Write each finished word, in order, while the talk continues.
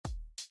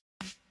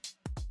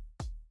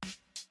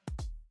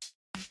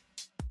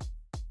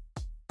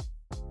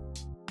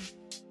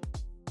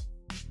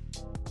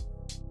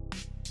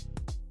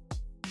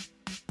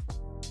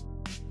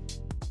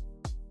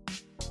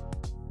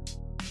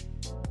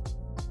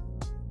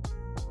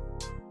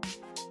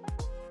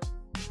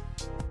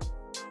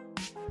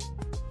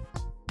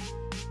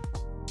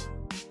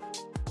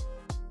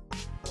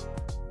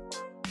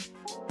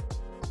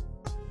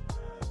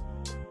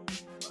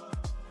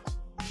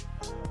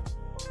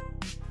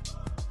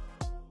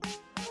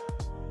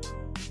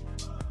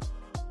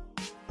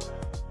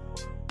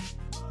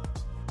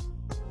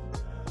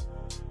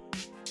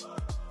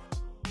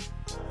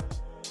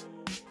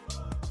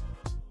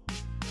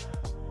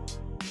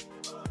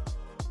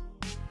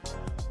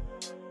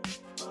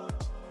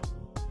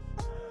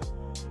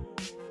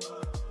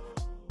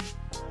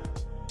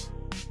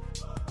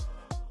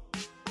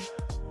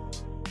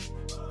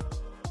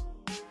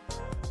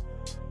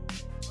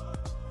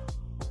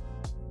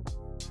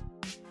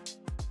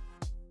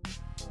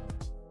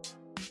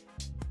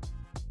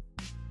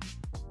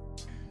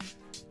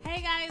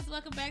Hey guys,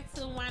 welcome back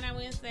to Why Not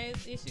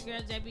Wednesdays. It's your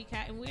girl JB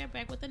Cat, and we are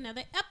back with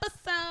another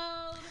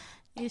episode.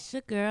 It's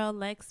your girl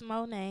Lex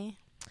Monet.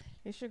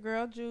 It's your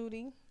girl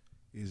Judy.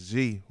 It's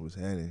G. What's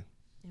happening?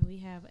 And we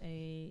have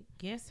a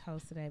guest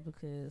host today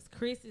because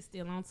Chris is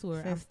still on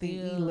tour. Since the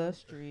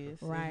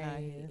illustrious.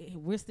 Right.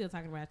 We're still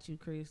talking about you,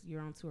 Chris.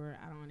 You're on tour.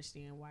 I don't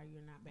understand why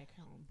you're not back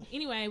home. But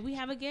anyway, we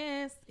have a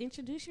guest.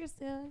 Introduce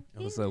yourself.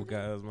 What's up,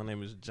 guys? My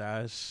name is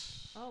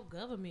Josh. Oh,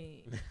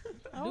 government.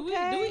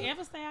 Okay. Do we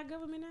ever say our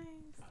government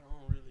names? I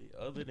don't really,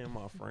 other than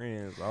my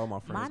friends, all my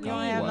friends. My You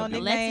don't name have no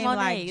Lex nickname Monet.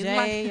 like It's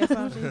Jay or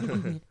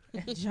something?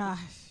 Josh.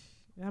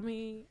 I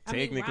mean,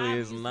 Technically, Rob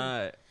it's used to-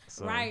 not.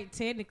 So. Right.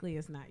 Technically,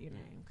 it's not your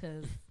name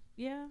because,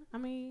 yeah, I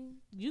mean,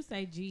 you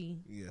say G.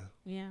 Yeah.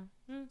 Yeah.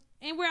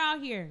 And we're out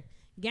here.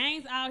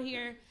 Gang's out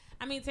here.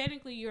 I mean,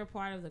 technically, you're a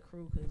part of the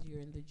crew because you're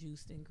in the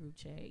Juiced group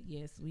chat.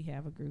 Yes, we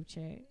have a group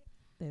chat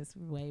that's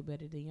way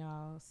better than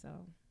y'all. So,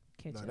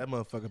 catch No, up. that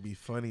motherfucker be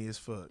funny as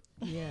fuck.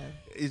 Yeah.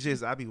 It's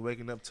just I be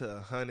waking up to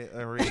 100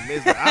 unread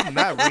messages. I'm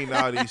not reading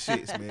all these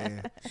shits,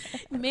 man.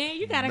 Man,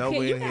 you gotta, No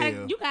way you in gotta,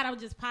 hell. you gotta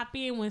just pop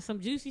in when some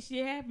juicy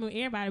shit happen.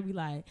 Everybody be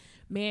like,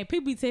 man,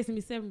 people be texting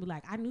me be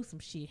like, I knew some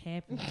shit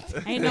happened.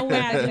 Ain't no way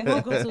I just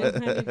woke up to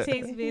 100 text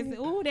messages.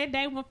 Ooh, that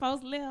day when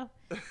folks left.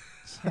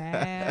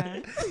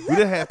 Child. We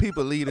done had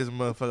people leave this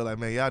motherfucker like,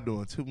 man, y'all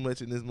doing too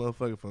much in this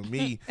motherfucker for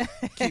me.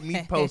 Keep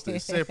me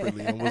posted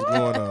separately on what's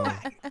going on.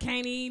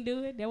 Can't even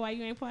do it. That's why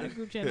you ain't part of the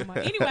group chat no more.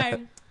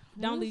 Anyway,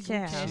 don't leave group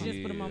chat.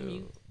 Just put them on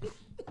mute.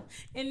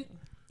 And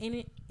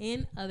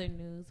in other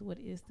news, what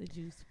is the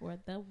juice for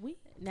the week?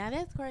 Now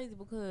that's crazy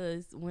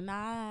because when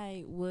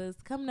I was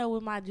coming up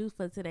with my juice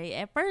for today,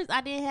 at first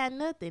I didn't have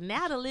nothing.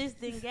 Now the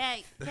listing got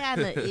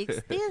kind of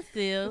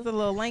extensive It's a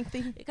little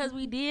lengthy. because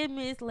we did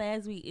miss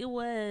last week. It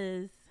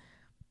was,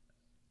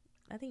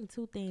 I think,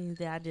 two things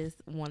that I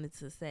just wanted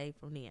to say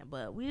from there.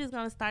 But we just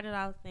gonna start it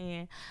off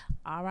saying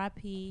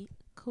R.I.P.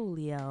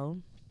 Coolio.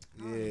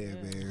 Yeah,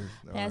 man.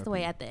 Passed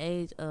away at the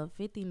age of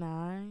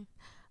 59.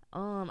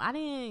 I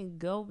didn't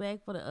go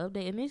back for the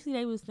update. Initially,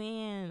 they were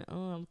saying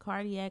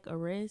cardiac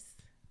arrest.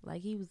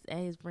 Like he was at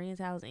his friend's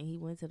house and he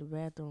went to the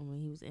bathroom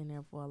and he was in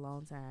there for a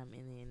long time.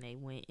 And then they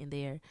went in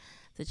there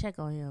to check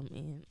on him.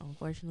 And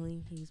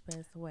unfortunately, he's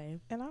passed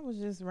away. And I was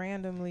just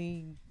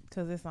randomly,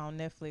 because it's on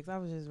Netflix, I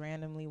was just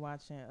randomly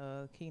watching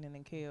Kenan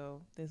and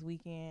Kel this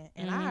weekend.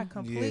 And I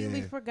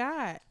completely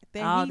forgot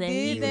that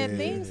he did that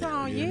theme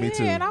song. Yeah, me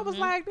too. And I was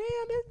like, damn,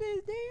 this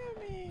bitch,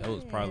 damn, man. That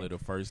was probably the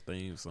first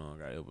theme song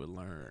I ever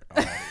learned.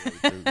 All the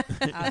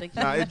way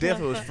through. Nah, it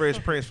definitely was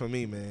Fresh Prince for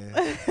me, man.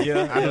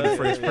 Yeah, I knew the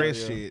Fresh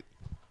Prince shit.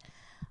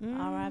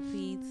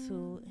 R.I.P.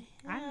 to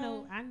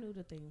I knew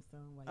the theme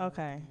song. While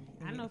Okay.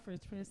 you were I know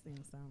First Prince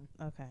theme song.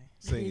 Okay.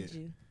 Sing Did it.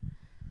 you?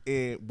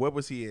 And what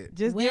was he at?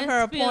 Just West give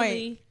her a Philly,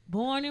 point.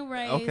 born and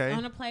raised Okay.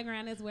 on the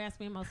playground. That's where I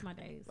spend most of my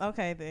days.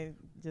 Okay, then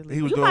just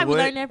He was You doing probably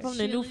what? learned that from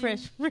the new Chilling.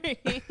 Fresh Prince.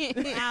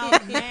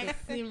 Out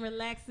maxing,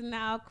 relaxing,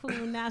 all cool.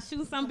 Now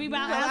shoot some people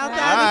out All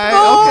outside.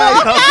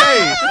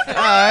 right, okay.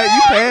 All right,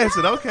 you passed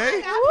it,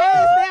 okay. I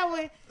passed that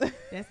one.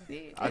 That's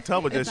it.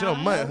 October just your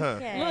month, huh?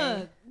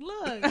 Okay.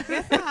 Look.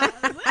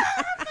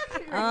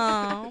 That's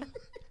all.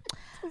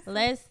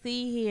 Let's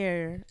see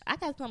here. I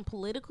got some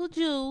political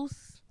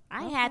juice.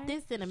 I ain't had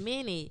this in a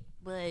minute,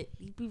 but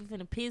you people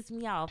finna piss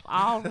me off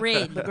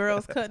already. the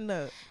girls cutting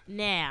up.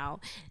 Now,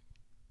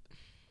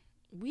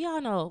 we all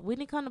know when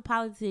it comes to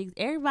politics,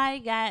 everybody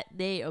got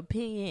their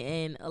opinion,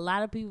 and a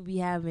lot of people be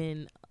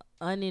having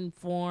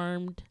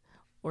uninformed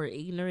or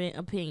ignorant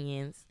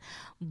opinions.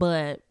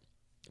 But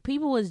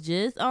people was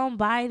just on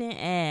Biden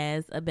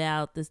ass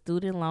about the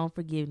student loan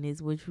forgiveness,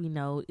 which we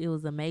know it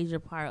was a major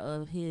part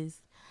of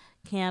his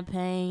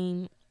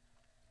campaign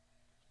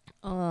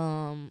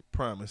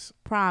promise.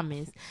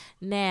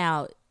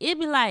 Now it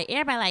be like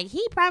everybody like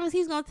he promised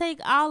he's gonna take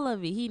all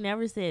of it. He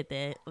never said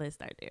that. Let's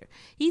start there.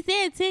 He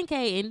said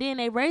 10K and then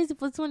they raised it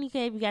for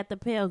 20K if you got the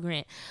Pell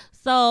Grant.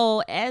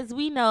 So as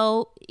we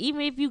know,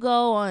 even if you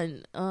go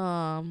on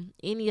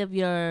any of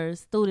your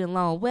student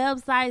loan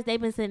websites, they've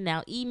been sending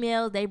out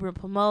emails. They've been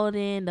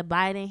promoting the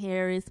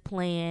Biden-Harris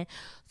plan.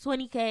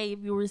 20K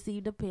if you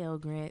received a Pell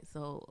Grant.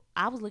 So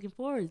I was looking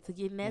forward to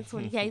getting that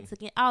 20K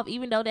taken off,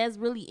 even though that's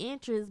really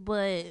interest,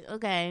 but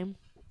okay.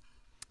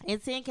 And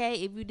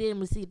 10K if you didn't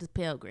receive this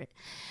Pell Grant.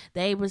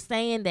 They were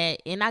saying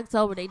that in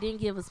October, they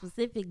didn't give a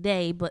specific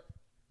day, but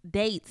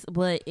dates,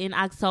 but in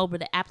October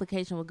the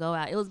application would go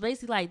out. It was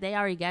basically like they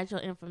already got your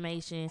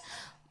information.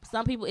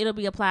 Some people it'll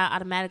be applied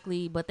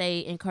automatically, but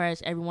they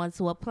encourage everyone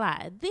to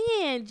apply.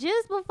 Then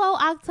just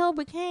before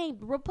October came,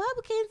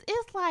 Republicans,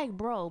 it's like,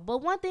 bro,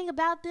 but one thing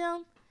about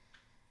them,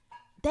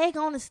 they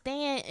gonna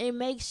stand and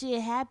make shit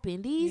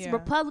happen. These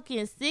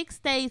Republicans, 6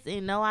 states,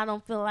 and no, I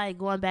don't feel like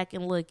going back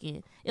and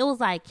looking. It was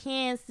like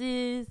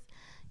Kansas,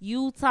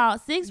 Utah,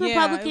 6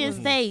 Republican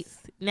states.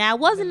 Now it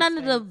wasn't none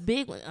of the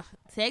big ones.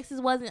 Texas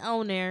wasn't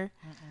on there.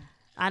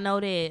 I know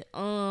that.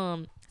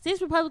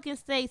 6 Republican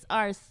states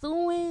are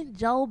suing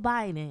Joe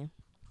Biden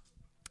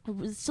for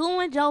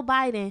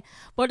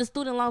the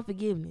student loan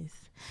forgiveness.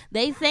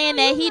 They saying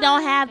that he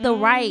don't have the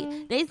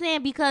right. They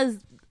saying because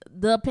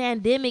the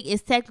pandemic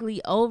is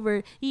technically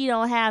over, he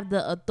don't have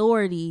the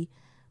authority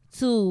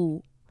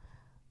to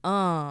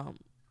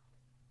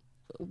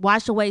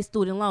wash away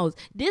student loans.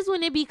 This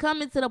when it be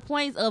coming to the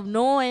points of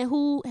knowing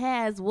who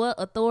has what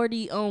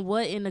authority on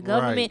what in the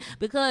government. Right.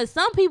 Because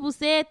some people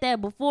said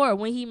that before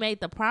when he made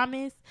the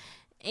promise,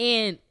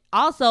 and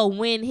also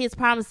when his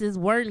promises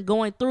weren't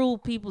going through,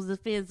 people's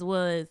defense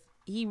was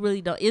he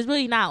really don't. It's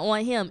really not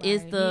on him. Right.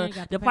 It's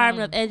the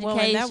Department of Education. Well,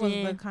 and that was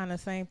the kind of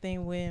same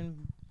thing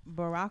when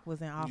Barack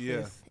was in office.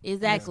 Yeah.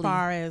 Exactly. As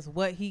far as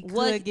what he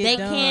could get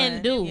done.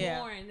 Can do.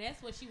 Yeah. And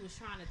that's what she was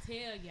trying to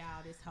tell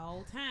y'all this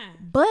whole time.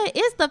 But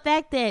it's the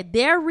fact that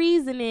their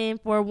reasoning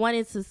for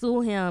wanting to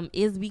sue him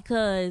is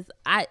because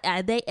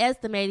they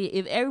estimated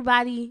if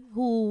everybody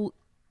who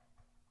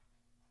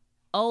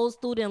owes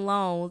student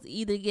loans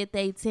either get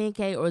their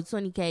 $10K or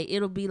 $20K,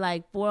 it'll be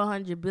like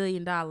 $400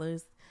 billion.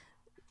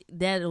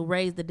 That'll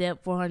raise the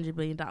debt $400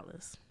 billion.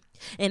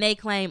 And they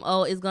claim,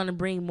 it's going to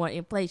bring more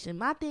inflation.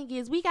 My thing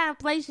is, we got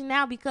inflation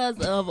now because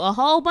of a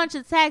whole bunch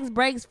of tax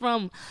breaks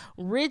from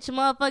rich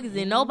motherfuckers,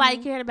 and nobody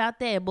cared about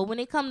that. But when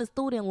it comes to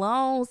student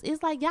loans,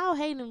 it's like y'all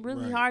hating them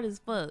really hard as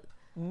fuck.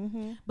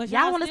 Mm-hmm. But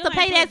y'all want us to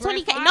pay that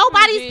 $20K.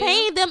 Nobody's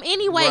paying them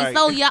anyway,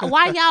 so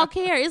why y'all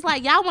care? It's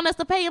like y'all want us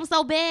to pay them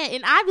so bad,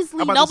 and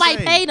obviously nobody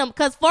paid them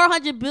because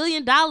 $400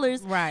 billion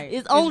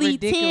is only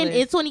 $10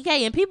 and $20K,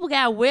 and people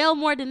got well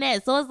more than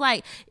that. So it's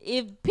like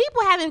if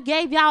people haven't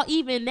gave y'all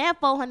even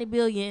that $400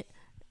 billion,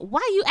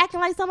 why you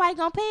acting like somebody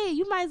gonna pay it?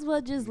 You might as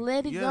well just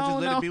let it go. Yeah,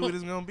 just let it be what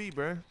it's gonna be,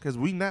 bro. Because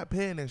we not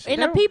paying that shit.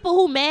 And the people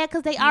who mad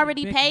because they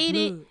already paid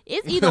it,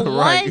 it's either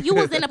one, you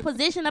was in a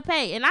position to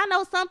pay. And I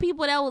know some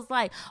people that was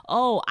like,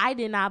 I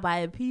did not buy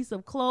a piece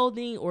of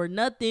clothing or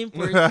nothing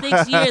for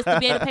 6 years to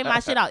be able to pay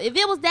my shit out. If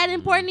it was that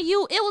important to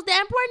you, it was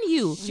that important to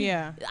you.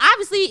 Yeah.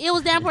 Obviously, it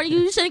was that important to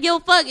you. You shouldn't give a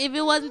fuck if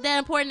it wasn't that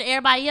important to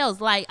everybody else.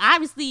 Like,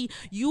 obviously,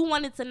 you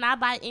wanted to not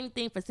buy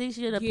anything for 6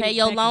 years to pay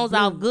your loans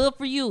off. Good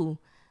for you.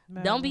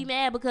 Man. Don't be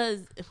mad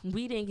because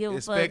we didn't give a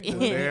fuck.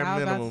 Bare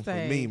minimum for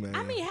me, man.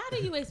 I mean, how do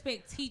you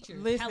expect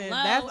teachers? Listen,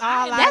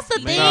 hello, that's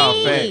the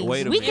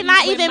thing. We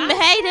cannot even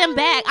pay them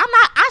back.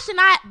 I should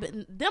not.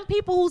 Them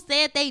people who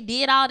said they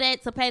did all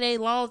that to pay their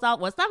loans off,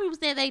 well, some people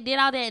said they did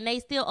all that and they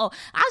still owe.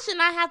 I should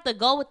not have to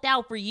go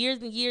without for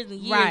years and years and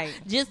years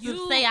just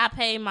to say I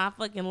paid my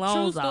fucking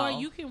loans off. True story.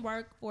 You can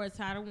work for a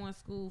Title I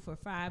school for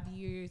 5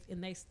 years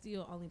and they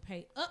still only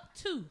pay up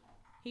to.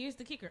 Here's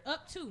the kicker: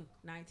 up to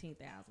 $19,000.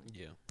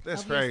 Yeah,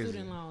 that's crazy.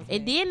 Student loans,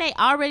 and then they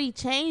already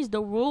changed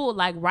the rule.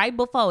 Like right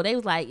before, they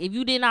was like, if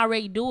you didn't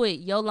already do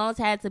it, your loans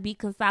had to be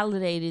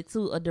consolidated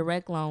to a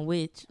direct loan,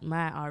 which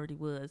mine already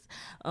was.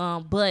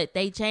 But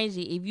they changed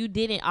it. If you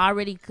didn't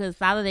already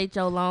consolidate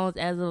your loans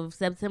as of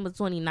September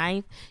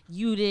 29th,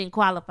 you didn't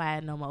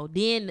qualify no more.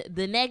 Then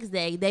the next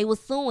day, they was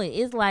suing.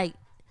 It's like,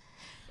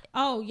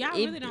 y'all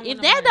really don't.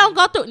 If that don't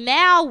go through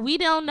now, we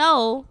don't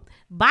know.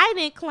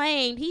 Biden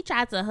claimed he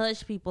tried to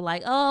hush people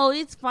like,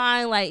 it's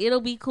fine, like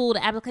it'll be cool,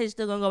 the application's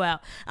still gonna go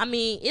out. I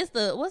mean, it's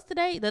what's the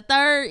date? The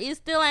 3rd. It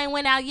still ain't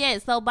went out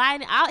yet. So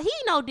Biden, he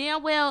know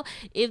damn well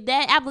if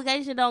that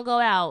application don't go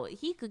out,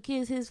 he could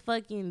kiss his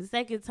fucking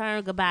second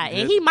term goodbye,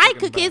 and he might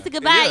could kiss it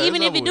goodbye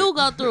even if it do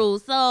go through.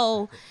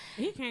 So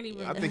he can't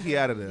even. I think he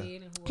out of there.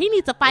 He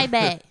needs to fight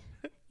back.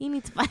 He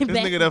needs to fight back. This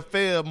nigga done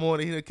failed more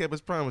than he done kept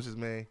his promises,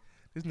 man.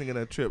 This nigga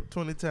done tripped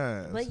 20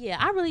 times. But yeah,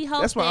 I really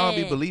hope that's why I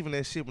don't be believing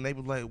that shit when they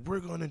be like, we're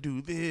gonna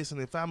do this, and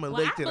if I'm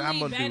elected, I'm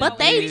gonna do But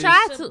this. they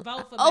try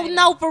to.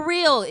 No, for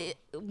real.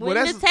 When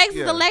the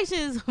Texas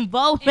elections,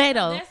 vote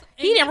Beto.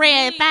 He done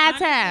ran 5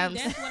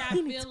 times. That's what I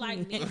feel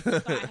like needs to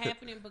start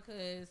happening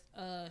because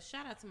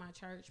shout out to my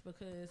church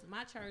because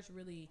my church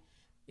really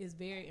is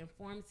very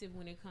informative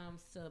when it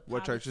comes to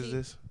what politics. church is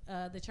this?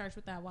 The Church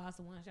Without Walls,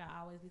 the ones y'all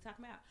always be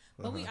talking about.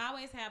 But we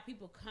always have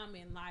people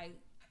coming like.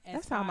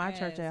 That's how my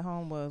church at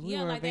home was. We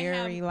were like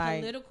very they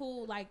have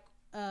political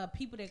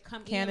people that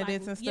come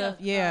candidates in, and stuff.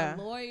 Yeah,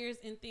 lawyers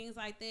and things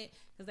like that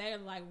because they're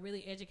like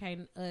really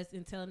educating us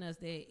and telling us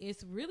that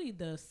it's really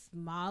the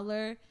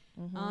smaller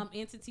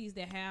entities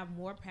that have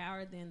more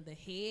power than the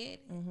head.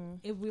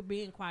 If we're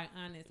being quite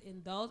honest,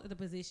 and those are the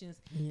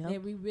positions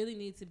that we really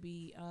need to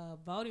be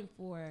voting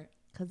for.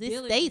 Because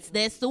it states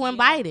that suing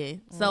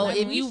Biden. So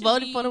if you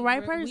voted for the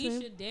right person.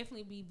 We should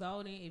definitely be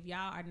voting. If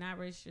y'all are not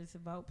registered to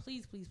vote,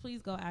 please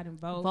go out and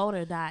vote. Vote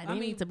or die. They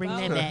need to bring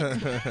that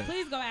back.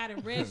 Please go out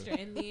and register.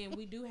 And then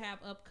we do have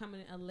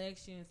upcoming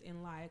elections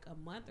in like a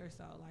month or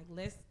so. Like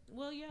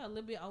a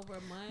little bit over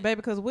a month. Baby,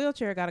 because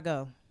wheelchair got to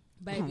go.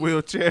 Baby.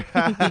 Wheelchair.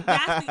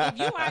 If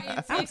you are in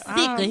Texas, I'm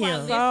sick of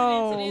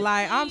him.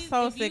 I'm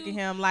so sick of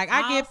him. Like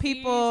I get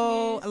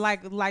people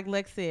like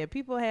Lex said,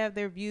 people have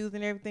their views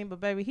and everything,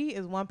 but baby, he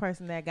is one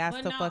person that got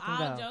to fucking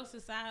go. All jokes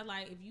aside,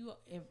 like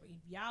if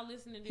y'all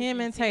listen to this,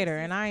 him and Tater,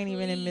 and I ain't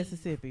even in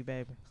Mississippi,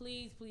 baby.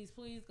 Please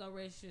go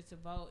register to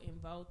vote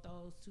and vote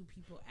those two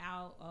people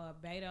out.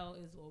 Beto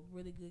is a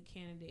really good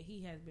candidate.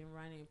 He has been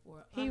running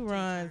for. He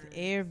runs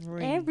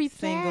every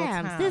single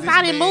time. Since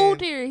I done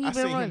moved here, he been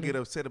running. I seen him get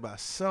upset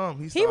about something.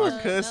 He was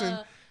cussing.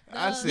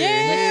 I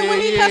said, when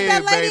he cussed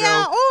that lady Beto.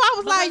 out. Oh, I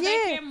was like,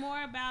 they care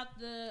more about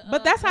the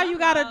But that's how you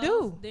gotta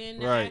do. Then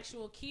the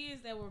actual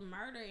kids that were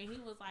murdered, and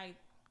he was like,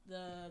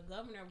 the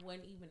governor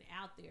wasn't even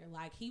out there.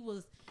 Like he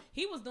was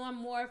doing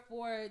more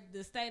for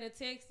the state of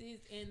Texas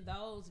and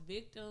those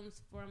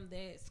victims from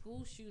that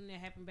school shooting that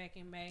happened back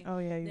in May. Oh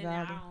yeah, than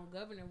our own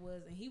governor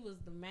was, and he was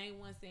the main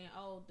one saying,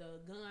 "Oh,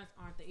 the guns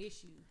aren't the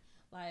issue."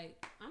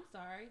 Like, I'm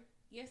sorry.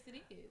 Yes, it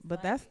is.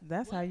 But like,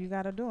 that's how you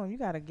gotta do them. You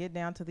gotta get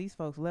down to these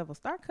folks' level.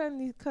 Start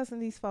cussing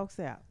these folks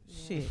out.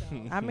 Yeah, Shit.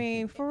 so. I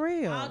mean, for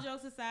real. All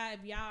jokes aside,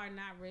 if y'all are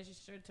not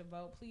registered to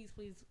vote, please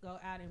go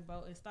out and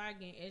vote and start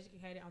getting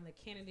educated on the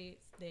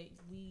candidates that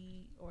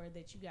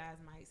that you guys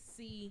might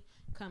see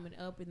coming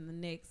up in the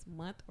next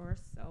month or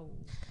so.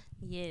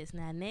 Yes.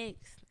 Now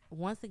next.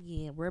 Once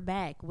again, we're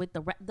back with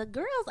the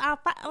girls are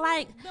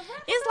like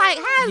it's like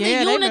how's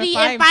the unity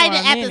and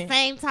fighting at the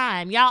same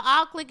time? Y'all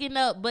all clicking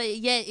up, but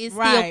yet it's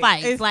still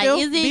fights. It's like still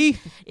is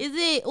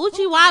it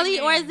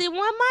Uchiwali or is it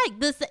one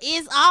mic?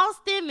 It's all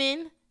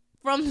stemming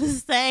from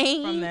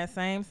that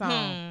same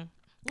song.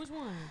 Which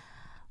one?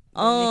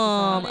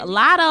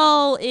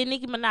 Lotto and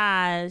Nicki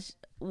Minaj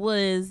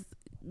was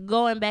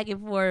going back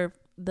and forth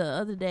the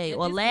other day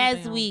or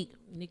last week.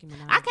 Nicki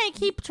Minaj. I can't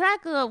keep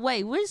track of.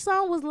 Wait, which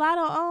song was Lotto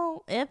on?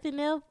 F and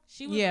F.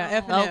 She was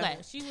F and F. Okay,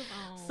 she was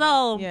on.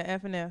 So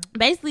F and F.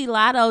 Basically,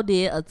 Lotto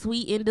did a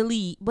tweet and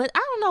delete, but I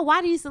don't know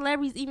why these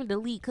celebrities even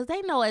delete because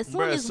they know as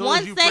soon as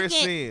 1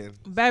 second,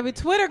 baby,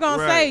 Twitter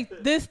gonna say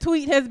this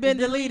tweet has been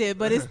deleted,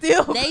 but it's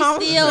still they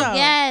still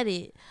got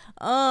it.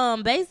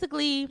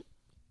 Basically,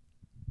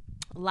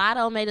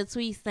 Lotto made a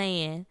tweet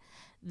saying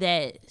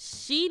that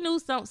she knew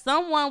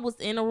someone was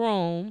in a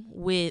room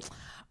with.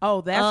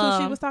 Oh, that's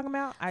who she was talking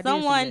about?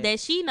 Someone that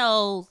she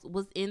knows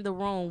was in the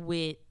room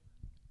with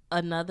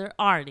another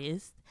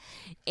artist.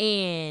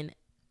 And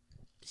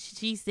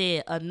she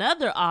said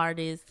another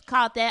artist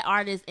called that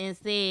artist and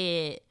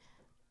said,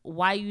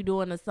 why you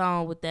doing a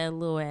song with that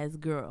little ass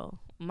girl?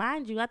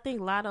 Mind you, I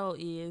think Lotto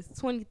is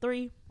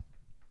 23.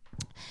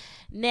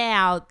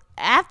 Now,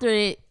 after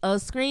it, a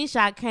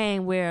screenshot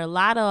came where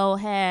Lotto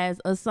has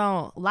a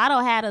song. Lotto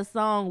had a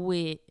song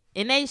with,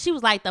 and she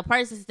was like, the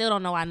person still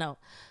don't know I know.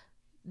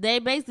 They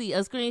basically, a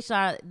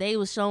screenshot, they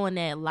was showing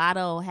that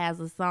Lotto has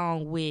a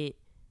song with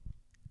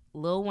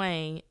Lil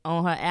Wayne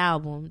on her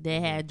album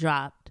that had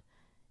dropped.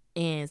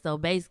 And so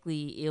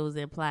basically it was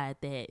implied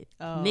that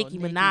Nicki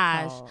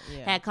Minaj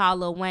had called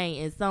Lil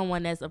Wayne and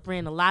someone that's a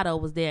friend of Lotto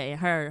was there and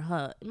heard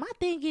her. My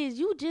thing is,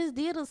 you just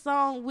did a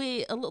song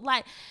with,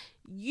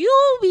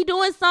 you be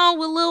doing song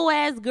with little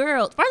ass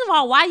girls. First of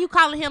all, why you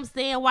calling him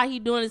saying why he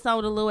doing a song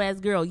with a little ass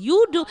girl?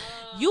 You do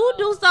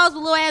songs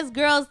with little ass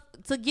girls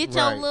to get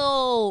your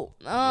little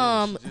she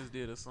just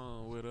did a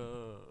song with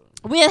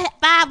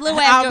 5 little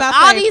ass girls.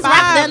 All these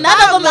rappers,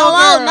 none of them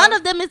are old. None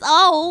of them is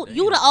old.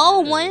 You the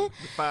old one.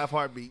 The 5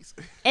 heartbeats.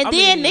 And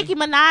then Nicki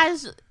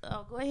Minaj.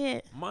 Oh, go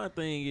ahead. My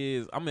thing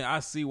is, I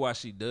see why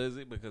she does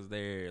it because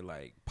they're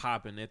like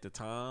popping at the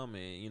time,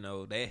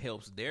 and that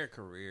helps their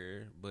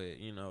career. But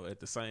at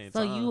the same time,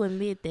 so you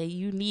admit that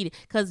you need it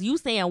because you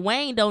saying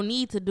Wayne don't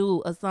need to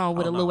do a song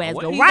with a little ass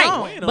girl,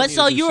 right? But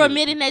so you're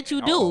admitting that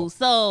you do.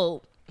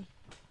 So.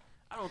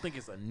 I don't think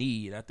it's a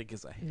need. I think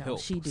it's a help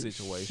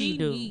situation. She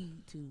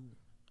need to.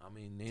 I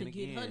mean, then to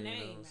again, get her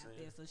name out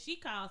there. So she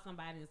called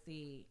somebody and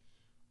said,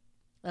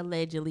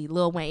 allegedly,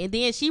 Lil Wayne. And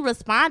then she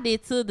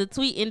responded to the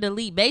tweet and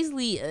delete.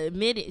 Basically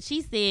admitted,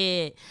 she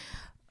said,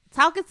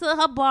 talking to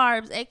her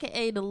Barbs,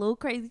 a.k.a. the little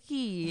crazy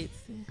kids.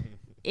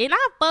 And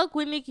I fuck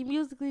with Nicki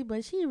musically,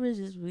 but she really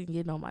just been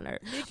getting on my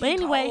nerves. But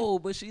anyway.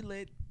 Cold, but she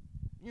let...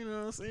 You know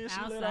what I'm saying?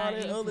 She let all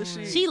that other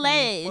shit.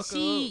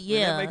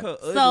 Make her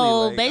ugly.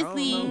 So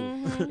basically,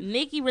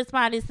 Nicki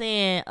responded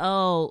saying,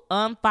 "Oh,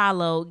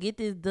 unfollow. Get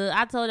this dud.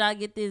 I told y'all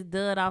get this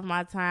dud off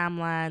my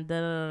timeline.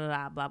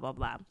 Blah blah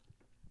blah."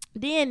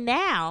 Then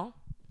now,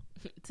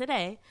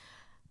 today,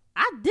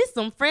 I did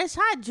some fresh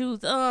hot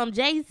juice.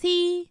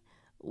 JT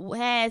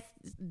has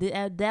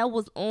that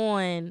was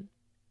on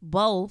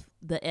both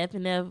the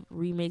F&F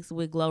remix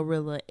with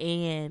Glorilla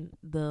and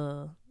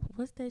the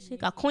what's that shit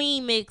called?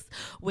 Queen mix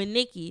with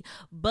Nicki.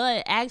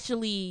 But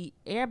actually,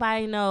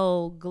 everybody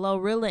know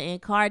Glorilla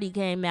and Cardi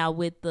came out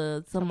with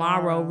the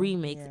Tomorrow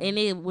remix, and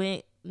it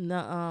went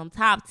the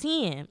top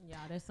 10. Yeah,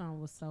 that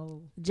song was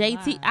so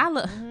JT. live. I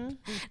look.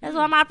 That's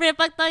why my friend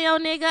fucked on your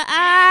nigga.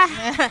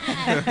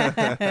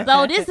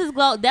 So this is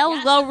that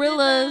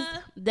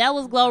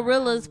was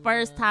Glorilla's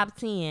first top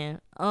 10.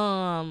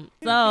 So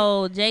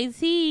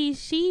JT,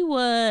 she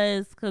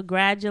was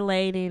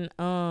congratulating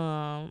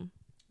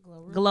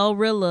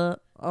Glorilla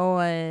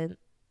on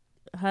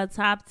her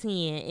top 10.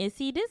 And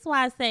see, this is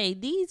why I say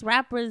these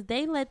rappers,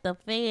 they let the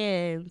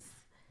fans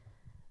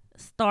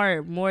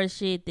start more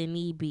shit than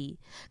need be.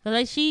 Cause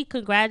like she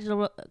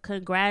congratulated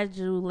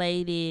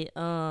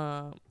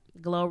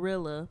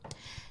Glorilla.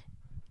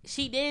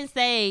 She didn't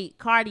say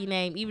Cardi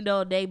name, even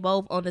though they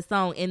both on the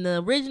song. And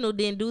the original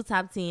didn't do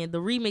top 10. The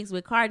remix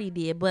with Cardi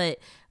did. But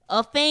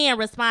a fan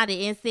responded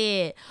and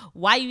said,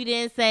 "Why you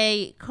didn't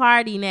say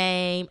Cardi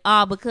name?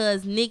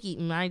 Because Nicki,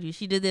 mind you,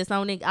 she did this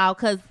on Nicki.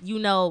 Because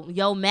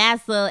your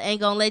massa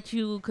ain't gonna let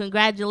you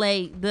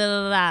congratulate." Da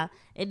da da.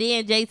 And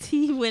then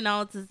JT went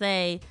on to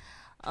say,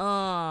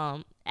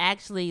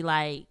 actually,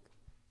 like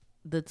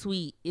the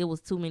tweet, it was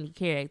too many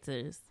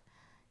characters.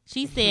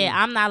 She said,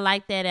 "I'm not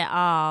like that at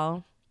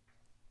all.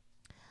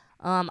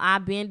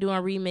 I've been doing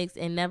remix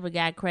and never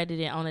got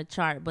credited on a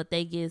chart, but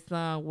they get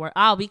some work."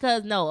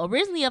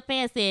 Originally a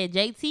fan said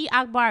JT,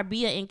 Akbar,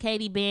 Bia, and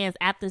Katie bands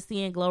after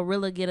seeing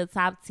Glorilla get a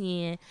top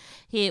 10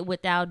 hit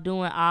without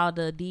doing all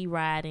the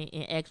D-riding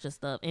and extra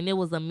stuff. And it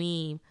was a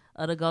meme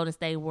of the Golden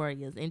State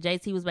Warriors. And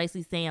JT was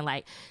basically saying,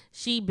 like,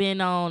 she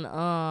been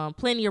on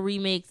plenty of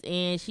remix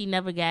and she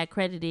never got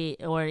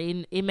credited, or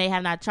it may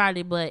have not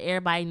charted, but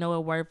everybody know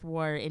it word for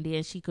word. And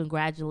then she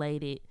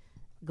congratulated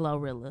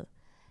Glorilla.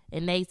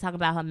 And they talk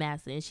about her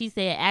master. And she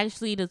said,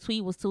 actually, the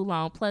tweet was too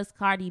long. Plus,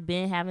 Cardi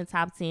been having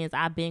top 10s.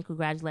 I've been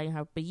congratulating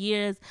her for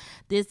years.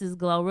 This is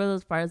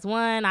Glorilla's first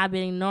one. I've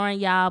been ignoring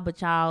y'all, but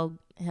y'all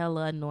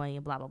hella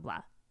annoying, blah, blah,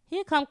 blah.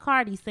 Here come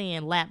Cardi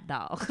saying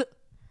lapdog.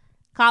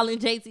 Calling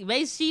JT.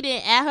 Basically, she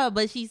didn't add her,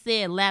 but she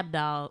said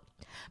lapdog.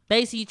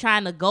 Basically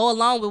trying to go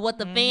along with what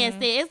the fans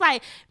said. It's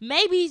like,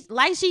 maybe,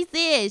 like she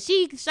said,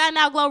 she shouting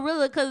out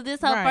Glorilla because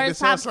this her first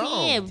top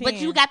 10. But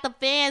you got the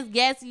fans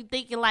guessing,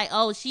 thinking like,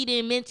 oh, she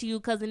didn't mention you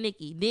because of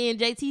Nicki. Then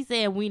JT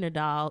said wiener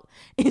dog.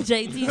 And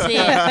JT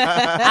said,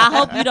 I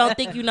hope you don't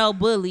think you know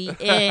bully.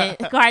 And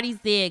Cardi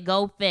said,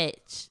 go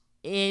fetch.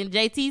 And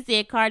JT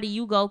said, Cardi,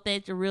 you go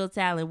fetch your real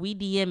talent. We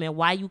DMing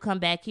why you come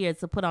back here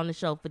to put on the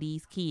show for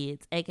these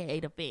kids, aka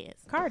the fans.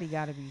 Cardi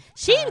gotta be.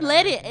 She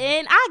let it,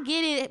 and I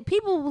get it.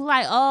 People were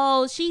like,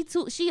 oh, she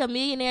a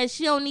millionaire.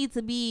 She don't need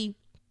to be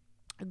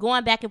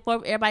going back and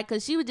forth with everybody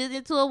because she was just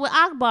into it with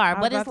Akbar.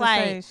 But it's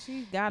like,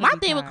 my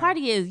thing with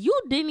Cardi is you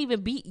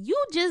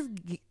just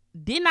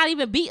did not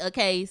even beat a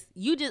case.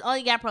 You just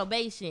only got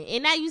probation,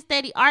 and now you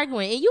steady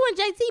arguing. And you and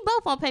JT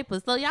both on paper,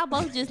 so y'all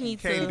both just need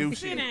Can't to do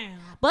shit.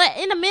 But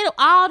in the middle,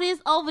 all this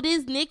over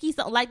this Nicki,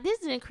 so like this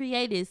done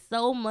created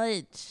so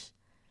much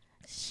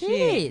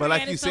shit. But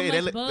like you so said,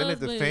 they much let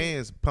the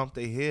fans pump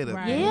their head up.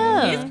 Right.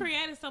 Yeah. It's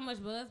created so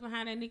much buzz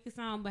behind that Nicki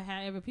song, but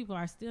however, people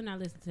are still not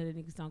listening to the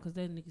Nicki song because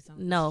that Nicki song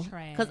is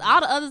trash. Because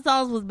all the other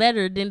songs was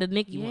better than the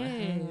Nicki one.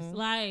 Yes,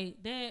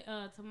 like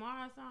that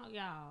Tomorrow song,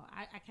 y'all.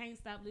 I can't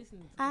stop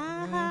listening to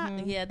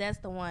it. Yeah, that's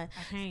the one.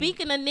 I can't.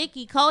 Speaking of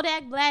Nicki,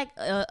 Kodak Black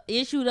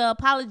issued an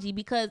apology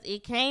because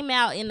it came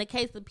out in the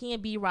case of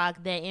PNB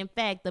Rock that in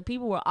fact the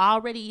people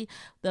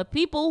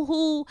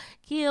who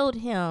killed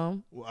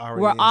him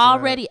were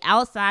already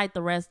outside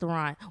the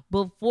restaurant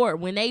before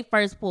when they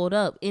first pulled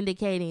up,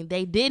 indicating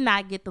they did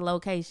not get the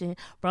location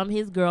from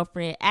his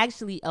girlfriend.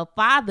 Actually, a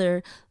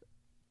father,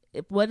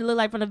 what it looked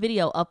like from the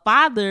video, a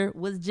father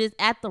was just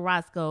at the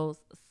Roscoe's,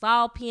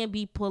 saw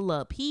PNB pull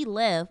up. He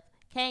left,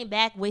 came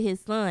back with his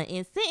son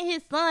and sent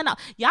his son out.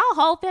 Y'all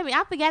whole family,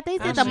 I forgot they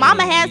said the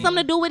mama had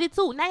something to do with it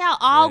too. Now y'all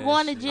all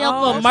going to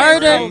jail for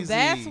murder.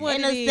 That's what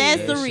and it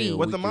accessory. is.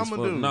 What the mama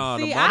do? No,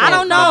 See, I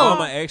don't know. The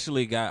mama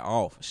actually got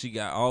off. She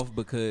got off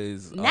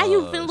because Now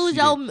you finna lose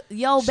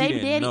your she baby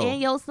didn't daddy know.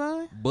 and your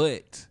son.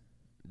 But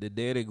the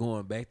daddy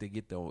going back to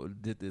get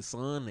the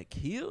son to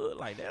kill,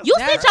 like that. You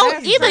That's sent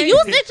crazy. either you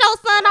sent your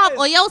son off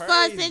or your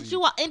son crazy. sent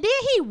you off, and then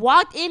he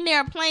walked in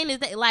there plain as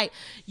day. Like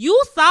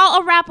you saw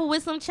a rapper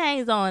with some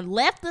chains on,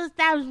 left the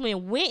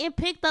establishment, went and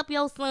picked up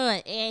your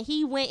son, and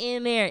he went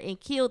in there and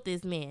killed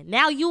this man.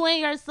 Now you and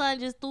your son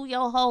just threw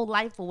your whole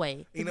life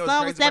away. You know His what's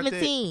son was crazy about that?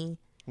 17.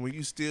 When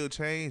you still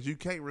change, you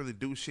can't really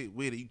do shit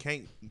with it. You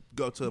can't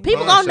go to a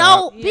People pawn gonna know.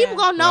 shop. Yeah. People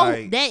gonna know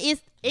Like, that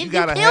it's You you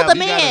gotta killed the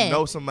you gotta man.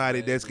 know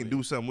somebody that can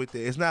do something with it.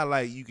 It's not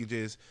like you can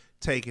just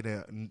take it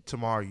out and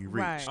tomorrow you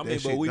rich. Right. I That mean,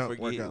 shit but we don't work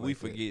forget. out We like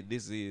that. forget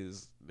this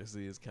is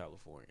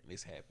California.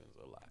 This happens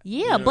a lot. Yeah,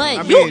 You know but what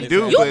I you mean?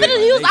 do, you but-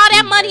 finna use They all that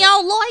do money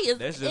on lawyers.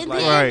 That's just and like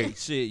then- Right.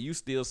 shit. You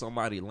steal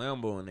somebody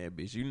Lambo in that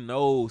bitch. You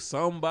know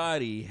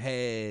somebody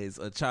has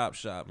a chop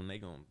shop and they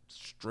gonna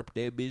strip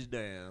that bitch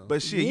down.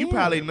 But shit, you Yeah.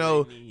 probably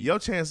know your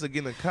chance of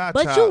getting a car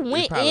But chop you is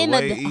went probably in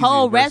way the easier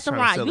whole versus trying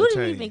to restaurant. sell You a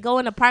didn't chain. even go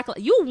in the park.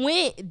 You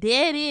went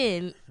dead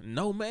in.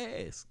 no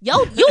mask. You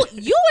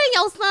and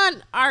your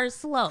son are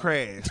slow.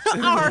 Crash.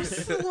 Are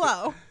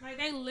slow. Like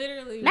they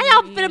literally. Now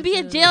y'all finna be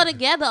in jail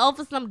together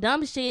over some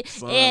dumb shit.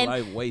 Son And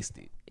life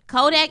wasted.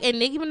 Kodak and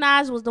Nicki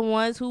Minaj was the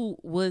ones who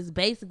was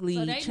basically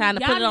So they- trying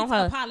to y'all put it need on to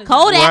her. apologize.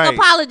 Kodak Right.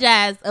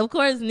 apologized. Of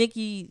course,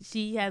 Nicki,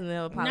 she hasn't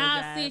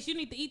apologized. Nah, sis, you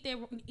need to eat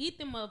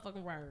them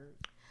motherfucking words.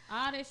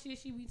 All that shit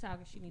she be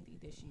talking, she need to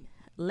eat that shit.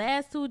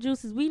 Last two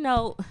juices, we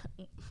know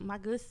my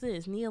good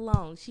sis, Nia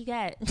Long, she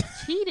got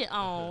cheated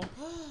on.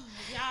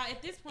 Y'all,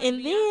 at this point,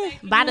 And then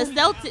by the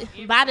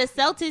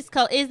Celtics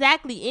code,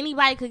 exactly,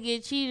 anybody could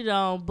get cheated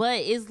on, but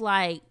it's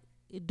like,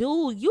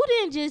 dude, you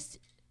didn't just,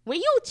 when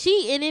you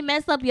cheat and it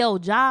mess up your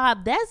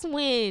job, that's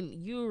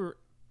when you're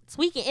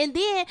tweaking. And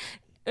then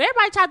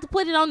everybody tried to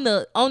put it on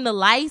the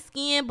light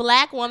skinned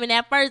black woman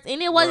at first,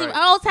 and it wasn't. Right.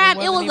 The whole time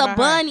It it was wasn't a even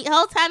bunny. The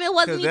whole time it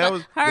wasn't even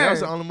her. That was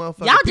the only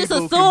motherfucker. Y'all just people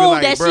assumed can be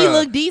like, that she "Bruh,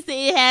 looked decent.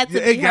 It had to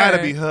yeah, be it gotta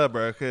her. be her,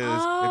 bro. Because if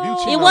you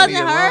Oh. cheat It on wasn't me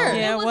her. alone,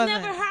 Yeah, It it was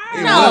wasn't. never her.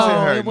 It No, wasn't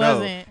her. it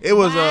wasn't. It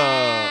was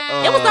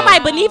Wow. It was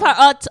somebody beneath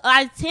her,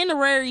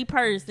 itinerary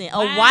person,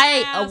 a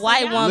white So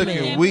woman. y'all Looking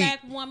let that weak. black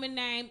woman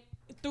named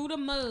through the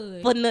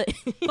mud. But no,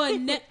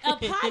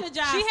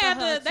 Apologize. She had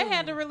to her to. They too.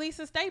 had to release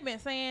a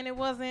statement saying it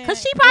wasn't. because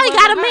she it probably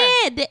got a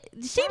wasn't her.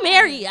 man. She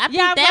married. I think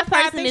Yeah, that I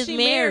person think is she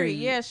married.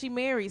 Yeah, she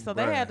married. So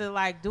they Right. had to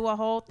like do a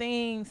whole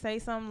thing, say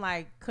something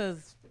like,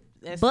 because.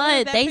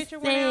 But they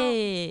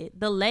said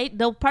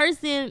the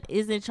person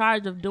is in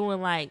charge of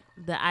doing like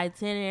the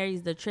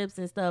itineraries, the trips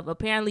and stuff.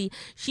 Apparently,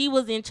 she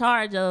was in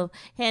charge of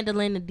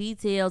handling the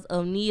details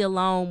of Nia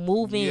Long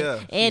moving, Yeah,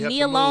 she and had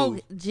Nia to Long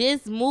move.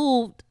 just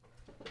moved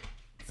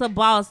to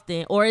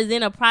Boston or is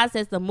in a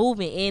process of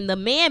moving, and the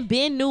man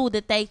been knew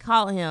that they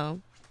caught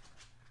him.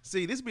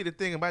 See, this be the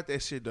thing about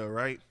that shit though,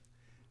 right?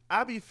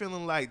 I be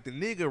feeling like the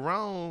nigga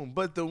wrong,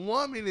 but the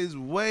woman is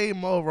way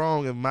more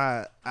wrong in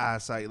my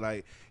eyesight.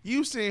 Like,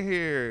 you sitting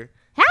here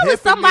How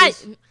is somebody?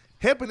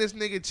 helping this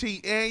nigga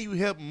cheat, and you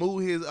help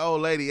move his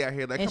old lady out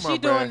here. Like, And come she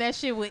on, bro. doing that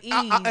shit with ease.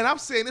 And I'm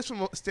saying this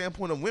from a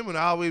standpoint of women.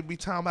 I always be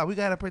talking about we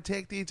gotta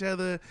protect each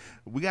other,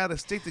 we gotta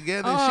stick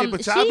together and shit.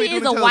 But y'all be She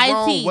doing is a each other white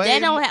wrong tee. way. They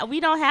don't.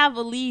 We don't have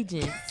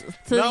allegiance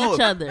to No, each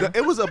other.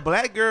 It was a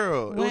black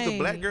girl. It was a Wait,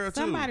 black girl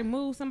too. Somebody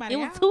moved somebody It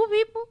was out. 2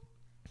 people.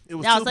 It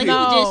was No, two so you people.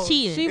 was just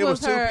cheating. She It was was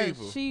two her.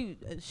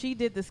 people. She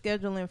did the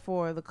scheduling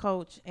for the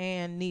coach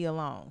and Nia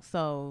Long.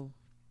 So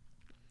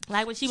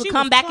Like when she would She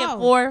come was back and close.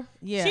 forth.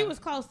 yeah, She was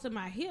close to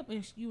my hip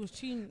and you was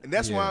cheating. And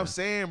that's why Yeah. I'm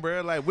saying,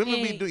 bro. Like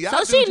women be And- do. Y'all So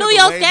do she each knew other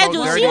your way schedule.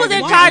 more She dirty was than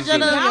in we charge do. of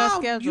the- Your You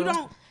schedule.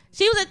 don't.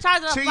 She was in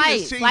charge of the Cheating is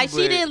flights. cheating, Like she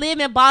but- didn't live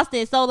in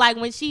Boston, so like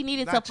when she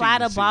needed to Not fly cheating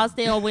to is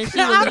Boston or when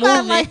she I'm was not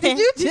moving, like, did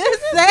you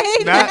just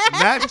say that?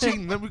 Not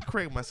cheating. Let me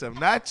correct myself.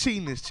 Not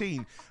cheating is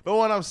cheating. But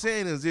what I'm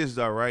saying is this,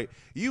 though, right?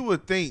 You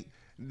would think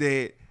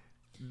that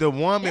the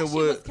woman That shit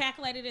was would.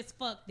 calculated as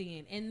fuck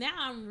then, and now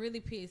I'm really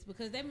pissed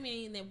because that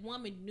means that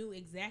woman knew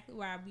exactly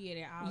where I'd be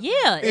at all.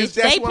 yeah, It's- if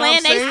that's they what playing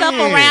I'm their stuff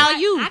saying. around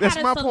you. I That's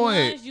gotta my point.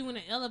 salunge you in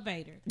an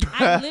elevator.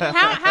 I literally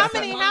How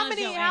salunge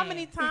your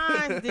many ass.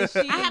 times did she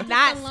I have to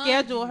not salunge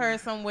schedule you. her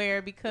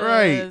somewhere because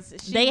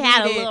Right. she They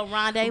had a needed- little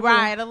rendezvous.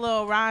 right, a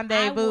little I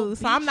rendezvous. will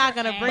So I'm beat not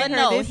your gonna ass. bring But her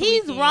no, this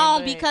he's weekend, wrong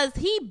but- because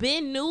he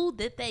been knew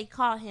that they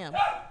caught him.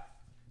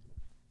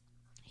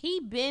 He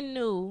been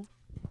knew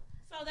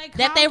So they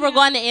that they called were him.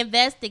 going to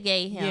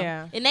investigate him.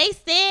 Yeah. And they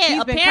said He's been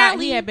caught,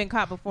 apparently he had been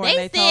caught before. they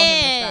And they told him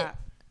to said stop.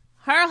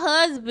 her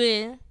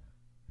husband,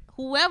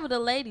 whoever the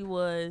lady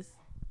was,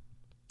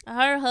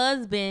 her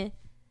husband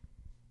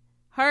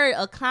heard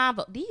a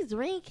convo. These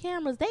Ring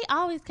cameras, they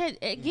always catch.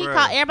 He Bruh.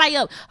 called everybody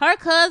up. Her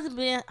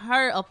husband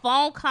heard a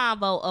phone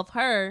convo of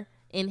her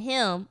and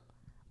him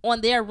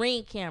on their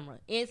Ring camera,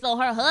 and so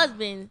her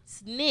husband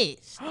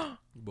snitched.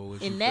 But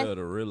what And you that- fail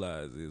to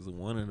realize is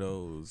one of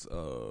those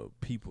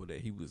people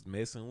that he was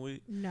messing with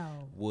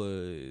No.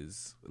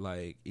 was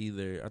like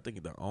either I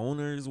think the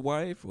owner's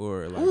wife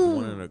or like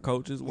one of the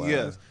coach's wives.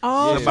 Yeah.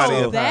 Oh, Somebody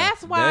so up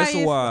that's why. That's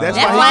it's- why. That's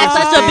That's why why he it's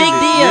gets such a big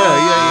suspended. deal.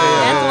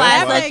 Yeah. That's why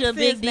That it's such makes a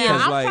big sense deal. now.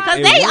 Cause, I'm like, Because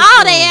it they went all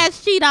from- they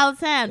ass cheat all the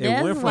time. It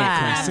That's went from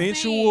why.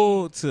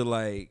 consensual to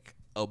like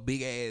a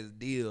big ass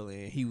deal,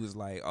 and he was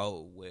like,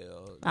 "Oh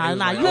well." Nah, They was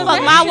nah, like, you "Oh, fuck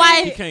well, my you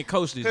wife." can't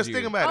coach this Because year.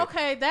 think about it.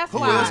 Okay, that's Who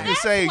why. else can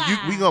say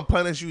That's we why. gonna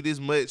punish you this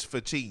much for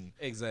cheating?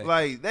 Exactly.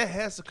 Like that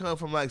has to come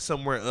from like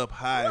somewhere up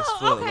high as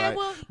No, fuck. okay, like,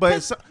 well, but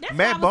 'cause that's what I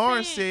Matt was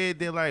Barnes saying. said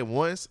that like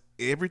once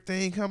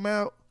everything come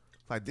out,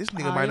 like this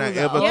nigga Oh, might he not was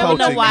ever a- Yeah, coach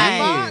but no, why. Matt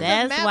Barnes,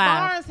 That's Matt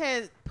why. Barnes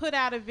had put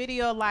out a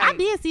video like I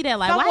did see that.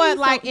 Like, why somewhat he so,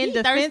 like he in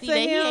defense thirsty of that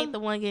he him, ain't the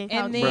one getting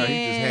and caught? Bruh, he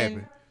just then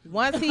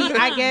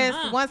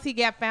happened. once he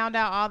got found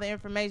out all the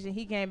information,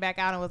 he came back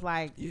out and was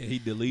like, yeah, he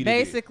deleted.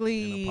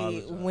 basically, it and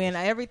apologized. when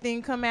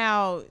everything come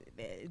out,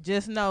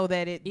 just know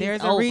that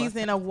there's a over.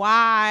 reason of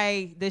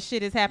why this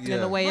shit is happening Yeah.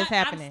 the way it's But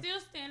happening. I'm still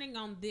standing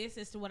on this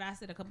as to what I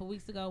said a couple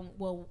weeks ago.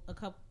 Well,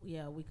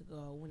 a week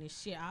ago when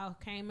this shit all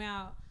came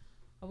out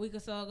a week or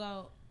so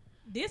ago.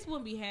 This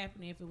wouldn't be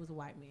happening if it was a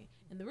white man.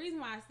 And the reason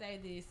why I say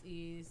this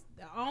is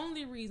the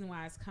only reason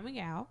why it's coming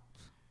out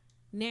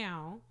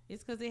now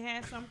is because it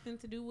has something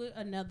to do with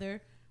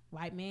another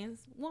white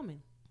man's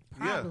woman.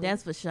 Yeah. Probably.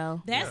 That's for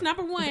sure. That's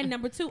number one.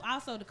 Number two,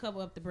 also to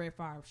cover up the Brett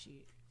Favre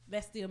shit.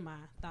 That's still my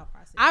thought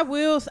process.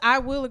 I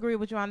will agree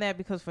with you on that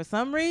because for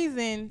some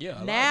reason Yeah, a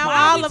lot of now Why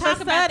all we of a talk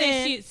about that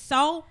sudden, shit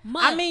so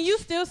much? I mean, you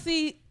still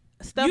see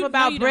stuff You- no,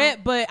 about you Brett,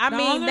 don't. but I The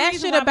mean only that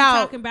reason shit why we about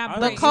talking about I the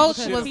don't Brett see coach is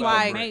shit because was people about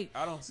like- Brett.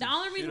 I don't see the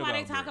only shit reason why they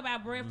about talk Brett.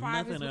 about Brett Favre is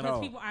Nothing at because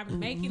all. people are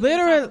making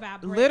literally, talk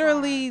about Brett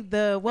literally Favre.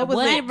 the what was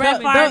What it? did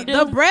Brett Favre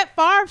The do? Brett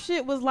Favre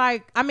shit was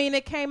like, I mean,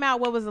 it came out.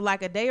 What was it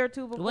like a day or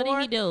two before? What did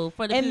he do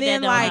for the And people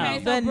then, that like, don't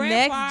Okay, know? the Brett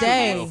next Favre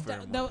day- is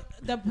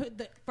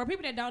the for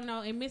people that don't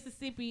know, in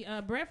Mississippi,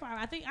 Brett Favre,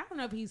 I don't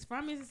know if he's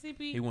from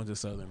Mississippi. He went to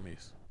Southern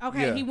Miss.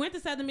 Okay, Yeah. he went to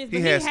Southern Miss, He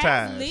but he has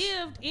has ties.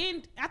 lived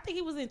in. I think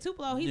he was in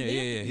Tupelo. He Yeah, lived.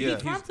 yeah, yeah.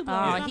 He's Yeah. from Tupelo.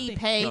 Oh, or he something. he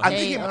paid.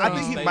 I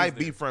think he might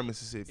be from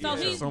Mississippi. So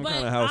Yeah. Some but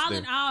kind of house all there.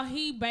 in all,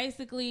 he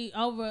basically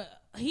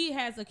he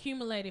has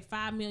accumulated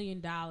 $5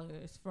 million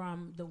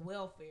from the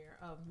welfare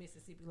of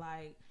Mississippi.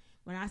 Like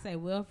when I say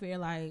welfare,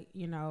 like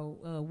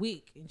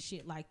WIC and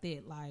shit like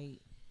that, like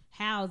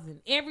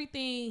housing,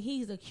 everything.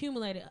 He's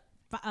accumulated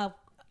 $5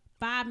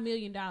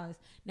 million.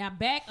 Now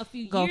back a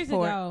few years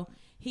ago,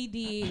 he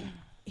did.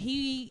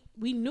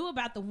 We knew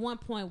about the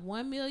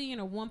 1.1 million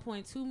or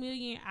 1.2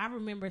 million. I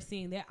remember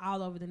seeing that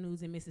all over the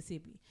news in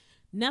Mississippi.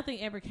 Nothing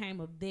ever came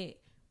of that.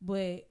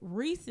 But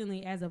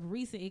recently, as of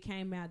recent, it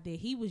came out that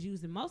he was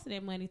using most of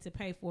that money to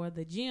pay for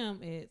the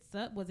gym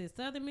at was it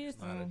Southern Miss?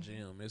 It's not a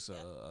gym. It's a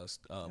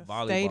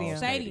volleyball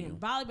stadium.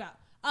 Volleyball.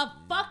 A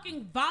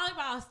fucking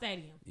volleyball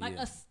stadium, like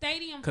a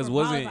stadium. Because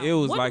volleyball. It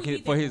was what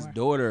like for his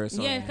daughter or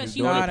something. Yeah, because his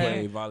she daughter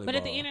played volleyball. But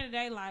at the end of the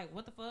day, like,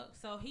 what the fuck?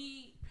 So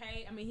he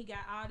paid. I mean, he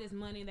got all this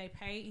money. They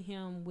paid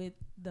him with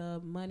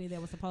the money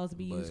that was supposed to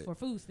be used for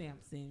food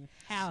stamps and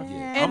housing.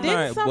 Yeah. And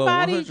then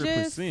somebody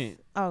 100%.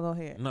 Oh, go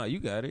ahead. No, you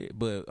got it.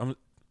 But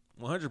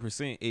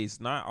 100%. It's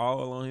not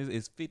all on his.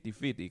 It's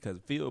 50-50 because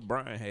Phil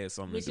Bryant had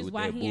something to do with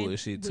that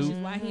bullshit too. Which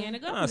is why he ain't a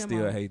governor. I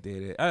still hate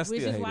that. I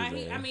still hate why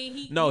his ass. I mean,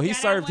 he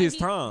served his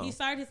time. He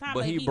served his time,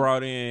 but he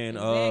brought in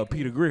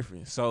Peter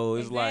Griffin. So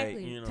it's like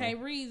Tay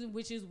Reeves,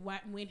 which is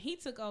why when he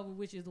took over,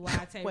 which is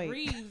why Tay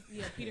Reeves,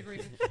 Peter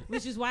Griffin,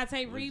 which is why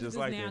Tay Reeves is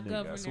like now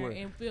governor,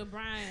 and Phil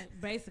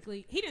Bryant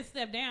basically he didn't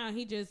step down.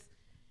 He just.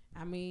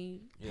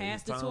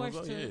 Passed the torch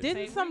to.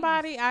 Didn't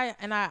somebody? I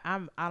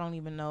don't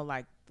even know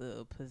like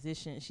the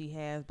position she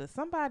has, but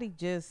somebody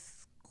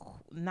just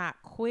not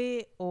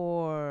quit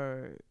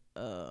or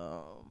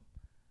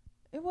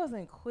it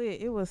wasn't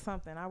quit. It was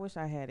something. I wish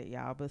I had it,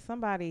 y'all. But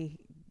somebody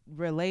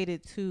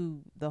related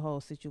to the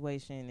whole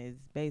situation is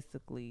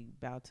basically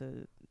about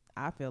to.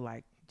 I feel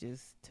like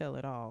just tell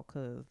it all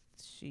because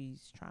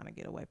she's trying to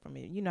get away from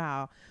it. You know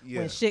how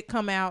when shit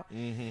come out,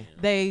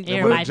 they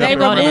remove,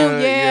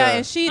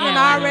 and she done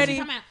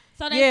already.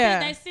 So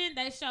they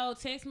showed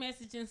text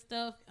message and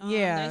stuff.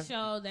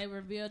 They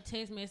revealed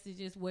text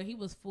messages where he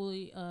was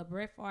fully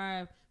Brett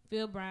Favre,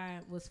 Phil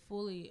Bryant was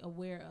fully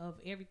aware of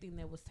everything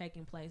that was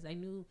taking place. They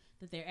knew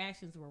that their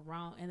actions were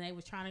wrong, and they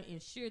were trying to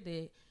ensure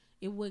that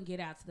it wouldn't get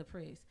out to the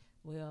press.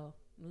 Well,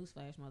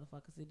 newsflash,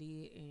 motherfuckers, it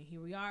did, and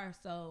here we are.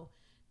 So.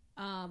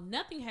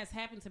 Nothing has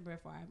happened to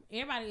Brett Favre.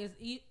 Everybody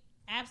is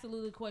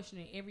absolutely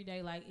questioning every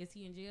day, like, is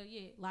he in jail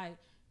yet? Like,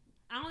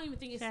 I don't even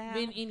think it's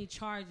been any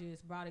charges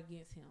brought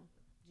against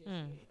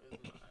him.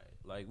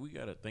 Like, we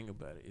got to think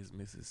about it. It's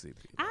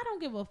Mississippi. I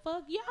don't give a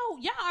fuck.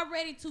 Y'all are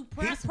ready to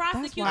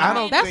prosecute.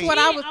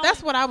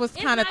 That's what I was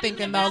kind of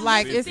thinking, though.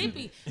 Like,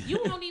 Mississippi.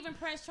 You won't even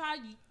press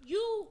charge.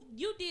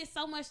 You did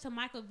so much to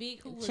Michael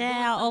Vick, who was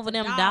over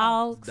them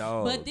dogs.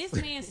 But this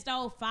man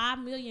stole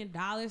 $5 million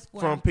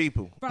from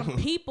people.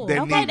 They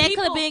could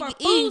have been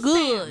eating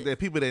good. The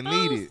people that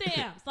need it. Food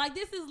stamps. Like,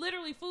 this is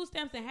literally food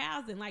stamps and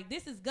housing. Like,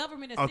 this is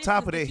government assistance. On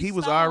top of that, he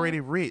was already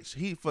rich.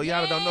 For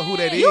y'all that don't know who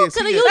that is. You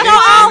could have used your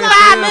own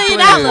 $5 million.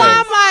 That's why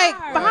I'm like,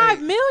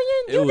 $5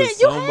 million? It was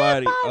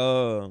somebody.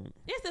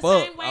 It's the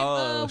same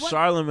way.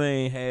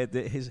 Charlemagne had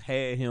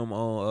him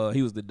on.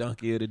 He was the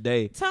donkey of the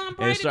day. Tom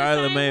Brady. And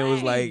Charlemagne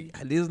was like,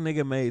 this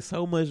nigga made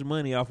so much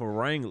money off of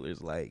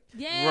Wranglers. Like,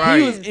 he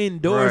was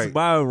endorsed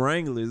by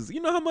Wranglers. You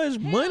know how much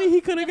money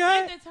he could have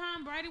got? The fact that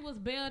Tom Brady was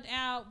bailed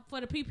out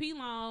for the PPP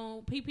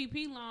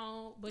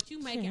loan, but you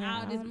making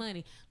all this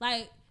money.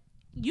 Like,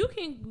 you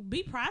can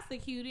be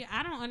prosecuted.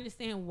 I don't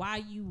understand why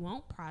you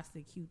won't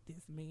prosecute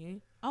this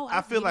man.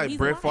 I feel like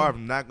Brett Favre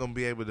not gonna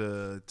be able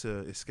to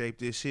escape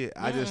this shit.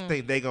 I just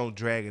think they gonna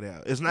drag it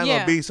out. It's not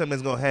gonna be something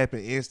that's gonna happen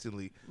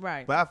instantly.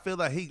 Right. But I feel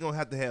like he gonna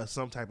have to have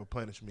some type of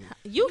punishment.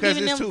 You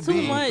giving them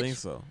too much.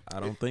 I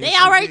don't think so. They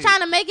already trying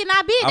to make it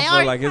not big. I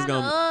feel like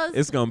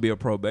it's gonna be a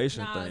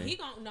probation thing.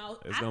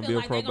 It's gonna be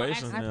a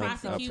probation thing. I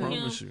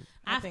promise you.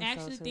 I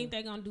actually think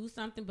they're gonna do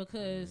something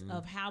because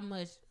of how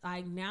much,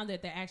 like, now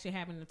that they're actually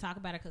having to talk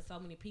about it, because so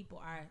many people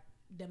are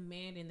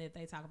demanding that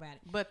they talk about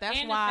it. But that's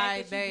and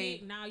why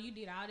you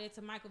did all that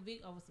to Michael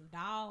Vick over some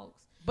dogs.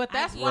 But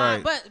that's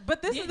why.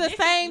 But this is the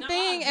same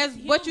thing as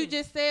what you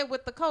just said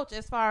with the coach,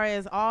 as far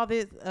as all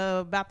this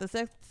about the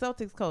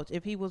Celtics coach.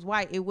 If he was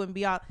white, it wouldn't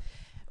be all.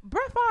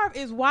 Brett Favre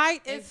is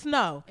white as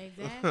snow.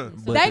 Exactly.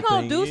 So they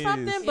gonna do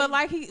something, but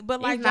like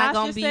Josh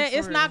just said,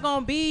 it's not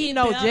gonna be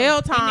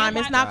jail time.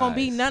 It's not gonna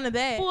be none of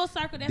that. Full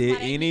circle. Did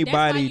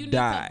anybody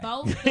die?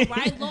 The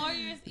right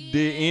lawyers.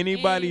 Did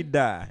anybody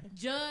die?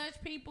 Judge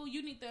people.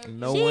 You need to.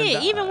 No one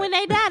died. Even when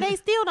they die, they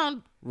still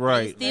don't.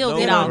 Right. They still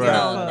get off.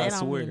 I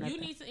swear. You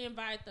need to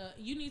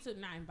you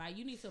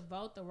need to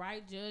vote the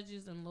right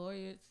judges and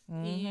lawyers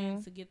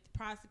in to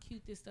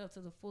prosecute this stuff to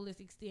the fullest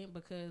extent,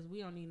 because we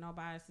don't need no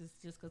biases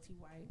just because he's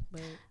white.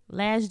 But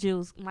last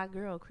juice, my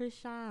girl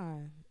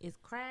Krishan is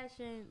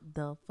crashing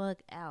the fuck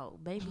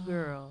out, baby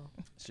girl.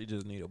 She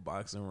just need a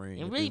boxing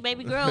ring. And really,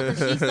 baby girl, because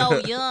she's so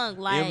young.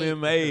 Like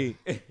MMA.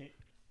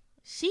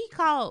 She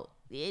caught.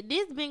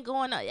 This been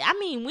going on. I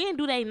mean, when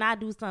do they not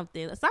do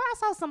something? So I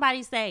saw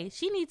somebody say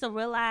she needs to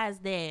realize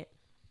that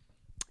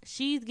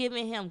she's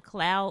giving him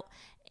clout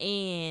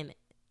and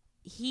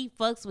he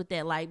fucks with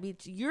that. Like,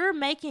 bitch, you're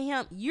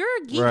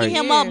geeking Right.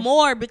 him up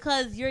more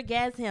because you're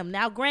gassing him.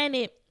 Now,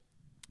 granted,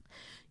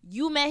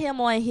 you met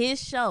him on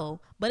his show,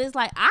 but it's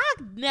like I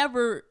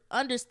never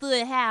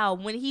understood how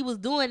when he was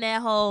doing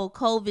that whole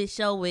COVID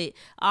show with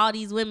all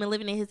these women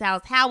living in his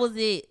house, how was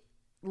it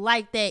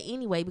like that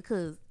anyway?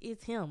 Because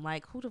it's him.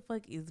 Like, who the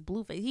fuck is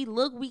Blueface? He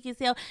look weak as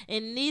hell.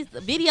 In this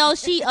video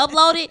she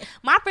uploaded,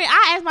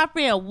 I asked my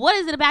friend, what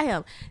is it about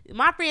him?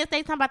 My friend say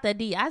something about the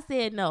D. I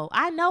said no.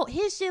 I know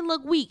his shit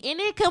look weak,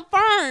 and it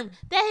confirmed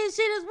that his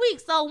shit is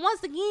weak. So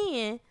once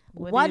again,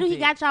 why do he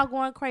got y'all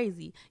going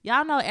crazy?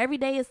 Y'all know every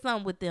day is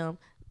something with them.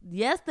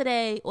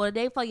 Yesterday or the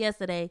day before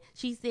yesterday,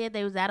 she said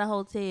they was at a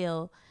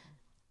hotel.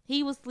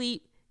 He was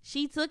asleep.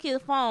 She took his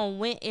phone,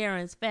 went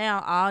errands,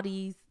 found all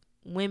these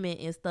women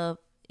and stuff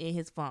in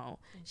his phone.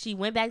 She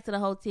went back to the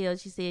hotel.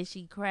 She said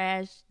she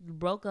crashed,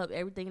 broke up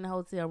everything in the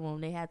hotel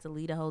room. They had to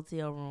leave the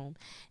hotel room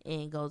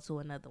and go to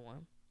another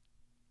one.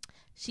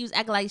 She was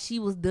acting like she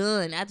was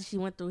done after she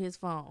went through his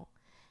phone.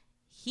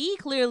 He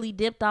clearly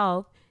dipped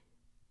off.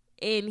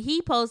 And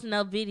he posting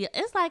a video.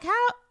 It's like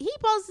how he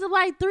posted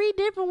like 3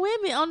 different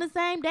women on the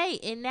same day.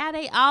 And now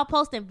they all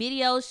posting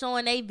videos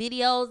showing they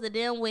videos of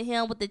them with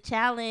him with the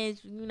challenge,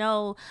 you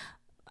know,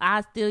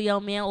 I steal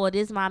your man or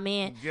this my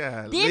man.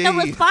 Golly. Then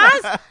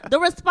the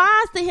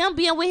response to him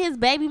being with his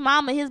baby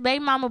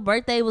mama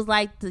birthday was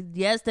like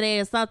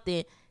yesterday or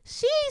something.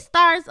 Krishan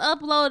starts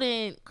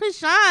uploading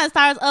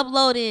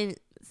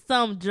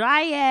some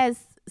dry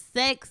ass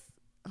sex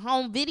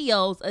home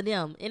videos of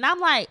them. And I'm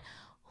like,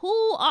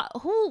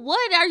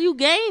 what are you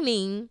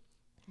gaining?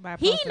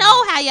 He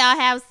know how y'all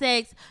have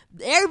sex.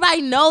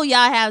 Everybody know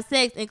y'all have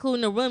sex,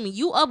 including the women.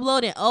 You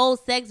uploading old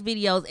sex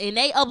videos, and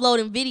they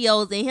uploading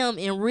videos of him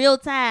in real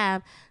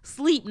time,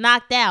 sleep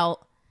knocked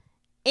out.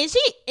 And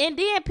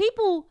then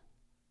people,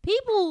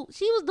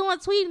 she was doing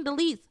tweet and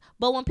deletes.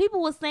 But when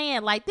people was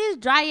saying like this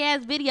dry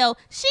ass video,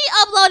 she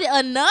uploaded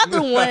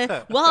another one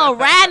with her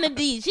riding the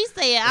D. She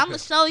said, "I'm gonna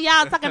show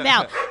y'all talking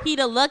about he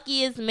the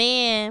luckiest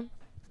man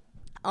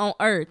on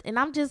earth." And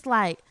I'm just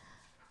like,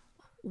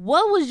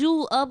 what was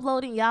you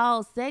uploading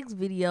y'all sex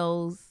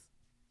videos?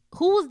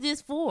 Who was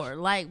this for?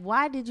 Like,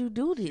 why did you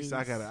do this?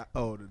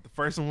 The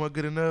first one wasn't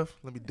good enough.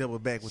 Let me double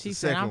back with the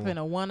second one. She said,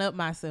 I'm finna one up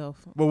myself.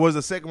 But was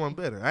the second one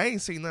better? I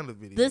ain't seen none of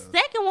the videos. The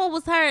second one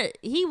was her.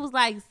 He was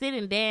like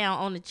sitting down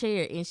on the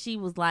chair and she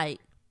was like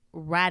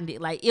riding it.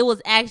 Like, it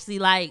was actually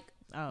like,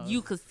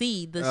 you could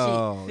see the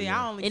shit. See,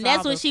 I only and saw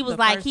that's when she was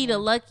like, he the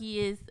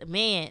luckiest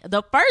man.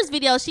 The first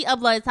video she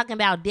uploaded talking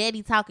about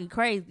daddy talking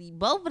crazy.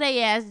 Both of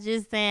their ass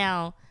just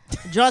sound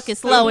drunk and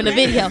slow in the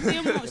video. She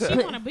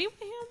want to be with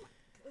him?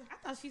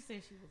 I thought she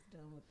said she was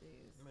done with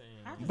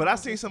this. But I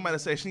seen somebody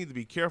say she need to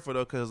be careful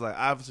though, because like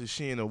obviously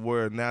she in a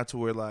world now to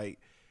where like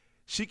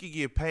she could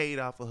get paid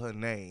off of her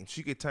name.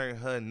 She could turn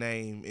her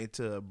name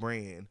into a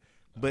brand,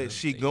 but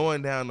she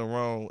going down the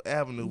wrong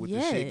avenue with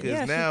the shit.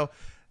 Because now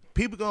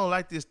people gonna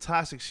like this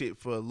toxic shit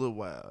for a little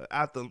while.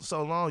 After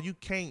so long, you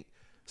can't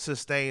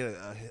sustain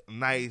a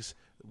nice,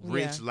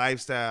 rich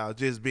lifestyle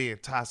just being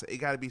toxic. It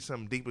got to be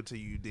something deeper to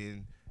you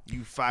than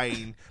you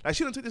fighting. Like,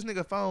 she done took this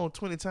nigga phone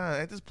 20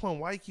 times. At this point,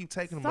 why you keep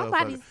taking him?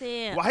 Somebody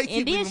said, why he keep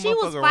and then she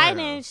was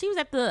fighting. Around? She was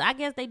at I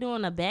guess they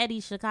doing a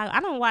Baddie Chicago.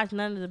 I don't watch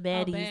none of the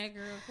Baddies. Bad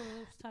Girl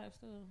Clubs type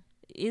stuff.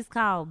 It's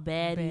called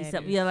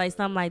Baddies. Yeah, like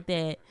something like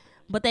that.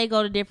 But they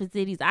go to different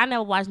cities. I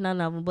never watched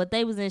none of them, but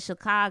they was in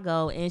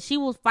Chicago, and she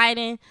was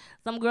fighting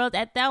some girls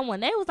at that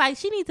one. They was like,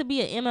 she needs to be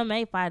an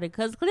MMA fighter,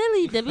 because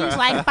clearly the bitch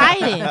like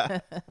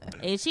fighting,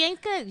 and she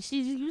ain't good.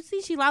 You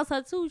see, she lost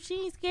her tooth.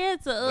 She ain't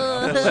scared to.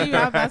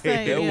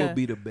 That would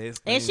be the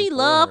best. And she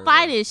love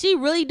fighting. She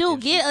really do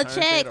get a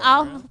check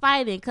off of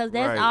fighting, because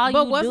that's all you do.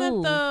 But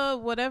wasn't the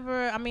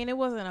whatever? I mean, it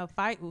wasn't a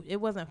fight. It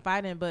wasn't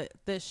fighting, but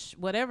the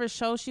whatever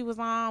show she was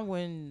on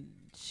when.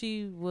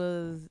 She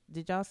was.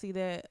 Did y'all see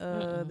that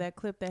that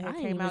clip that had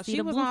came out?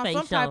 She was on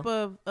some type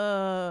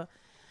of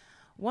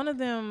one of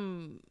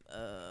them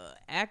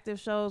active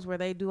shows where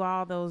they do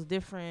all those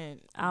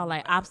different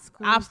like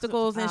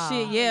obstacles and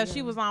shit. Yeah,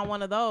 she was on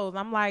one of those.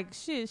 I'm like,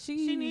 shit.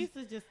 She needs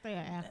to just stay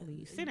an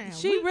athlete. Sit down.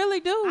 She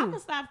really do. I'm gonna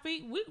stop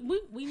feeding.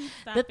 We need to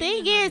stop. The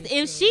thing is,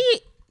 if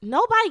she.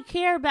 Nobody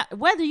care about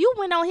whether you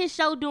went on his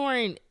show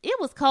during it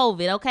was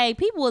COVID, okay?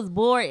 People was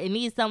bored and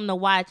needed something to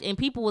watch, and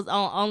people was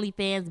on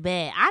OnlyFans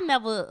bad. I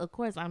never, of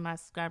course, I'm not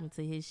subscribing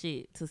to his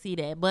shit to see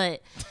that,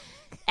 but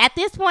at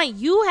this point,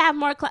 you have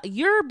more.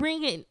 You're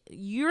bringing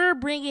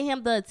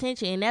him the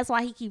attention, and that's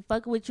why he keep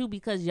fucking with you,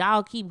 because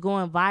y'all keep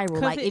going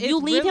viral. Like, if you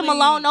leave him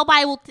alone,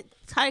 nobody will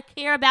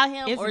care about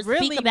him or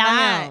speak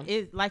about him.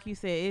 It's like you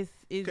said,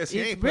 it's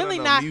really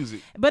not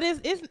music. But I was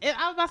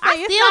about to say,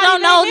 I still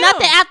don't know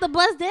nothing after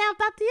Bust Down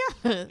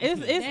Tatiana.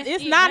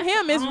 It's not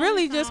him. It's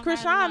really just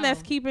Krishan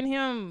that's keeping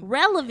him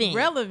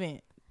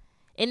relevant,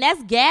 and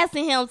that's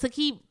gassing him to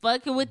keep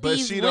fucking with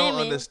these women. But she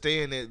don't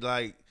understand it,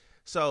 like.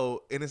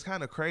 So, and it's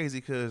kind of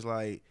crazy because,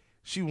 like,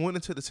 she went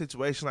into the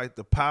situation like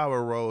the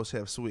power roles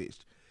have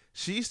switched.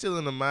 She's still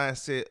in the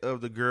mindset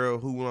of the girl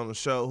who went on the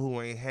show who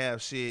ain't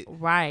have shit.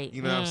 Right.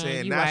 You know what I'm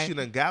saying? Now she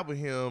done got with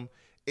him,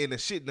 and the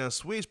shit done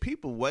switched.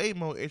 People way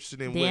more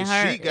interested in Than what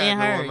her- she got than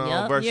her, going on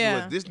yup. versus Yeah.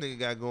 what this nigga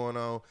got going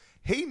on.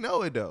 He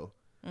know it though.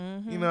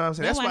 Mm-hmm. You know what I'm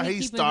saying? That's That's why why he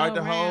he keeping started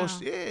her the whole around.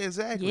 shit. Yeah,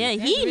 exactly. Yeah,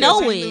 That's he because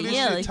know he it. knew this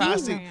Yeah, shit he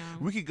toxic. around.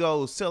 We could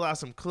go sell out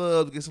some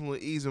clubs, get some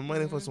little easy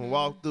money for some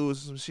walkthroughs or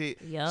some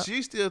shit. Yup.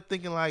 She's still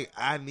thinking like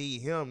I need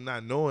him,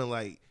 not knowing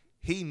like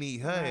he need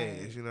her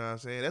Right. ass. You know what I'm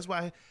saying? That's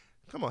why.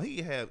 Come on, he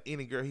can have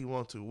any girl he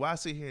want to. Why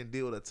sit here and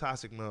deal with a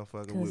toxic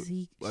motherfucker Because with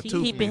she a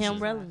keeping him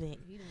toothpick? relevant.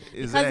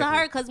 Exactly. Because of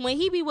her. Because when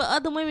he be with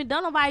other women,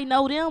 don't nobody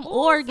know them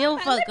or give a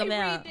fuck Let me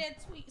about. read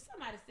that tweet.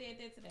 Somebody said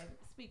that today.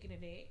 Speaking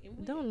of that, and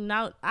we Don't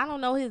know. I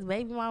don't know his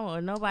baby mama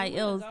or nobody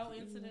we'll else. go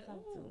into the.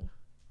 Ooh.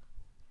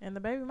 And the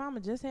baby mama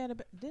just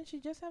had didn't she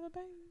just have a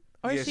baby?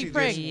 Or Yeah, is she just-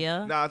 pregnant?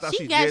 Yeah. Nah, I thought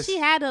she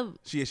had a.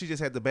 She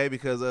just had the baby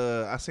because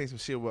I seen some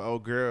shit where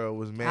old girl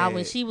was mad.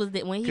 When he was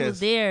 'cause,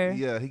 there.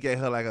 Yeah, he gave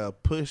her like a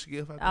push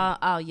gift.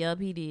 I think.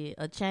 Yup, he did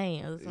a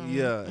chain or something.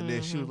 Yeah, and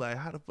then she was like,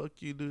 "How the fuck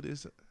you do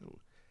this?"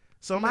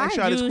 So I'm gonna Mind ask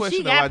y'all this you, question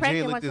she though. got While Jen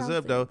pregnant looked while this y'all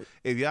up though, said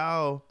if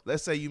y'all,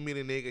 let's say you meet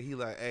a nigga, he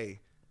like,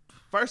 "Hey,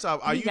 first off,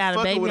 are He you got a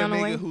fucking baby with a on the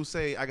way? nigga who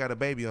say I got a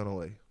baby on the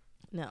way?"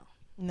 No.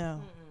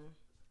 No.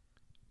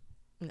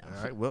 No.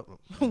 All right, well,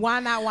 Why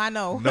not? Why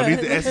no? No need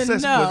to ask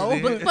such no.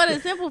 question. But for the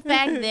simple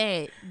fact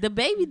that the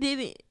baby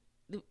didn't.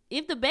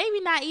 If the baby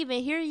not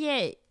even here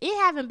yet, it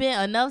haven't been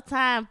enough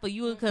time for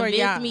you to convince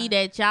y'all. me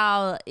that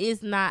y'all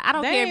is not. I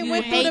don't They care if ain't you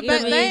went through hate the the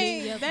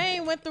they bitch.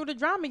 ain't went through the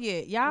drama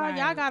yet. Y'all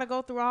Right. gotta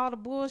go through all the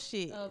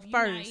bullshit Of you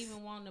not first.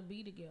 even wanting to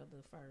be together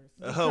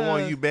first. her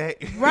want you back,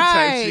 type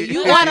Right. shit.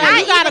 You Not gotta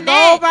even go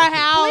that. over her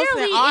house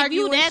Clearly, and if argue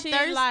you and that shit,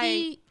 thirsty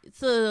like,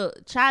 to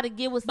try to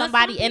get with But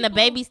somebody some and the people-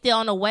 baby still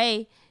on the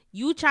way,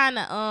 you trying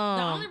to The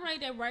only way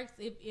that works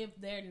if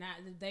they're not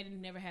if they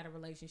never had a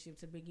relationship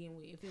to begin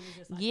with. If it was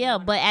just like yeah,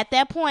 but at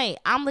that point,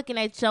 I'm looking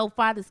at your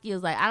father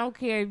skills. Like, I don't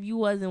care if you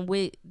wasn't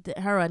with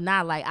her or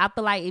not. Like, I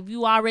feel like if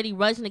you already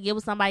rushing to get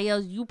with somebody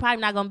else, you probably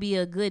not gonna be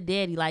a good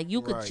daddy. Like,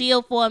 you could Right.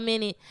 chill for a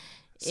minute.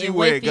 See and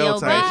where wait it for go your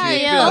type baby.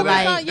 shit. Yeah, Feel focus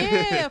like- on,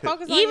 yeah,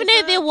 focus on even your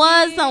if it son,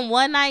 was kid. some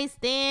one night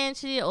stand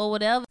shit or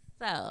whatever.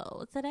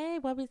 So today,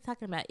 what we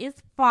talking about?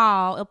 It's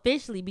fall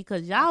officially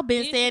because y'all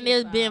been saying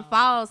Officially it's been fall.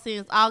 fall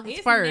since August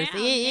It's 1st. now-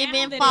 It now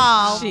been that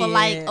fall it's for fall.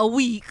 like Shit. a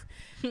week.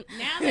 now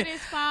that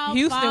it's fall,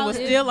 Houston fall was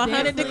is still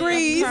 100 definitely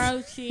degrees.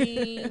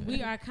 approaching.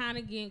 We are kind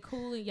of getting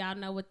cool, and y'all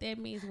know what that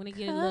means when it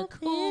get a little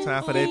cool.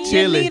 Time for that You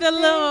chili. need a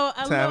little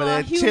Time for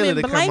that human chili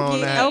to come blanket,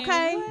 on out.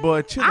 okay?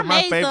 Boy, chili, I my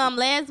made favorite. some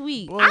last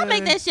week. Boy. I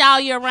make that shit all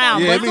year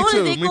round. Yeah, but me as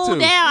soon too, as it me cooled too.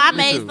 down, I Me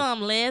made too.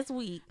 some last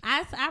week.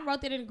 I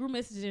wrote that in the group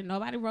message and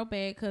nobody wrote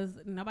back because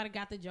nobody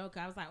got the joke.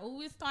 I was like, oh,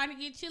 it's starting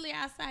to get chilly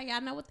outside. Y'all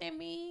know what that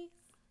means?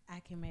 I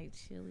can make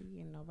chili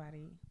and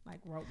nobody like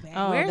wrote back.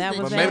 Oh, Where's that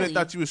the was But maybe chili? they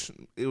thought you was.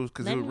 It was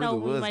because Let it me know really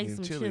when we was make getting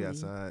some chilly chili.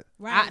 outside.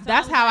 Right, so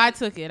That's was how I like,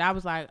 took it. I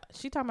was like,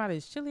 she talking about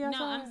it's chilly outside?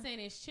 No, I'm saying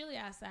it's chilly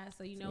outside,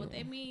 so you know what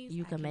that means?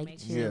 You I can make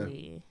Yeah.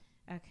 chili.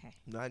 Okay.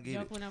 No, I get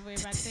Joke it. went over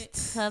everybody.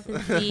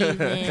 Cuffing season.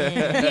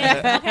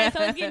 Yeah. Okay.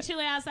 So it's getting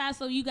chilly outside.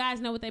 So you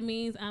guys know what that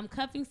means.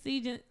 Cuffing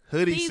season.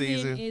 Hoodie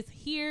season. is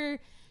here.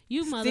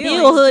 You Still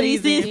motherfuckers. hoodie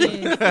season.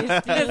 season.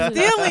 Yes, it's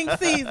still Stealing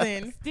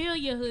season. Still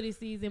your hoodie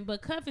season,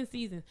 but cuffing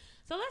season.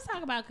 So let's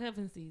talk about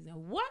cuffing season.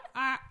 What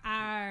are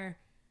our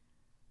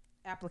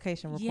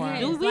Application Yes.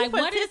 requirements. Do we Like,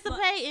 what is-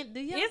 participate in? Do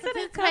you Is it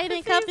a participate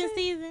in cuffing cuffing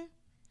season?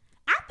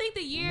 I think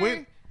the year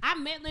When- I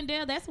met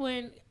Lindell, that's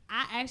when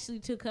I actually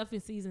took cuffing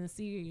season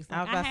serious. I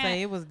was Like, about to had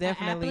say, it was an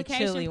definitely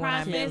application chilly when I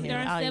met process him.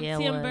 during Oh, yeah, it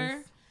September.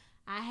 was.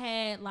 I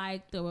had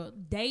like the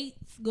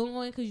dates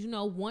going because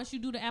once you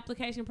do the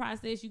application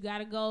process, you got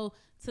to go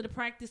to the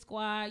practice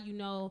squad. You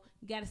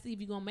got to see if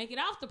you're gonna make it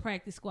off the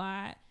practice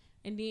squad,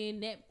 and then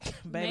that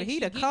Baby, makes he you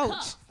the get coach.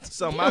 cuffed.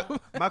 So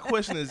my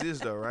question is this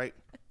though, right?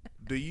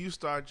 Do you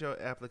start your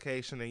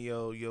application and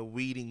your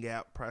weeding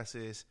out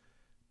process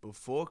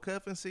before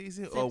cuffing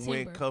season or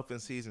when September. cuffing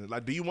season?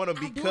 Like, do you want to I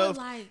be do it cuffed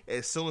like-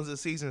 as soon as the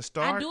season I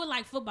starts? do it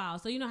like football,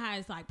 so you know how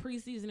it's like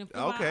preseason and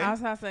football. Okay. I was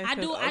about to say, I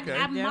do. Okay. I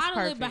That's model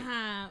perfect. it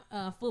behind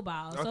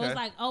football. So Okay. it's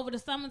like over the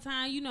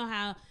summertime. You know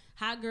how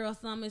hot girl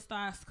summer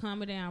starts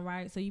coming down,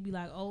 right? So you be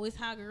like, oh, it's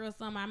hot girl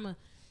summer. I'm gonna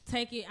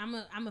take it. I'm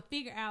gonna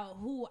figure out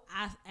who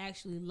I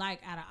actually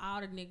like out of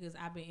all the niggas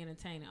I've been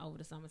entertaining over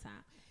the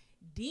summertime.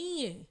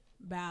 Then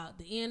about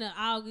the end of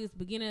August,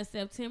 beginning of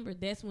September,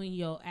 that's when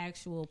your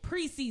actual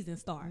preseason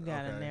starts. You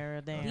gotta Okay. narrow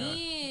it down.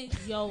 Then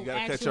your You gotta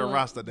actual, cut your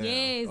roster down.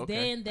 Yes, Okay.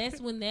 then that's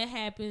when that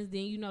happens.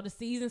 Then the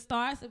season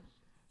starts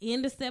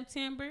end of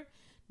September.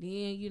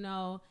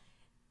 Then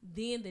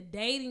then the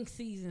dating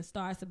season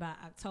starts about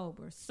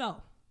October.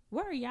 So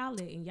where are y'all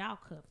at in y'all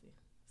cuffing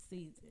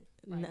season?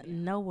 Right now?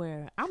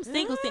 Nowhere. I'm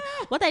single.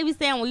 What they be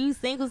saying when you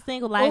single?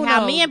 Like Oh,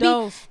 how no, men be,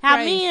 those how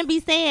straight. men be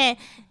saying.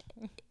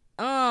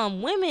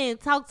 Women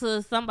talk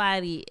to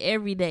somebody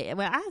every day.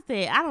 But I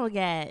said I don't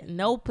got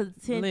no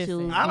potential,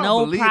 Listen. I don't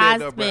no believe that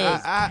though,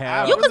 prospects. bro.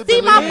 I You really can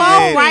see my believe phone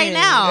that. right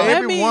now. Let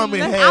Every me-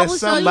 woman I will has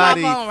show you my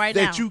somebody phone right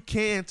that now. you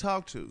can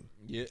talk to.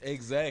 Yeah,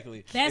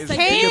 exactly. That's It's-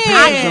 a it kid. depends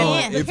I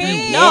on can't. if you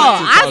Depends. No, want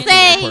to I talk to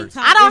say the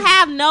person. I don't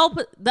have no.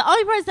 The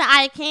only person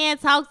I can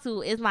talk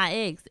to is my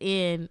ex,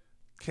 and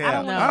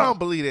Cap. know. I don't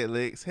believe that,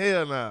 Lex.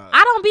 Hell no.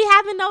 I don't be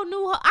having no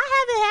new.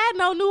 I haven't had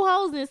no new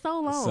hoes in so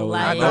long. So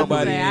like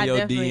nobody I in your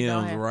definitely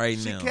don't DMs have- right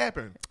She now.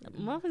 capping.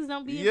 motherfuckers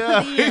don't be Yeah,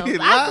 in he DMs.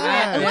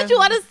 lying. What you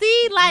want to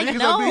see? Like Niggas no.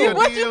 don't be in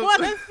What you DMs.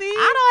 want to see?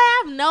 I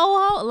don't have no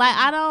hoe. Like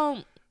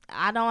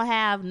I don't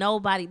have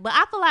nobody. But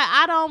I feel like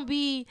I don't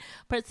be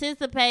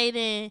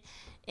participating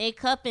in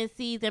cuffing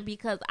season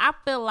because I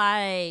feel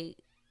like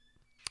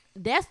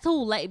that's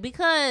too late,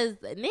 because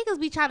niggas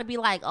be trying to be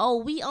like, oh,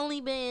 we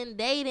only been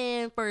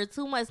dating for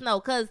 2 months. No,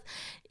 because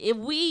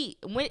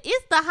when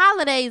it's the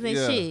holidays and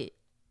Yeah. shit,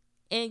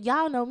 and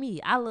y'all know me,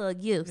 I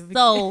love gifts.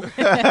 So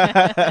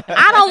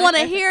I don't want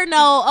to hear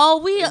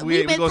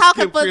we been gonna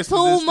talking skip for Christmas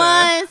 2 this time.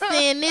 months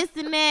and this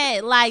and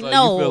that. Like, So you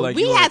no, feel like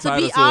we you have to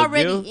be entitled to a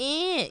already gift?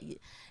 in.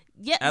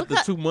 Yeah, After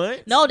because, 2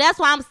 months? no, that's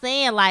why I'm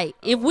saying, like,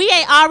 if we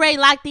ain't already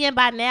locked in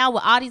by now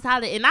with all these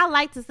holidays, and I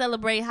like to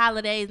celebrate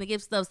holidays and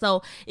give stuff,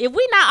 so if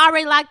we not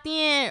already locked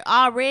in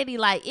already,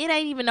 like, it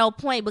ain't even no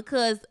point,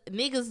 because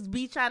niggas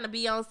be trying to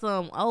be on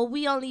some, oh,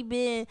 we only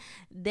been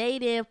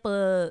dating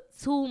for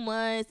 2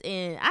 months,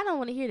 and I don't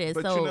want to hear that.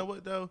 But so you know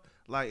what though?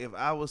 Like if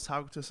I was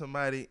talking to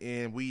somebody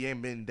and we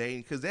ain't been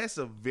dating, because that's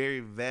a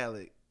very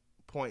valid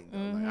point though.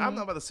 Like, I'm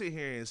not about to sit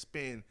here and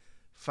spend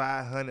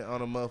 $500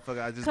 on a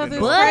motherfucker I just been Because it's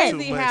doing But- for 2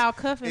 crazy months. how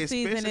cuffing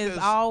season Especially is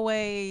 'cause-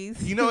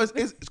 always. You know,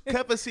 it's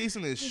cuffing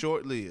season is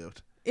short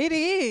lived. It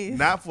is.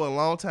 Not for a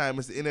long time.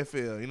 It's the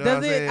NFL. You know what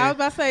I'm Does saying? it? I was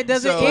about to say,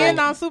 does So- it end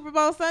on Super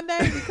Bowl Sunday?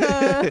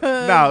 Because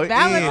No, it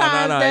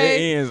Valentine's No,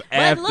 Day. it ends But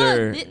after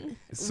look,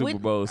 Super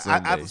Bowl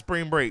Sunday. After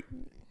spring break.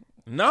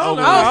 No,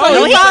 no, Oh, so no,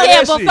 you he follow- said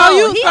that so shit.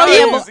 you, He so said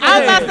you, it was- I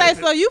was about to yeah.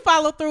 say, so you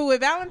follow through with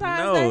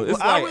Valentine's No, Day? it's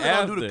Well, I like really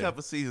don't do the after.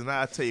 cuffing season.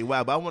 I'll tell you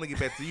why. But I want to get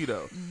back to you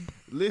though.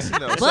 Listen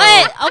though.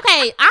 But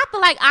okay, I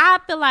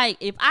feel like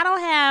if I don't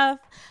have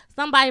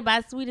somebody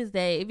by Sweetest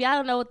Day, if y'all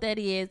don't know what that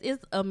is,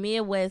 it's a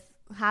Midwest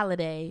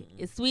holiday.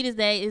 It's Sweetest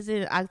Day is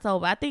in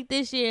October. I think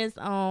this year is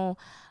on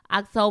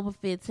October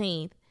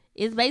 15th.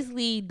 It's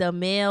basically the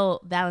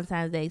male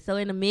Valentine's Day. So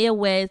in the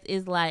Midwest,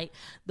 it's like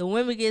the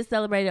women get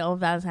celebrated on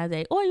Valentine's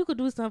Day, or you could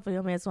do something for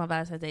your man on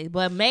Valentine's Day.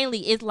 But mainly,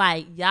 it's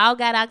like y'all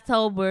got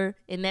October,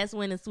 and that's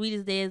when the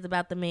Sweetest Day is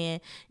about the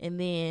man, and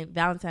then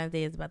Valentine's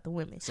Day is about the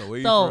women. So where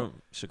you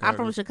from? Chicago. I'm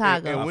from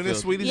Chicago. and when is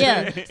feel Sweetest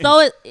Yeah, Day?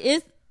 so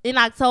it's in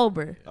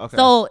October. Okay.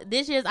 So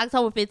this year's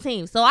October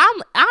 15th. So I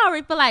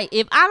already feel like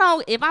if I'm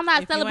not If you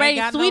ain't celebrating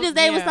got Sweetest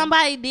no- Day with yeah.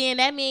 somebody, then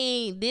that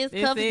means this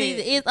It's cuffing it.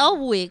 season is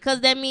over with. Cause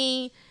that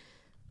means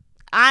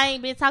I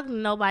ain't been talking to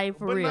nobody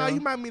for But real. no,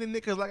 you might meet a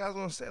nigga. Like I was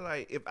gonna say,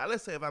 like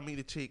let's say if I meet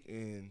a chick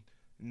in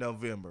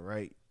November,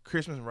 right?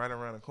 Christmas right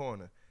around the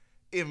corner.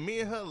 If me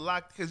and her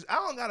locked, because I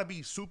don't gotta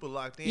be super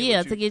locked in. Yeah,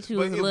 with to get you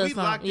But a if little we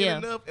locked something, yeah.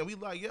 in enough, and we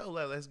like, yo,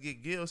 like, let's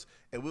get gifts,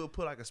 and we'll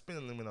put like a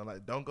spending limit on,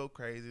 like, don't go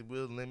crazy.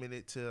 We'll limit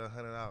it to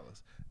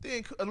 $100.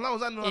 Then as long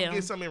as I know I'm Yeah.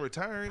 getting something in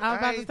return, I was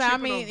about to ain't say, I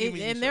tripping on mean,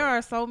 giving you and there something.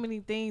 are so many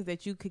things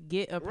that you could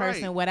get a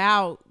person Right.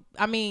 without.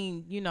 I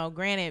mean,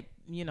 granted,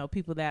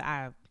 people that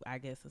I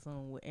guess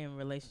assume in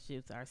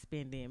relationships are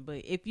spending,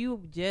 but if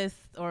you just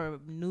are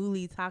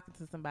newly talking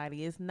to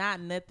somebody, it's not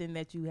nothing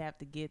that you have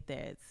to get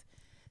that's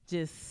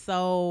just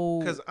so.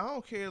 Because I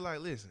don't care, like,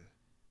 listen,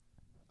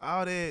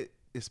 all that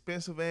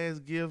expensive ass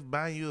gift,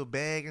 buying you a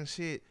bag and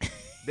shit,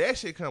 that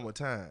shit come with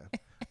time.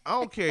 I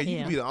don't care. You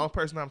Yeah. can be the only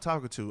person I'm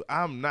talking to.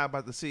 I'm not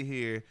about to sit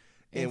here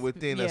and It's-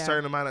 within a yeah.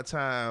 certain amount of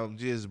time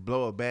just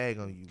blow a bag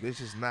on you. It's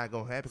just not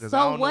going to happen because I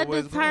So don't what know where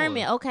it's determine?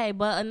 going. Okay,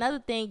 but another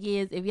thing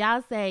is if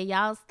y'all say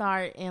y'all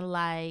start in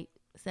like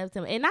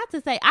September, and not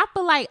to say I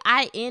feel like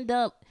I end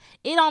up.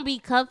 It don't be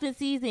cuffing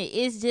season.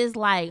 It's just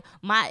like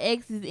my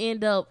exes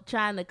end up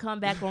trying to come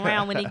back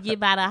around when they get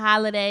by the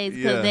holidays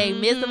because Yeah. they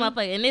miss them up.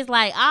 And it's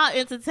like I'll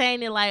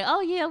entertain it like,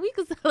 oh yeah, we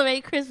could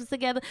celebrate Christmas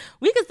together.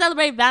 We could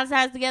celebrate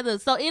Valentine's together.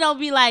 So it don't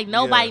be like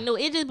nobody Yeah. knew.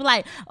 It just be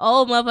like,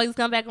 oh, motherfuckers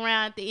come back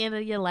around at the end of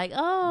the year like,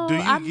 oh, Do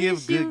I you give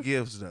miss good you.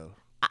 gifts, though?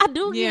 I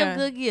do Yeah. give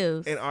good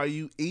gifts. And are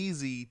you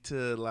easy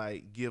to,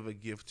 like, give a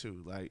gift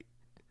to? Like,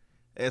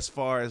 as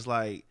far as,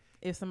 like,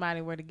 if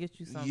somebody were to get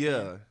you something,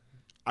 yeah.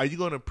 Are you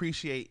going to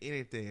appreciate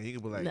anything? You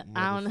can be like, No,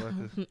 I don't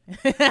know.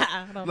 motherfucker.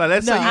 I don't Like,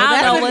 let's No, say you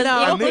I don't know what's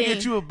a in nigga it.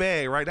 get you a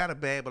bag, right? Not a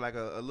bag, but like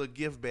a little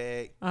gift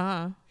bag.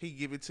 Uh-huh. He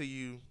give it to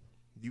you.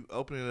 You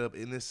open it up,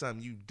 and it's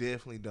something you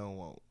definitely don't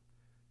want.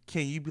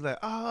 Can you be like,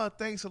 oh,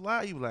 thanks a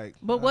lot? You be like,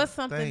 But "Oh, what's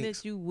something thanks."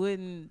 that you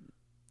wouldn't?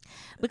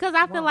 Because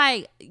I feel Well-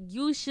 like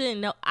you should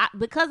know.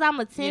 Because I'm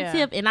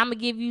attentive and I'm gonna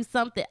give you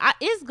something.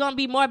 It's gonna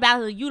be more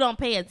about you don't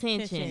pay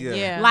attention. Yeah.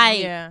 Yeah, Like,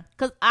 yeah.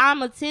 Cause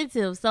I'm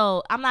attentive,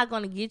 so I'm not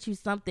gonna get you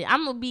something.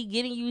 I'm gonna be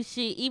getting you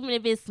shit, even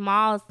if it's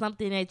small,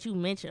 something that you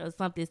mentioned or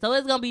something. So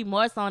it's gonna be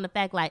more so on the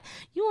fact like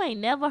you ain't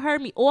never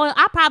heard me, or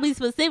I probably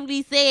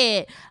specifically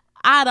said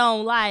I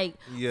don't like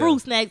Yeah. fruit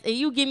snacks, and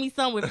you give me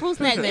some with fruit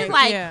snacks. It's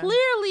like Yeah.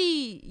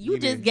 clearly you You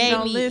just didn't- gave You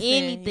don't me listen,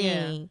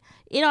 anything.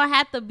 It don't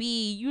have to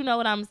be, you know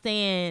what I'm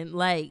saying,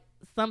 like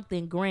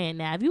something grand.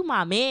 Now, if you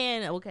my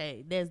man,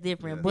 okay, that's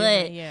different. Yeah.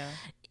 But yeah.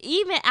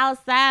 even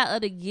outside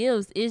of the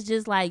gifts, it's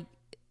just like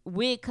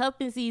with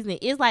cuffing season,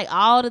 it's like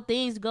all the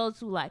things go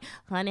to like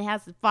honey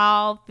house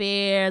fall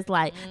fairs,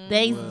 like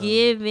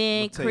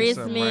Thanksgiving, I'ma tell you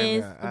something right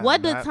Christmas. now. I'm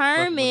What not fucking with no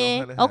determine?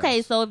 honey Okay,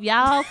 house. so if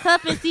y'all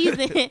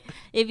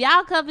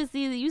cuffing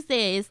season, you said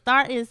it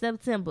start in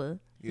September,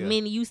 Yeah.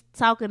 meaning you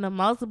talking to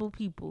multiple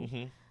people.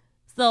 Mhm.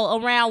 So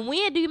around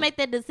when do you make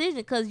that decision?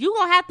 Because you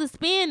gonna have to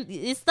spend.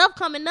 It's stuff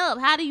coming up.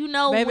 How do you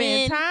know Baby, when?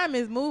 and time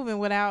is moving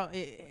without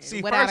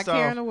See, without a first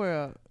care off, in the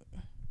world.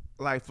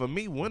 Like for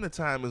me,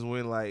 wintertime is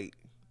when like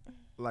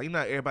you know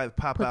how everybody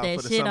pop Put out that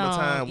for the shit on,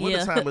 summertime. yeah.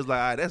 Wintertime is like,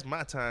 all right, that's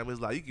my time. It's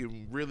like you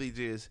can really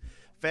just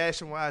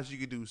fashion wise, you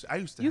can do. I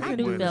used to You hate can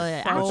do winter. feel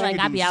it. so I feel like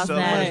I do be so outside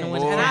much in the more.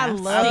 winter And I time.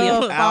 love I be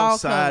fall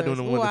outside colors. during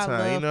the Ooh, I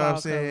wintertime. You love know what I'm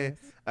fall saying?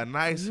 colors. A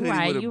nice You hoodie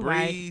right, with a you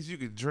right. breeze. You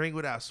could drink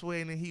without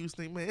sweating in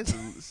Houston. Man,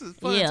 this is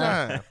fun Yeah.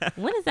 time.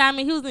 Wintertime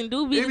in Houston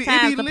do be It the be- it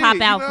times be to pop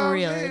lit, out you know for what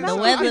real. I'm saying? The So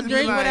I weather just be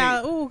Drink like-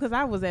 without because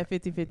I was at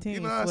 50-15. You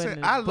know what I'm saying?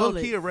 sweating I low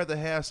bullets. key would rather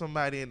have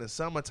somebody in the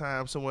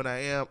summertime. So when I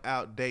am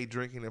out day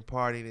drinking and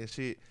partying and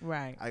shit,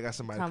 Right. I got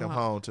somebody Come to come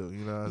home. home to. You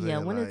know what I'm Yeah,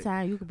 saying? Like,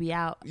 wintertime you could be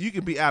out. you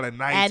could be out at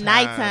nighttime. At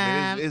nighttime.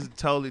 and it's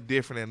totally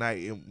different at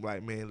night. And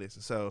like, man,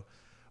 listen. So,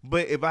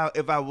 but if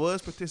I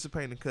was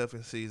participating in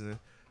cuffing season,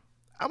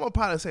 I'm gonna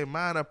probably say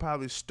mine. I'll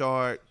probably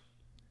start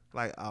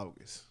like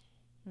August,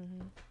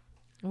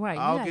 Right, you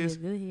August.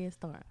 got a good head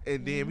start.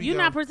 and then we You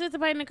gonna not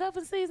participating in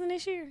cuffing season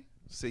this year?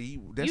 see.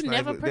 That's You not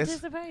never even, that's,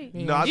 participate.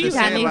 Yeah. No, I'm You just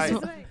kinda saying.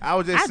 need Like, to- I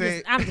was just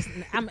saying. I'm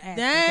asking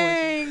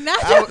Dang,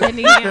 not I,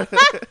 questions.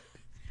 was-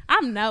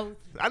 I'm nosy.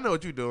 I know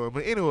what you're doing,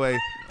 but anyway,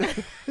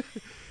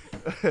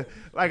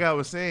 like I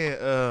was saying,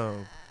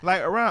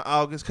 like around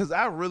August, because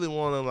I really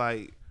want to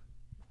like.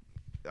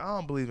 I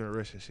don't believe in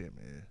rushing shit,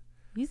 man.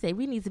 You say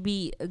we need to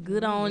be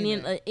good on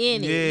in it.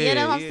 Yeah, You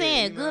know what I'm yeah,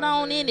 saying? you know Good what I'm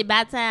on in saying? it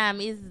by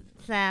time it's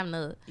time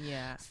to.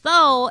 Yeah.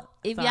 So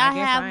if So I y'all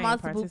guess I have ain't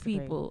multiple participating.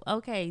 people,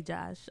 okay,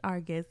 Josh, our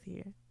guest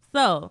here.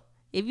 So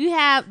if you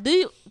have, do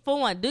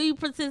you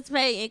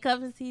participate in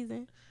cuffing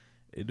season?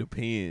 It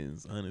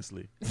depends,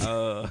 honestly.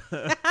 I'm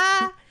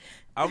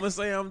gonna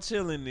say I'm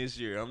chilling this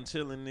year. I had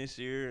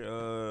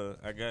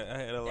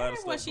a lot of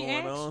ain't what stuff she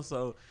going asked. on,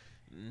 so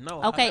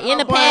no. Okay, in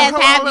the Boy, past,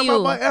 hold on, have let you? my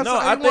boy answer. No,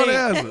 I He wanna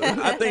think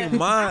answer. I think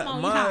I'm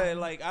on my y'all.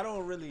 like I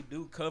don't really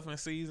do cuffing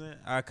season.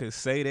 I could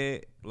say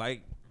that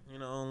like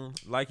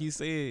like you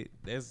said,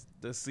 that's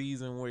the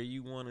season where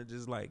you want to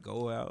just like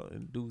go out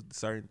and do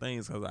certain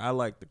things because I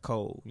like the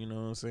cold. You know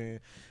what I'm saying?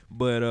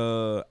 But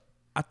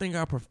I think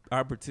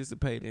I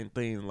participate in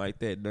things like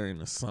that during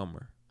the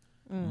summer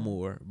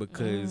more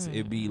because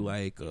it be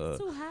like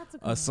Too hot to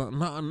come.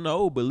 something.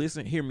 No, but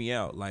listen, hear me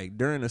out. Like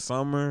during the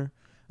summer,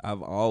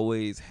 I've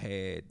always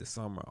had the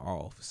summer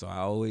off, so I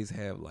always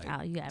have like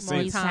Oh, you got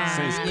since, more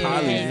time. since Yeah.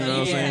 college. You Yeah. know So what I'm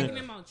you saying? taking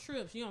them on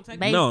trips. You don't take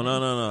Basically. No,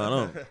 I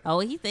don't. Oh,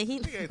 he said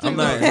he. I'm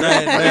not.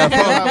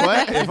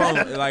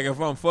 If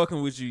I'm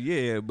fucking with you,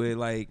 yeah. But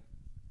like,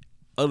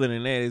 other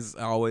than that, it's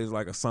always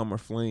like a summer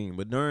fling.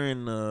 But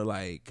during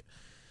like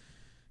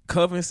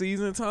cuffing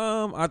season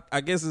time,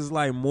 I guess it's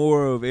like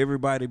more of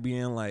everybody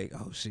being like,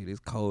 oh shit, it's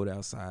cold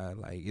outside.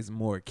 Like it's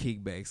more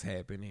kickbacks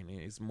happening, and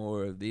it's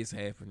more of this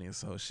happening.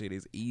 So shit,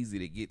 it's easy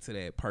to get to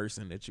that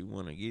person that you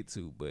want to get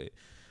to. But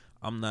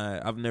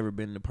I've never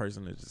been the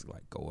person to just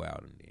like go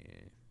out and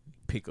then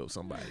pick up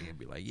somebody and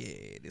be like,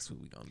 yeah, this is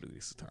what we gonna do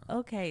this time.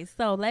 Okay,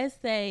 so let's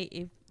say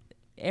if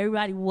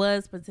everybody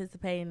was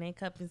participating in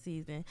cupping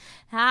season,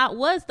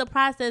 what's the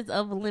process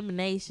of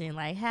elimination?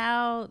 Like,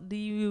 how do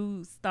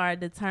you start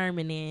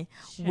determining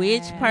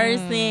which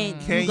person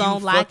Can you gonna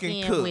you lock fucking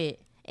in cook? with?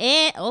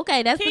 And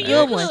okay, that's Can a you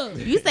good one. cook?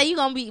 You say you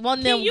gonna be one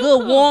of Can them you good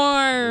cook?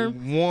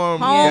 warm.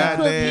 Warm, Home cooked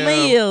goddamn,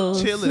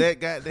 meals. chilling, that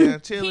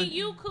goddamn chilling. Can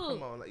you cook?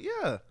 Come on, like,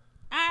 yeah.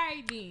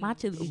 Alright then. My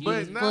chili Shit. good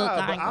as But fuck,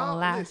 nah, I but ain't I gonna don't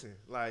lie. listen.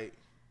 Like,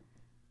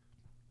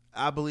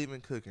 I believe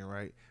in cooking,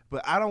 right?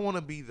 But I don't want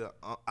to be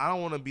I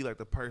don't want to be like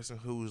the person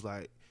who's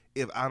like,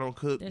 if I don't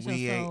cook, That's we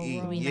your ain't soul,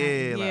 eating. bro.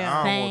 Yeah, like Yeah.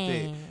 I don't want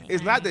Same. that.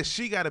 It's not that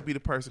she got to be the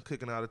person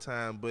cooking all the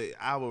time, but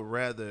I would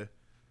rather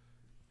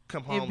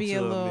come home be to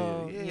a a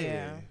little- meal.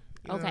 yeah.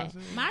 You know Okay. what I'm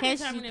saying? My Can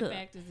she determining cook?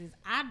 factors is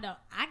I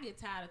get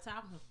tired of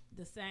talking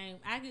the same.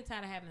 I get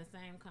tired of having the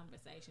same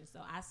conversation, so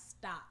I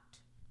stopped.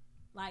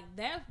 Like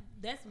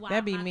that's why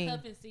That be my me.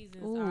 cuffing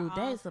seasons Ooh, are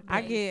that's all a-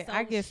 I days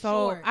get so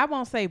short. I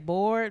won't say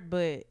bored,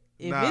 but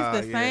if Nah,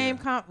 it's the same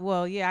yeah.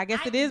 well, yeah, I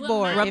guess it is well,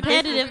 bored. my If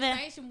it's- Repetitive.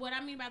 conversation, what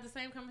I mean by the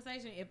same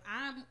conversation, if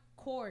I'm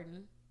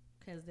courting,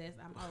 because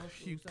I'm old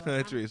school. You so if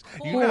countries.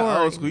 I'm You courting-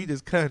 not old school. You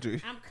just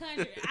country. I'm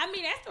country. I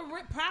mean, that's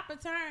the proper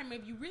term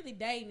if you really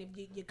dating,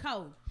 if you're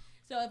cold.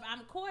 So if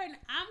I'm courting,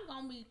 I'm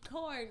going to be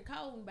courting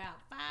about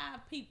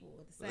 5 people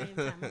at the same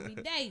time.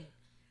 We dating.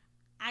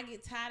 I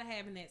get tired of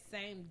having that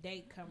same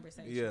date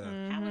conversation.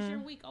 Yeah. How was your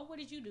week? Oh, what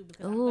did you do?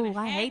 Because I'm Ooh, gonna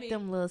I have hate it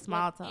them little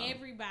small with talk.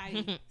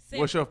 Everybody.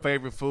 What's your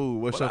favorite food?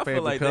 What's But your I favorite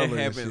feel like color? that and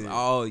happens shit?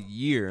 all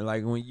year.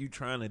 Like when you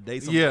trying to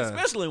date somebody, Yeah.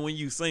 especially when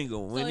you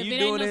single. So When if you it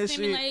doing ain't no that shit.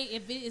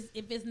 stimulate,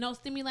 if it's no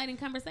stimulating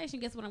conversation,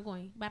 guess what I'm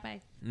going? Bye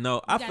bye.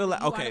 No, I got feel the- like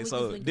you are okay. the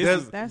So weakest link.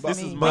 this That's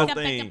is me. my Pick up,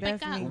 pick thing. up, pick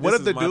That's up. me. What This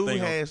if the is my dude thing.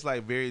 has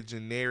like very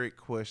generic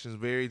questions,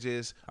 very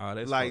just Oh,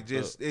 that's like fucked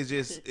just up.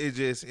 it's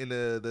just in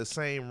the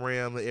same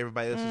realm that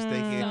everybody else is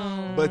thinking,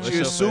 So- but What's you're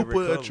your favorite super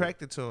color?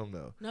 attracted to him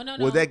though. No.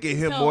 Will that get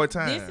him So more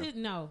time? This is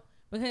no,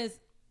 because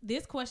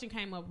this question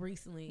came up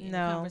recently in the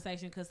No.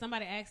 conversation because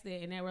somebody asked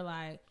it and they were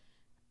like,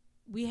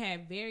 we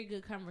had very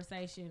good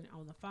conversation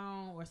on the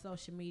phone or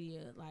social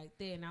media like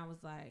that, and I was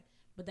like,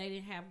 but they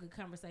didn't have good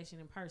conversation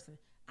in person.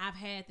 I've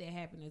had that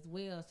happen as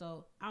well,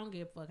 so I don't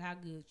give a fuck how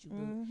good you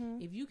do.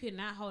 If you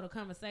cannot hold a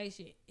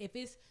conversation, if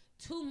it's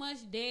too much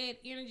dead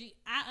energy,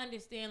 I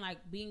understand like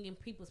being in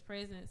people's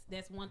presence,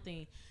 that's one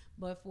thing,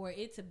 but for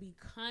it to be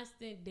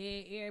constant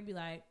dead air, be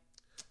like,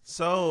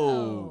 So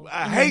Oh.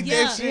 I hate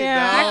Yeah. that shit.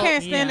 Yeah, I dog.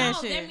 can't stand no,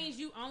 that shit. that means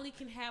you only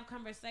can have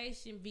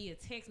conversation via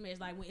text message.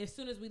 Like as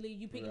soon as we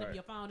leave, you picking up Right.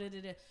 your phone.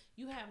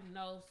 You have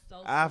no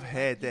social. I've like,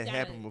 had you that gotta-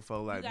 happen before.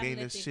 you Like gotta me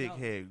and let this it chick go.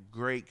 had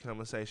great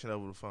conversation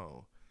over the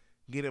phone.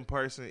 Get in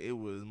person, it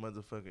was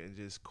motherfucking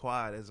just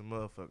quiet as a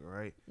motherfucker,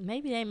 right?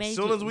 Maybe they made As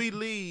soon you. as we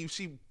leave,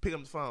 she pick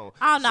up the phone.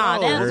 Oh, no,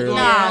 So, that's- what's no, going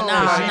no, on? no.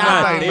 Like, She I'm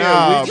not like, there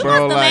nah, with you. bro.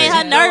 You must have made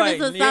Like, her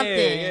nervous or Yeah,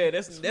 something. yeah,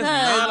 that's Cause 9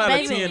 out of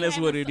Maybe 10. they That's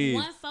what it having is.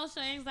 One,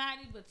 social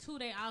anxiety, but two,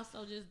 they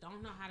also just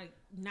don't know how to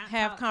not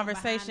Have talk from behind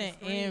the conversation in.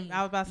 screen.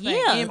 I was about to say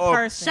Yeah. in Or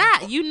person.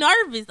 Shot. You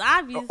nervous,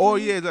 obviously. Or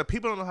yeah, like,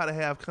 people don't know how to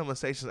have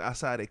conversations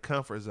outside their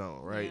comfort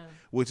zone, right? Yeah.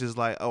 Which is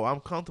like, oh, I'm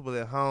comfortable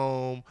at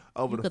home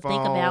over You the could phone.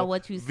 think about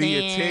what you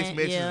via saying, text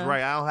messages, yeah.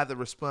 right? I don't have to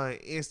respond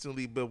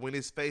instantly, but when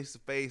it's face to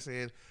face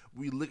and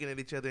we looking at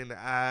each other in the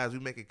eyes, we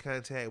making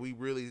contact, we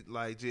really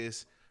like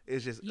just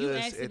it's just You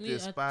us asking at me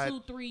this a spot.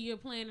 2-3 year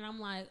plan, and I'm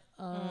like,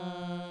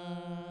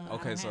 I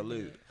Okay, don't so have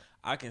look, that.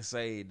 I can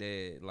say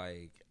that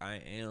like I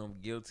am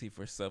guilty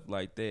for stuff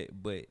like that,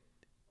 but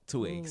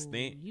to an Ooh,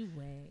 extent. you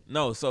wag.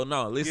 No, so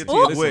no, listen,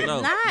 Guilty of listen, what?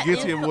 no. Not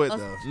Guilty if of what a-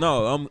 though?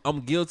 No,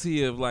 I'm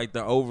guilty of like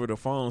the over the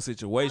phone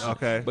situation.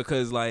 Okay.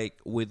 Because like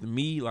with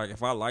me, like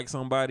if I like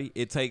somebody,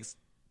 it takes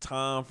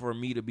time for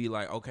me to be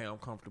like, okay, I'm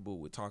comfortable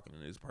with talking to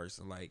this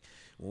person. Like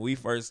when we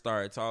first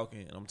started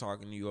talking, I'm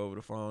talking to you over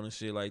the phone and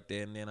shit like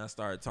that, and then I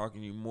started talking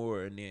to you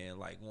more, and then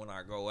like when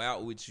I go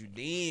out with you,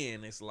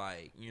 then it's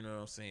like, you know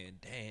what I'm saying?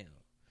 Damn,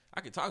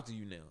 I can talk to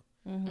you now.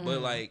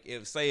 But like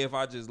if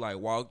I just like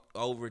walk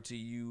over to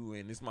you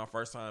and it's my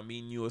first time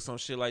meeting you or some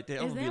shit like that,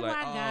 I'm Is gonna that be like,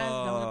 why guys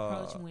don't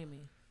approach "Oh." women?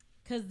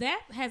 Because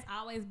that has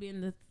always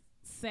been the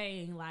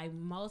saying. Like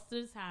most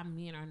of the time,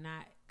 men are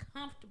not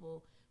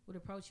comfortable with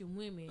approaching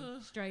women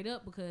straight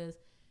up because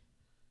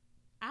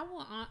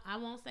I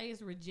won't say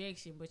it's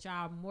rejection, but y'all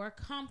are more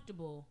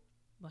comfortable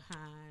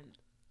behind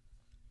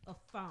a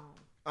phone.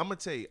 I'm gonna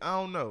tell you, I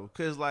don't know,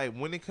 cause like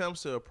when it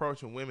comes to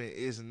approaching women,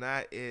 it's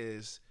not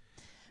as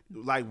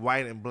like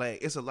white and black.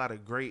 It's a lot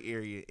of gray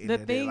area in The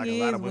there. thing Like a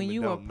lot is, of when women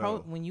you don't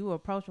approach, know. when you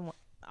approach,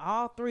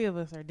 all three of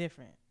us are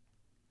different.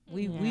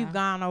 Yeah. We've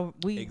gone over.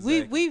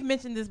 Exactly. We've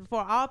mentioned this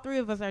before. All three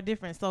of us are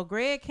different. So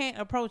Greg can't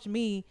approach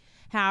me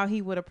how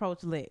he would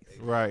approach Lex,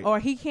 Right. or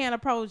he can't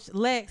approach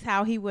Lex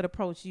how he would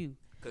approach you.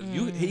 'Cause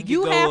he could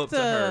You go have up to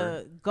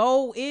her. to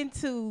go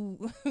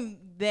into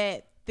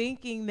that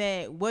thinking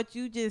that what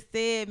you just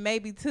said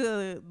maybe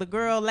to the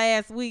girl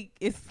last week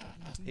is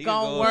He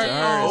gonna could go up work to her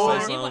and on. say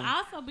It something. would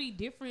also be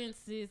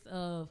differences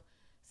of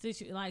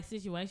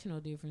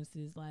situational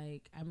differences.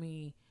 Like I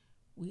mean,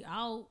 we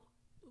also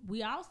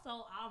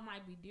all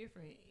might be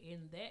different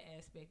in that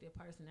aspect of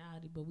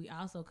personality, but we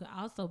also could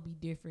also be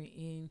different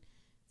in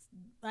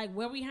like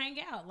where we hang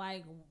out.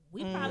 Like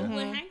we probably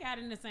wouldn't hang out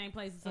in the same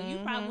places, so you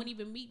probably wouldn't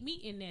even meet me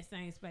in that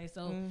same space.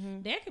 So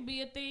that could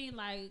be a thing.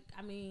 Like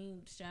I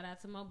mean, shout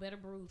out to Mo Better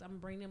Brews. I'm gonna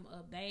bring them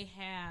up. They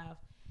have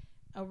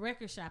a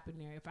record shop in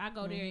there. If I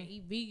go there and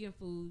eat vegan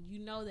food, you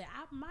know that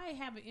I might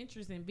have an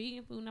interest in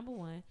vegan food. Number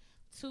one.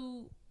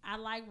 Two, I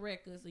like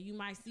records, so you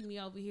might see me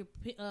over here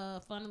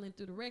funneling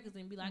through the records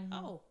and be like,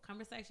 "Oh,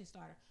 conversation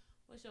starter.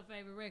 What's your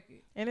favorite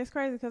record?" And it's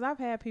crazy because I've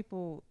had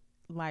people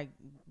like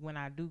when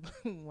I do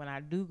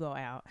go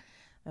out,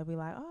 they'll be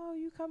like, "Oh,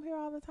 you come here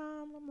all the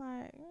time." I'm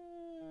like,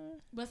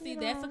 But see, you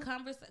that's a know.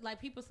 conversation. Like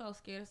people so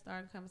scared of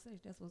starting a conversation.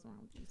 That's what's wrong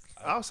with you.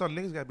 Also,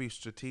 niggas gotta be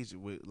strategic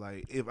with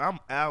like if I'm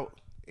out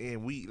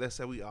and let's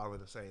say we all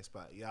in the same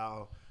spot,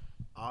 y'all,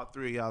 all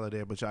three of y'all are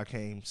there, but y'all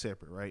came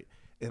separate, right?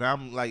 And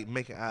I'm like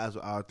making eyes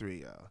with all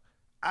three of y'all.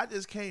 I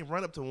just can't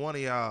run up to one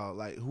of y'all.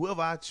 Like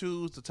whoever I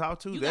choose to talk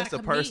to, You that's the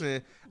gotta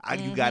commit.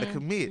 person you gotta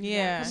commit.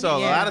 Yeah. So a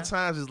yeah. lot of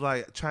times it's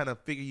like trying to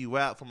figure you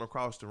out from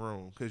across the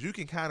room because you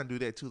can kind of do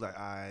that too. Like,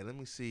 all right, let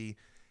me see,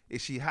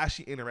 how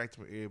she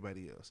interacting with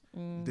everybody else?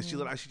 Does she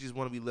look like she just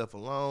want to be left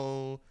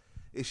alone?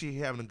 Is she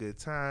having a good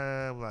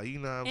time? Like, you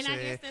know what I'm And I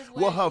saying? guess that's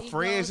What what her it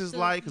friends goes is to,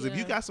 like? Because if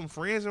you yeah. got some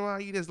friends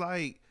around you that's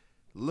like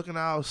looking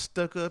all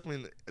stuck up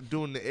and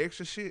doing the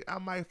extra shit, I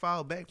might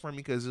fall back from you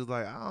because it's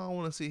like I don't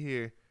want to sit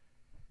here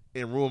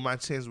and ruin my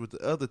chances with the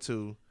other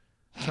two.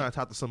 Trying to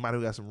talk to somebody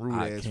who got some rude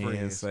ass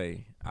friends.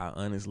 I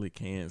honestly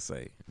can't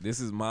say. This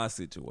is my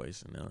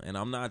situation now, and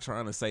I'm not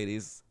trying to say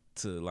this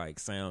to like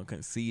sound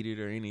conceited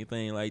or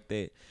anything like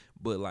that,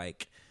 but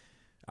like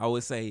I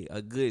would say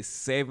a good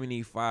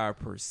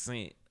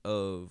 75%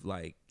 of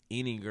like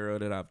any girl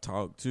that I've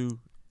talked to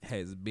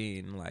has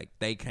been like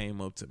they came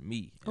up to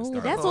me. Oh,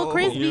 that's what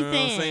Chris be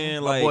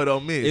saying. Like, my boy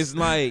don't miss. It's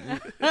like he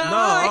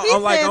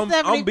I'm like said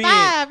I'm being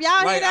 75. Y'all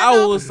hear like that I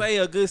number? would say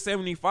a good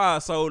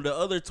 75. So the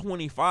other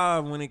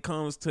 25, when it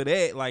comes to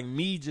that, like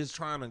me just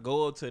trying to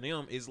go up to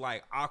them is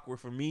like awkward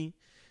for me.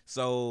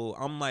 So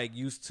I'm like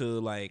used to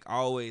like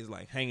always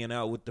like hanging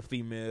out with the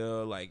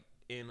female like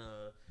in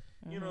a.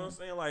 You know what I'm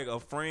saying? Like a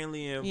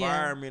friendly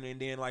environment, and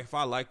then like if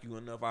I like you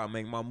enough, I'll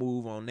make my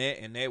move on that,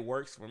 and that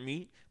works for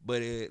me.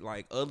 But it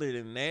like other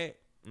than that,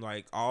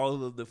 like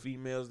all of the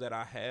females that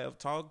I have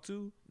talked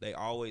to, they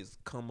always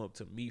come up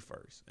to me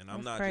first, and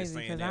I'm That's not crazy, just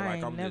saying 'cause that I like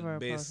ain't I'm never the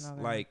approached best no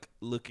guy. like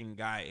looking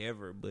guy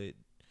ever, but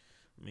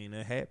I mean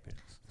that happens.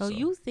 So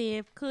you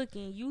said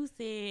cooking. You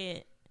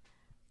said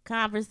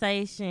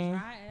conversation.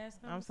 Try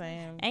ask them. I'm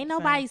saying. Ain't same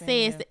nobody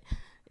thing, said.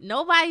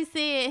 Nobody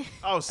said.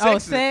 Oh,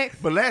 sex.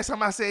 But last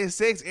time I said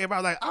sex,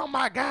 everybody like, oh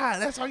my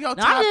God, that's on your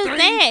No, top I'm just 3.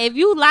 saying, if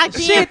you locked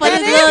in Shit, for this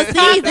that little is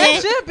top- season,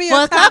 that should be for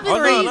a a top couple Oh,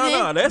 no, seasons,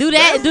 no,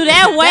 that's- do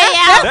that way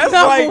out. That's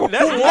like that's one.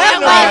 That's of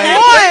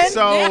like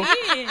them. one.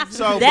 It is.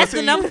 So That's but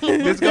the number.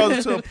 This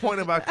goes to a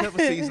point about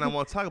cuffing season I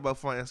want to talk about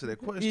before I answer that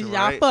question, Y'all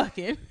right?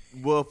 fucking.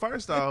 Well,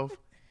 first off,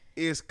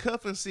 is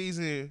cuffing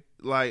season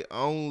like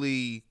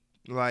only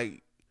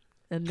like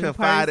A new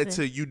confided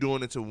person. to you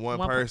doing it to one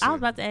One per- person? I was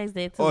about to ask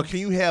that too. Or can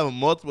you have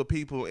multiple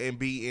people and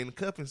be in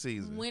cuffing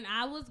season? When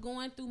I was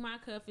going through my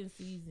cuffing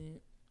season,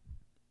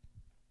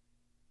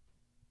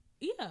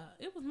 yeah,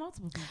 it was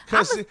multiple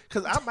people.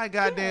 Cause I might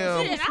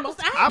goddamn Shit,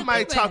 I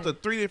might talk to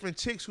 3 different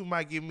chicks who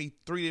might give me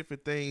 3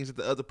 different things that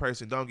the other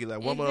person don't get.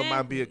 Like one of them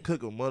might be a Exactly.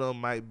 cooker, one of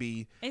them might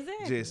be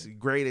Exactly. just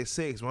great at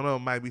sex, one of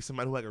them might be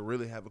somebody who I can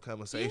really have a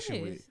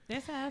conversation with.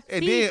 That's how I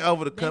And see then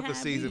over the that cuffing how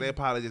it season, be. they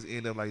probably just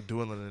end up like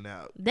dwindling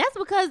out. That's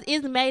because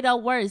it's made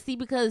up worse. See,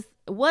 because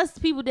what's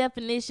people's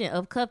definition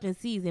of cuffing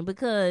season?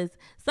 Because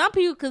some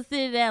people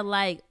consider that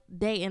like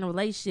they in a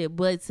relationship,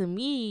 but to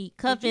me, Did you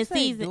cuffing say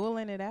season.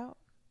 dueling it out?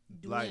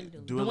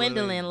 Like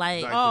Dwindling,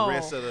 like- the Oh.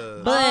 rest of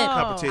the But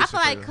competition. I feel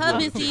like for cuffing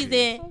whoever season,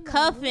 is.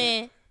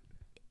 cuffing.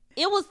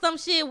 It was some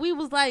shit we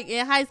was like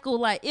in high school,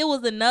 like it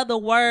was another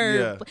word.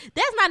 Yeah. But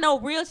that's not no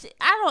real shit.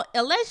 I don't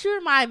unless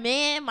you're my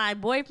man, my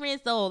boyfriend.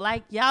 So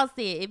like y'all said,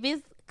 if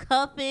it's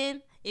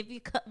cuffing, if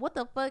you what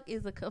the fuck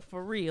is a cuff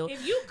for real?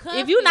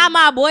 If you're not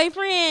my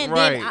boyfriend,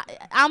 then Right.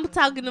 I'm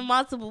talking to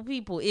multiple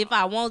people if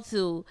I want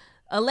to.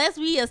 Unless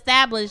we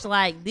establish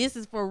like this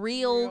is for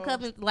real,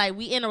 cuffing, like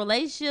we in a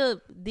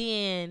relationship,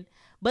 then.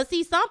 But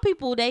see, some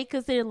people they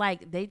consider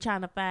like they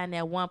trying to find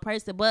that one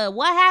person. But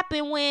what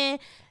happened when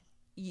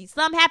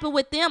something happened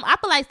with them? I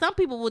feel like some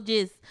people will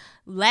just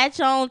latch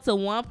on to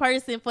one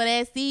person for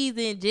that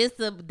season just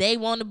to they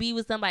want to be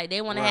with somebody.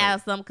 They want to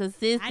have some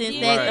consistent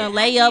sex and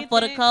lay up for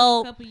the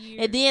cold.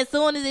 And then as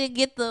soon as it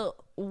get the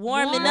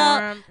warming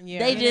up,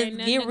 they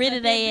just get rid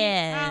of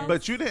their ass.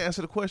 But you didn't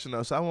answer the question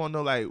though, so I want to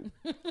know like,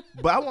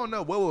 but I want to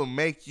know what would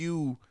make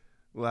you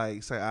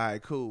like say, all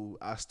right, cool.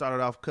 I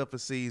started off cuffing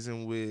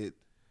season with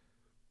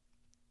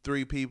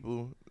 3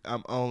 people.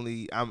 And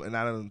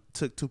I done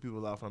took 2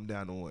 people off. I'm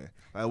down to 1.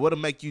 Like, what'll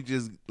make you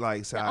just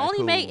like say, The all right, only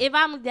cool. make if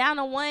I'm down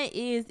to 1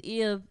 is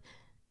if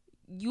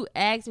you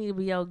ask me to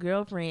be your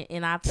girlfriend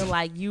and I feel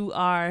like you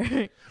are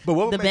But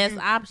what would the make best you,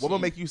 option. What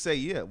would make you say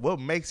yeah? What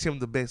makes him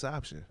the best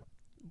option?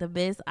 the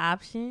best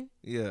option.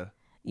 Yeah.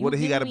 You What did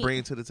he give got to me-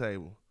 bring to the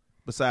table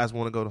besides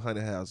want to go to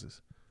 100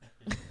 houses?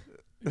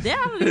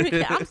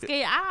 I'm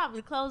scared. I'll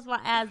be close my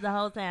eyes the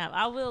whole time.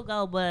 I will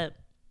go, but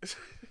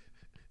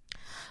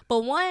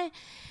one,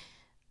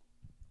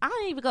 I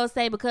don't even go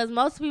say because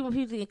most people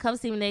can come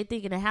see me and they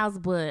think in the house,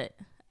 but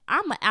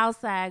I'm an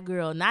outside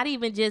girl. Not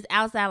even just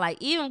outside, like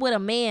even with a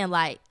man,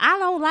 like I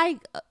don't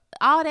like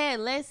all that.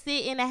 Let's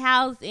sit in the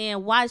house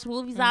and watch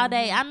movies all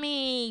day. I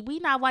mean, we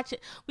not watching.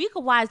 We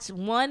could watch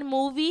one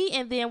movie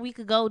and then we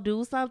could go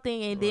do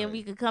something and then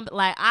we could come.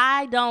 Like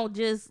I don't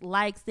just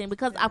like sitting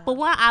because for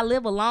one, I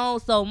live alone,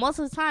 so most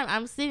of the time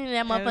I'm sitting in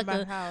that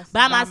motherfucker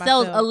by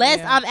myself unless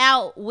I'm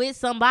out with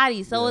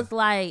somebody. So it's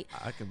like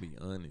I can be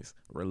honest.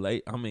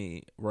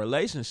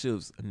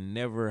 Relationships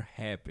never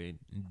happen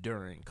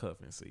during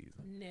cuffing season.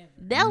 Never.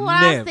 that's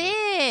what Never. I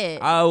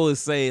said. I would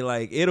say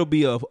like it'll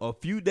be a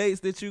few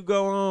dates that you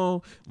go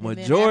on. then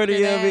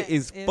Majority after of it that,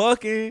 is it's-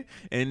 fucking,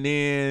 and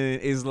then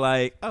it's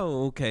like,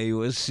 oh okay,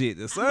 well shit,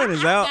 the sun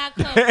is I out.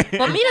 got covered.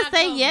 For me to I got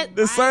say covered yes-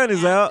 The sun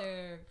is out.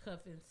 after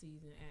cuffing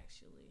season,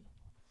 actually,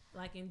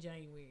 like in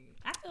January.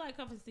 I feel like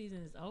cuffing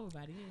season is over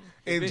by the end.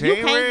 In You can't-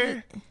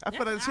 January, I feel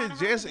like That's shit out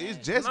just of it's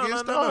that. just getting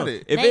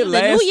started. If They, it the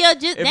lasts, New Year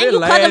just if then it you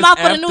cut them lasts off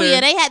for the New after-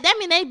 Year. They had that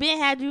mean they been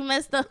had you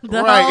messed up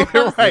the Right,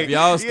 whole. right. If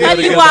y'all still Had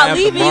you together out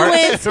after leaving you March,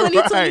 in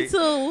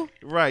 2022.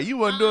 Right, you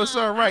wasn't doing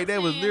something right. They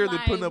I'm was saying, literally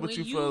like, putting up with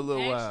when you for a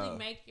little actually while.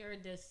 make your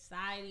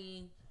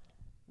deciding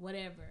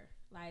whatever.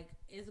 Like,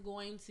 it's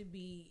going to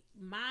be,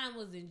 mine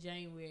was in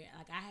January.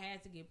 Like, I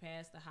had to get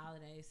past the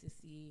holidays to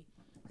see,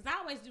 because I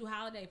always do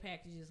holiday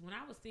packages. When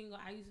I was single,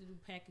 I used to do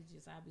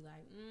packages. I'd be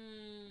like,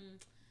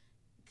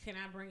 can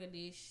I bring a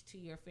dish to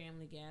your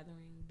family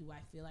gathering? Do I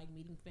feel like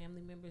meeting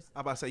family members?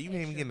 I'm about to say, you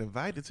ain't even getting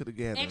invited to the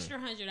gathering. Extra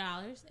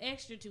 $100,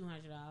 extra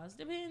 $200.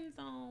 Depends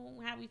on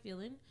how we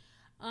feeling.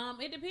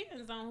 It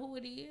depends on who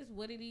it is,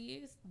 what it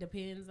is.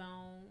 Depends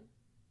on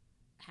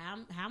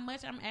how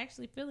much I'm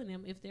actually feeling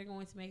them if they're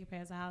going to make it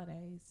past the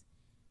holidays.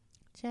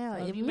 Child,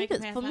 So if you me make it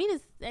to, past for the- me to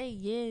say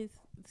yes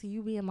to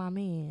you being my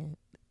man,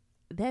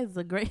 that's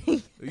a great,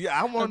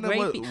 Yeah, I a want to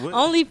know great what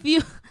only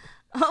few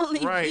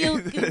right.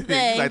 can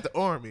say. like the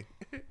army.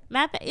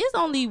 Not that it's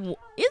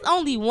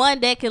only one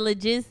that can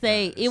legit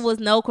say it was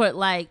no court.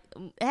 Like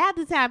half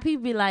the time,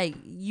 people be like,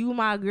 "You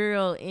my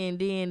girl," and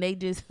then they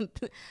just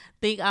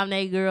think I'm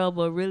their girl,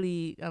 but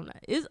really I'm not.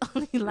 It's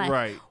only like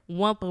Right.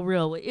 one for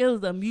real. It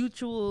was a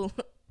mutual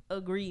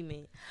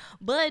agreement.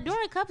 But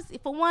during couples,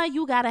 for one,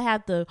 you gotta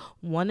have to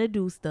want to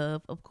do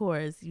stuff. Of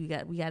course, we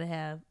gotta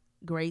have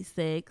great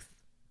sex.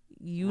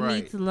 You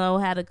Right. need to know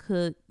how to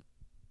cook,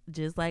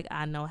 just like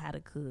I know how to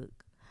cook.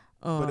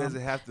 But does it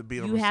have to be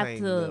on you the have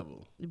same to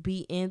level?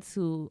 be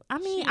into. I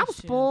mean, She I'm a chef.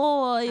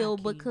 spoiled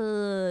How cute.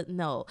 because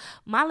no,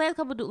 my last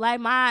couple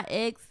like my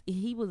ex,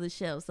 he was a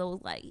chef, so it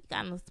was like he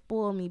kind of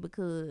spoiled me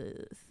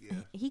because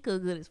he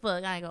cooked good as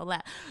fuck. I ain't gonna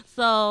lie.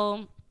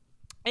 So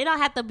it don't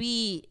have to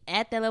be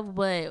at that level,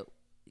 but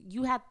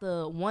you have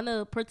to want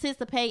to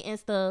participate in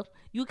stuff.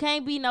 You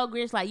can't be no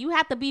Grinch. Like you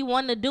have to be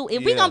one to do.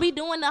 If we Yeah. gonna be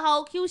doing the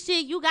whole cute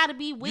shit, you gotta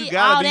be with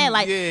gotta all be- that.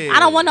 Like yeah.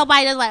 I don't want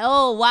nobody that's like,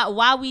 oh,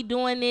 why we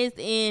doing this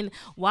and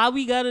why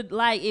we gotta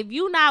like. If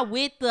you not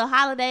with the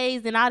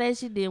holidays and all that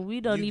shit, then we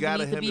don't You even gotta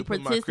need to help be me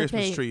put my Christmas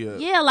participating. tree up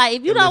Yeah, like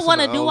if you and don't listen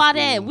want to to do old all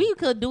that, school we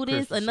could do this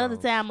Christmas another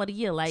songs. time of the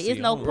year. Like See, it's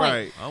no I'm- point.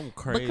 Right. I'm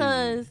crazy.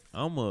 Because-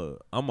 I'm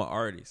a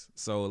artist,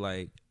 so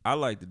like I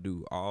like to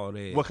do all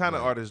that. What kind of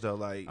Like, artist though?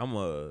 Like I'm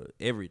a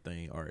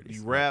everything artist.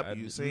 You rap, Like,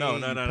 you sing, no, you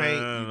no, paint,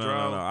 no, you no,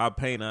 draw? no, no. I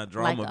paint, I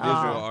draw. Like, I'm a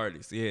visual oh.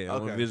 artist. Yeah,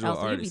 I'm Okay. a visual Oh,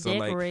 so you be artist. So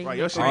like, decorating. Right,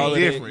 your shit all ain't of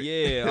different. that,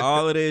 yeah,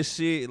 all of that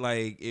shit.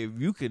 Like, if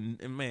you can,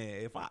 man,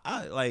 if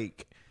I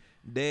like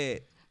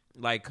that,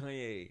 like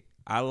Kanye,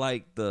 I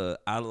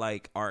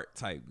like art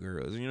type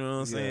girls. You know what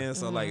I'm saying?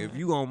 So like, if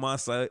you on my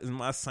side,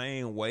 my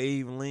same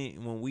wavelength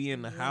when we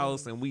in the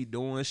house and we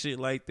doing shit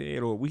like that,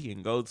 or we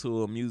can go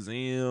to a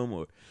museum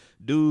or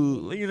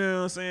do, you know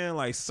what I'm saying?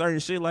 Like certain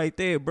shit like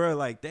that, bro.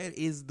 Like that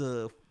is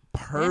the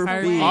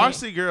perfect. way.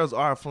 RC girls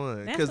are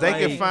fun That's because the they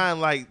way. can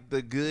find like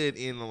the good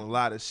in a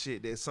lot of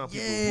shit that some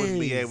people wouldn't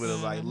be able to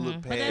like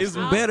look past. It's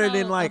also better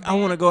than a like I bad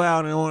want to go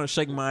out and I want to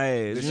shake my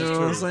ass. This You is know true.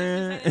 what I'm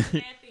saying? That's a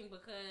bad thing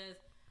because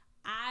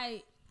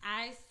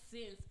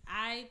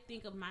I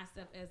think of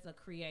myself as a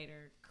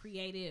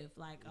creative.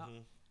 Like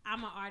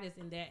I'm an artist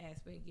in that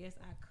aspect. Yes,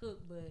 I cook,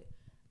 but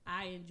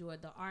I enjoy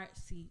the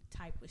artsy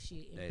type of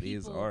shit. And That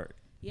is people- art.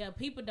 Yeah,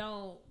 people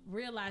don't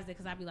realize that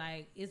because I be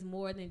like, it's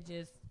more than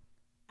just.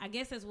 I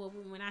guess that's what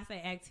when I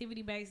say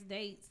activity based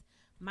dates,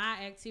 my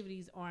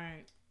activities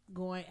aren't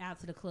going out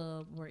to the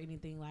club or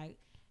anything. Like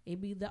it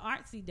be the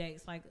artsy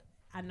dates. Like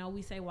I know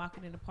we say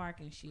walking in the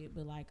park and shit,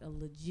 but like a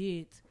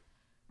legit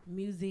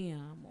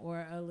museum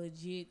or a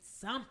legit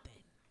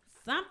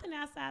something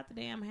outside the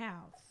damn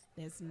house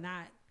that's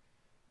not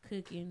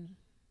cooking,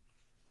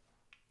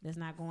 that's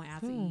not going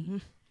out to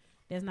eat,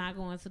 that's not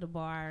going to the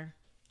bar.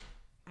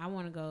 I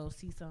want to go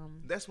see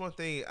some. That's one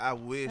thing I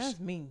wish. That's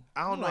me.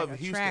 I don't You know like if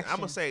Houston. I'm gonna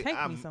attraction. say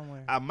Take me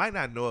somewhere. I might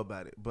not know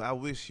about it, but I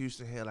wish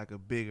Houston had like a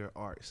bigger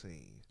art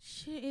scene.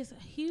 Shit is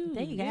huge.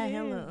 They got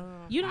hella.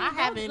 You don't I go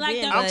haven't like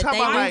been, the I'm but talking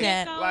they about do like-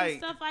 that. like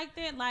stuff like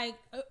that. Like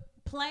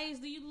plays.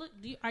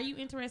 Are you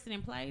interested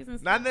in plays and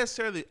stuff? Not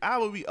necessarily. I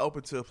would be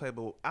open to a play,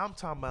 but I'm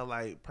talking about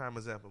like prime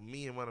example.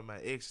 Me and one of my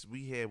exes,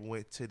 we had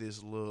went to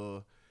this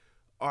little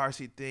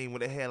RC thing where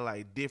they had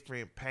like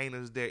different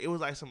painters there. It was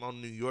like some on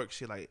New York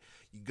shit. Like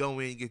you go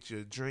in, you get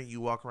your drink, you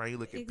walk around, you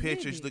look at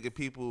pictures, Exhibits. you look at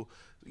people,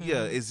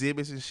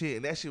 exhibits and shit.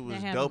 And that shit was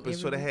They have dope. them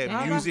And so they every had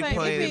weekend. music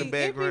playing in the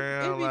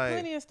background. It be Like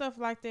plenty of stuff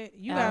like that.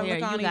 You Oh, gotta yeah, look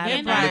you on gotta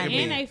And, Eventbrite. Look at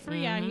me. and they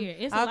free out here.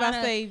 It's I was a lot about to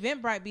of, say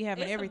Eventbrite be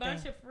having it's everything. a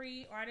bunch of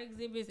free art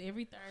exhibits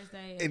every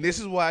Thursday. and this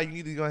is why you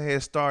need to go ahead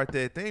and start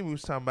that thing we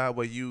was talking about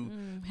where you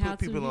How put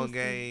to people on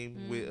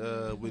Houston.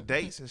 game with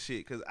dates and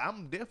shit. Because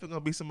I'm definitely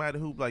gonna be somebody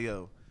who like,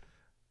 yo,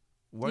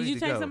 where Did you to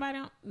take go? somebody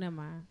on? Never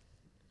mind.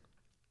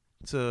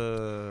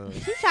 To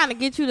She's trying to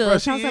get you to Bro,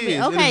 she tell something.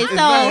 is. Okay, It's so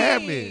not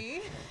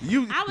happening.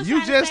 You I was you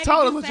trying to just say,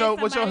 told did us you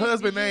what say your somebody-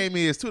 husband did you-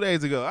 name is 2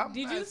 days ago. I'm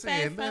Did not you say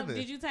saying something? nothing.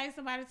 Did you take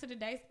somebody to the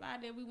day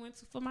spot that we went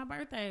to for my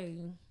birthday?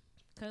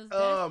 Cause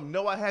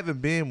No, I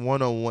haven't been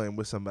 1-on-1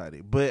 with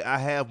somebody, but I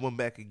have one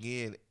back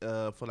again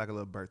for like a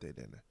little birthday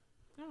dinner.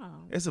 oh,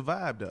 It's a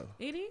vibe though.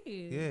 it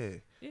is.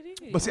 Yeah. It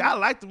is. But see, I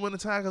like the winter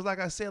time because, like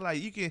I said,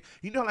 like you can,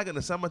 like in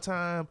the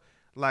summertime,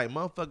 like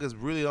motherfuckers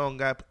really don't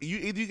got you.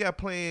 Either you got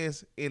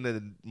plans in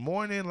the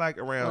morning, like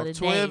for around the day.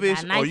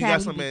 12ish, By or you got nighttime,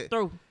 something. be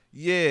through.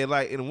 Yeah,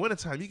 like in the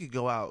wintertime, you can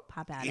go out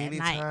Pop out at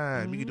anytime.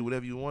 night. You can do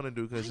whatever you want to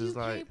do because you it's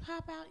like can't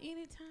pop out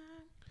anytime.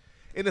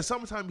 In the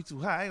summertime, be too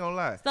hot. I ain't gonna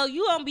lie. So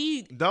you gonna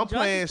be Don't drunk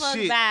plan as fuck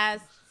shit. by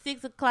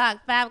 6 o'clock,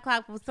 5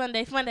 o'clock for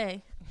Sunday fun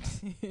day.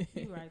 You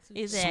right too.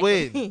 Exactly.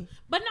 Sweating.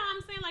 But no,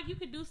 I'm saying like you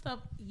could do stuff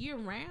year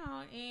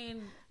round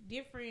and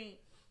different.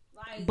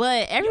 Like,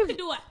 But you could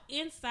do an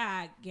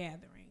inside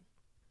gathering,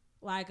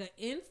 like an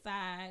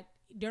inside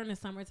during the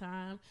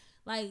summertime.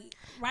 Like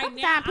right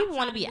now, sometimes people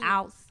want to be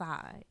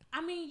outside.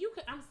 I mean, you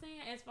could. I'm saying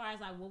as far as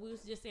like what we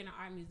was just saying, an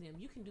art museum.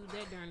 You can do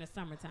that during the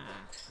summertime.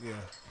 Yeah.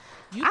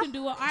 You can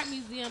do an art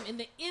museum in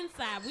the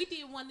inside. We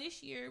did one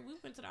this year. We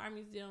went to the art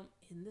museum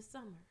in the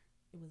summer.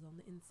 It was on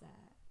the inside.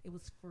 It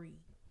was free.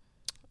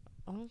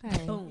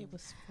 Okay. Boom. It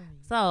was free.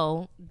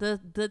 So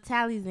the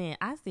tally's in.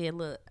 I said,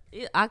 look,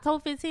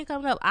 October 15th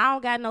coming up. I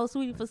don't got no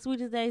sweetie for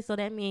Sweetest Day, so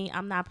that means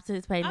I'm not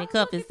participating in Oh,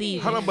 cuffing look at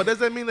season. Hold on, but does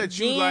that mean that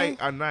you Then-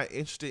 like are not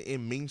interested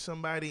in meeting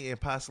somebody and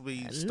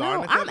possibly No,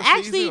 starting I'm a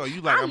actually. season? Or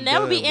you like, I'll I'm never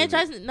done be with it?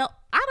 interested. No,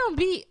 I don't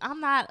be.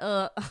 I'm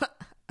not.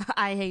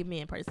 I hate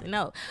men person.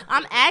 No,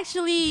 I'm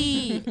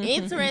actually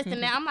interested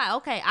now. I'm like,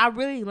 okay, I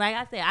really like.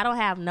 I said, I don't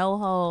have no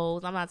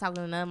hoes. I'm not talking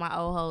to none of my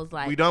old hoes.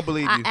 Like, We don't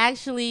believe I you.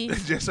 actually.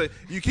 Just say,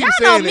 you keep Y'all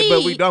know saying me. it,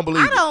 but we don't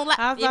believe I don't like.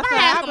 I was If about to I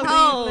say, have I some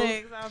hoes, believe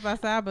Lex. I was about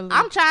to say, I believe.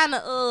 I'm trying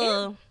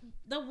to.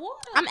 The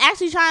water. I'm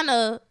actually trying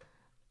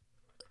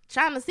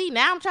to see.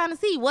 Now I'm trying to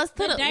see what's to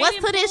The what's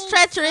dating to this pool,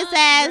 treacherous sun,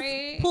 ass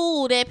red.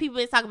 pool that people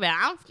is talking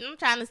about. I'm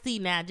trying to see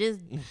now. Just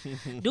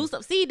do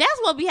something. See, that's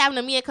what be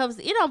happening to me at cuff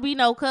season. It don't be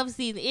no cuff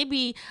season. It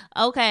be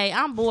okay.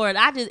 I'm bored.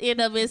 I just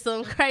end up in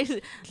some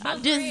crazy. I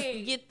But just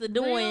Greg, get to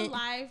doing.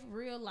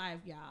 real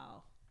life,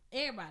 y'all.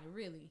 Everybody,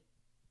 really.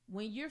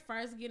 When you're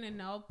first getting to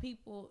know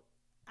people,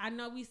 I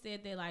know we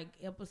said that like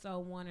episode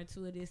 1 or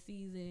 2 of this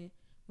season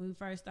when we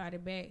first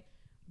started back.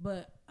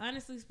 But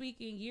honestly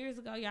speaking, years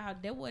ago, y'all,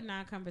 that was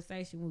not a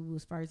conversation when we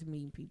was first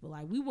meeting people.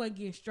 Like, we wasn't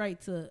getting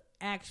straight to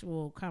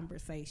actual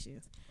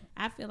conversations.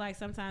 I feel like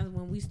sometimes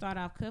when we start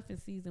off cuffing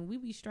season, we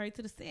be straight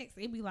to the sex.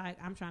 It be like,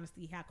 I'm trying to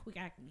see how quick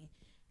I can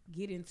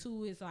get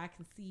into it so I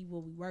can see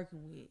what we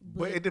working with.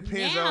 But it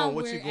depends now on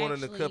what we're you're going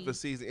in the actually- cuffing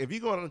season. If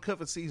you're going in the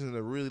cuffing season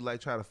to really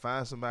like try to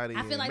find somebody I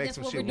and feel like make that's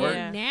some what we're shit doing work,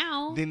 Yeah.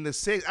 now. then the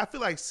sex, I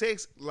feel like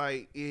sex,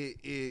 like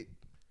it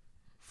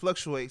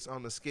fluctuates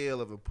on the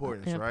scale of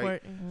importance,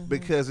 right?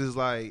 Because it's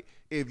like,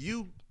 if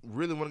you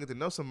really want to get to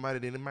know somebody,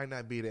 then it might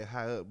not be that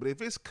high up. But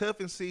if it's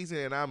cuffing season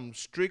and I'm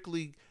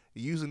strictly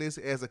using this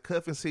as a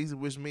cuffing season,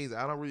 which means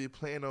I don't really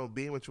plan on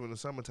being with you in the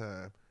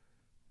summertime,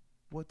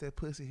 what that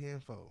pussy here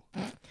for?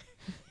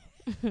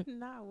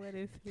 Not what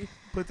is it?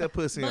 Put that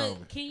pussy on me.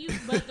 But can you?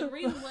 But the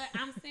reason what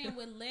I'm saying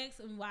with Lex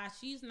and why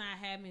she's not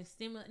having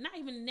not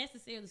even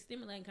necessarily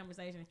stimulating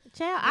conversation.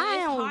 Child, But I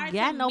it's don't hard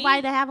got to nobody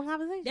meet. to have a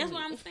conversation. That's with.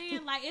 what I'm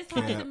saying. Like, it's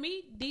hard Yeah. to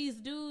meet these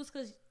dudes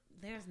because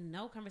there's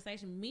no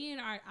conversation. Men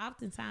are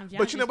oftentimes.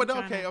 But you know, just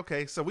but be trying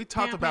okay. So we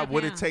talked pound, about pound,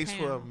 what it pound, takes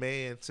for a pound.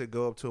 man to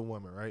go up to a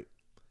woman, right?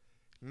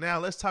 Now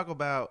let's talk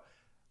about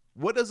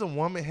what does a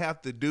woman have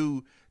to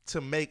do to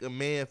make a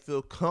man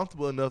feel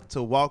comfortable enough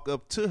to walk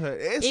up to her.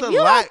 It's If a you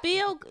lot.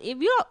 don't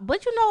feel,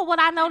 but you know what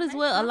I noticed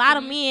with a lot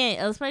of men,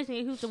 especially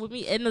in Houston with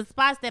me, in the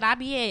spots that I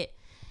be at,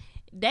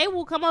 they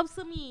will come up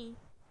to me.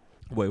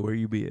 Wait, where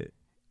you be at?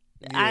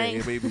 I Yeah,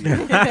 ain't- baby.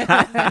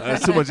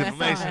 That's too much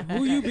information.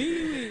 Who you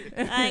be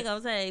with? I ain't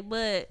gonna say,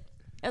 but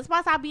the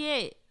spots I be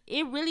at,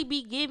 it really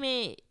be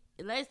giving.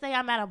 Let's say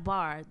I'm at a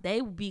bar, they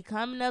be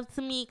coming up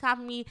to me,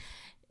 copying me,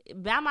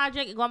 buy my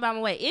drink and going by my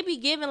way. It be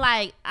giving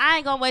like, I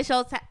ain't gonna waste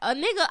your time. A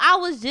nigga, I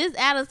was just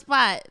at a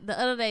spot the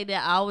other day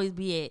that I always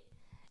be at.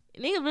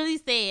 Nigga really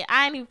said,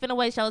 I ain't even finna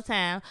waste your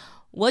time.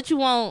 What you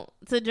want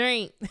to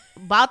drink?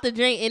 Bought the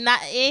drink and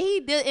he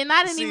did, and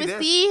I didn't See, even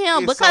that's- see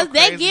him it's because so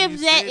they crazy give you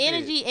that said that.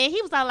 energy. And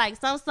he was all like,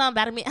 something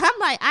about me. I'm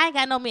like, I ain't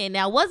got no man.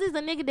 Now, was this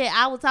a nigga that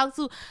I would talk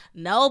to?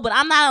 No, but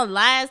I'm not gonna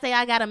lie and say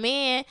I got a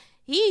man.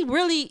 He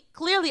really,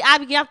 clearly, I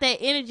be getting off that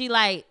energy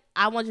like,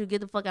 I want you to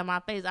get the fuck out of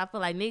my face. I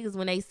feel like niggas,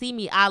 when they see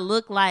me, I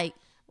look like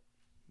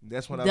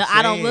That's what I'm saying.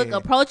 I don't look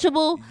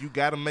approachable. You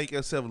got to make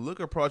yourself look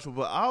approachable,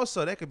 but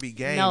also that could be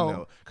game No.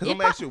 though. Because If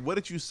I'm asking you, what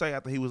did you say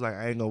after he was like,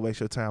 I ain't gonna waste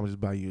your time, I'll just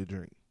buy you a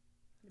drink?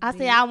 I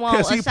say I want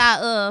 'Cause a he-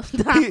 shot of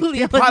Don He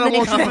Julio. probably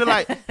wants you to be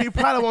like, he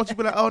probably wants you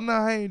to be like, oh no,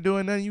 I ain't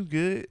doing nothing, you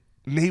good.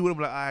 And he would have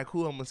been like, all right,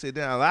 cool, I'm gonna sit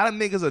down. A lot of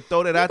niggas will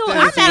throw that out there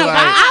I'm to see not like,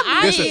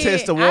 about- this I a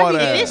test of I be water.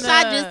 And this Nah.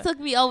 shot just took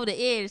me over the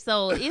edge,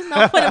 so it's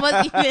no point of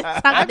us even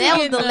talking. That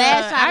was the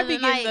last shot I of be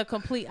the getting night. the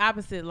complete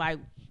opposite. Like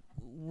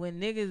when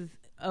niggas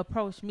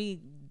approach me,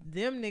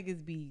 them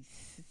niggas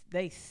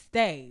they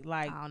stay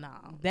like Oh no,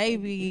 they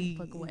be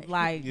Fuck away.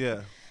 like.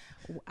 Yeah.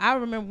 I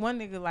remember one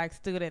nigga like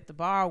stood at the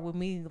bar with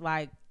me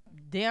like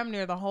damn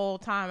near the whole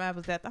time I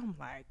was at. I'm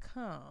like,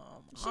 come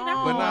Shit, on.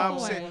 I'm But now I'm Oh,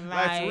 saying,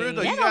 like for real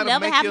though, That you don't gotta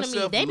never make happen to me.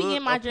 yourself They be look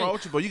getting my drink.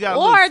 approachable. You gotta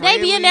Or look they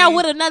be in there friendly.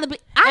 with another.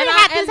 I done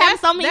had this happen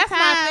so many that's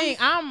times. my thing.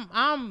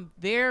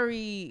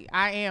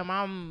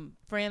 I'm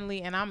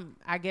friendly and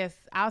I guess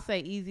I'll say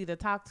easy to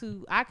talk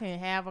to. I can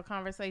have a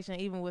conversation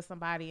even with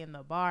somebody in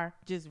the bar,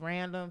 just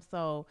random.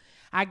 So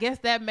I guess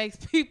that makes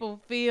people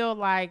feel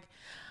like,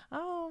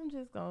 oh, I'm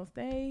just gonna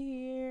stay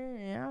here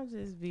and I'll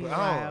just be But like,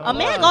 I don't- A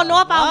man gonna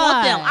know if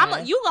I want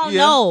them. You gonna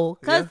Yeah. know,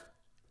 cause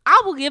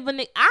I will give a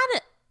nigga.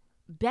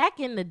 Back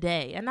in the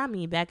day, and I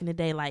mean back in the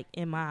day, like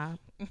in my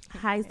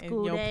high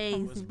school your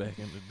days, What's back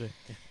in the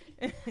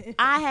day?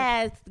 I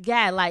had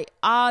got like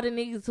all the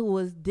niggas who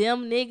was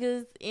them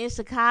niggas in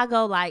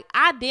Chicago. Like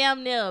I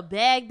damn near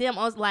bagged them.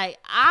 I was like,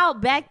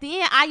 back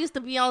then I used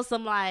to be on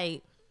some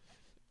like,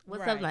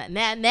 what's up like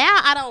now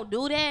I don't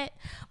do that,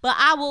 but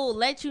I will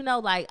let you know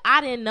like I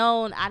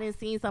didn't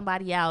see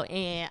somebody out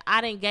and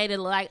I didn't get it.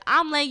 Like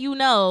I'm letting you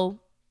know,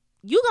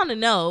 you gonna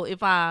know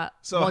if I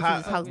want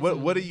you to talk to what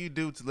me. do you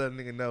do to let a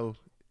nigga know?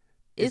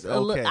 It's okay. a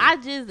look. I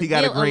just He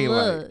got a give green a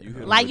light.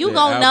 look. Like you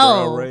gonna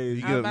know.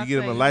 You I was about get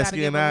to him say, a you light gotta skin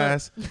give a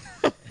eyes.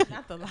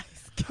 Not the light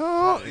skin.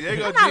 Oh, yeah,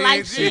 I'm not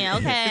like Shin,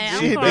 okay? She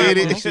I'm did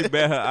horrible. it. She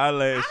bet her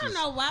eyelashes. I don't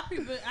know why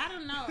people. I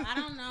don't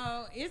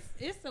know.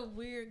 It's a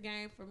weird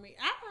game for me.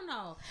 I don't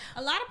know.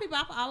 A lot of people.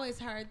 I've always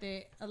heard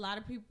that. A lot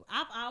of people.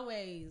 I've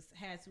always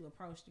had to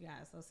approach the guy.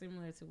 So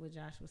similar to what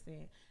Josh was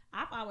saying,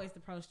 I've always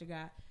approached the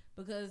guy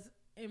because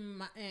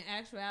in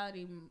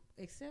actuality,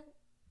 except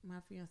my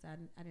fiance,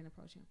 I didn't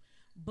approach him,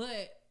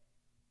 but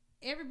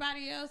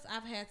everybody else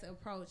I've had to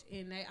approach,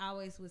 and they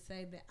always would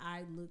say that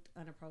I looked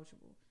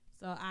unapproachable.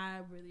 So I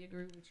really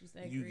agree with what you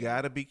say. You Greg.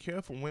 gotta be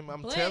careful, women.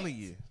 I'm But- telling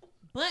you.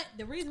 But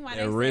the reason why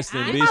That they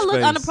resting say If bitch I look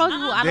face.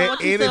 unapproachable, I That don't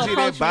want you to energy, that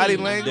approach body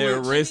me. language. That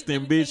Let me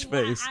resting tell you bitch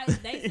why face.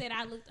 they said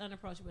I looked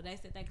unapproachable. They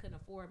said they couldn't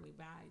afford me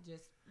by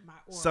just my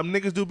aura. Some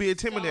niggas do be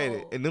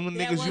intimidated, So, and them that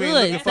niggas was you ain't good.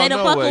 looking Stay for the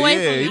no fuck way.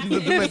 away Yeah, from you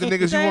me. them the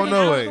niggas you Stay want the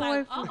no I way.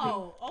 was like,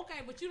 oh, okay,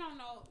 but you don't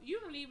know. You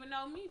don't even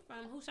know me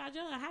from who shot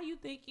John. How you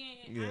thinking?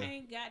 Yeah. I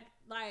ain't got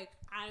like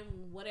I'm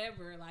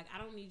whatever. Like I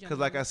don't need your. Cause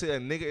like I number. said, a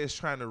nigga is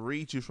trying to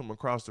read you from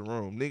across the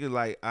room. Nigga,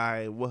 like,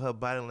 what her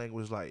body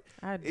language like?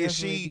 I Is definitely be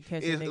she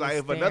catching is niggas like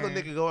if another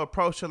staring. nigga go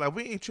approach her, like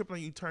we ain't tripping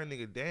on you turn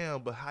nigga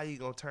down, but how you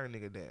gonna turn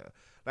nigga down?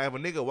 Like if a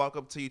nigga walk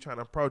up to you trying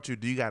to approach you,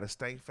 do you got a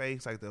stank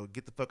face like the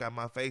get the fuck out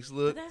my face But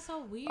look? that's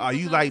so weird. Are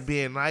you because- like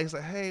being nice?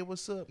 Like, hey,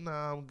 what's up?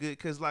 Nah, I'm good.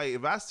 Cause like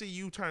if I see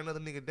you turn another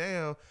nigga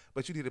down,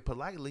 but you did it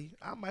politely,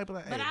 I might be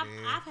like, hey But I've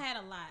man. had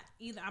a lot.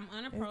 Either I'm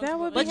unapproachable. Is that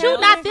what But be you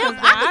happening? not them.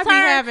 Cause I be turn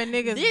having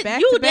niggas this-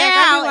 back you to back.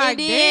 down I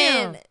be like,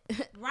 and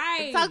then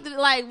right. talk to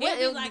like It'd what?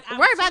 be like, I'm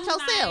worry about too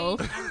yourself.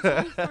 nice,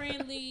 I'm too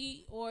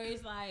friendly, or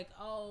it's like,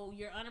 oh,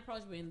 you're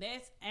unapproachable in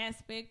that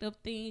aspect of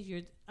things.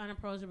 You're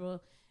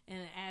unapproachable in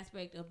an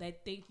aspect of they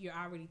think you're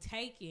already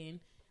taken,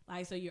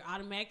 like so you're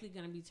automatically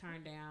gonna be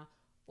turned down,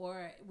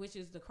 or which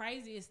is the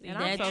craziest thing.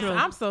 And That's I'm true.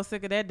 I'm so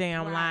sick of that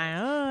damn Right. line.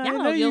 Y'all I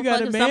don't know give you a got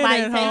fuck a if man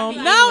somebody at takes home.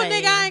 you No,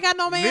 anyway. nigga, I ain't got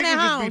no man Niggas at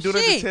just home. be doing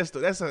that to Shit. test.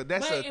 That's a But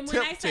temp and when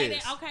test. they say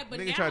that, okay, but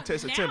Nigga now, trying to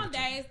test the temperature.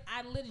 nowadays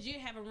I legit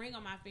have a ring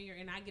on my finger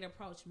and I get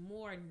approached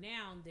more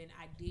now than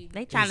I did.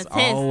 They trying to It's test.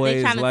 They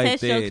always trying to like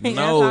test your that. king.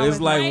 No, That's it's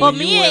like always when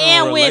For you men in a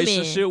and women.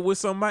 relationship with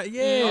somebody.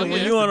 Yeah, Yeah, when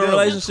that's you in a the devil.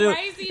 relationship,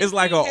 Craziest it's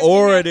like thing an has been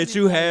aura happening that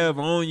you to me. have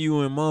on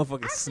you, and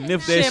motherfuckers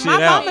sniff that Shit, shit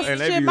my out, mama, and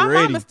they shit, be my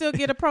ready. mama still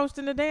get approached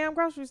in the damn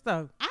grocery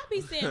store. I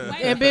be saying,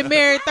 wait, And been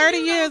married how 30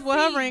 you years don't with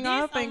her see ring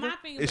on her this finger. my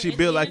finger, Is but she at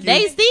built the like end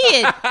They of the see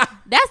it.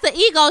 That's the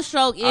ego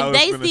stroke. I If was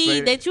they finna see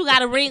say that you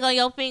got a ring on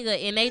your finger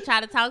and they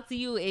try to talk to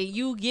you and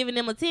you giving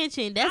them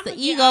attention, that's I'ma an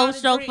get all ego the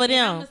stroke drink for and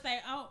them. I'ma say,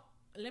 oh,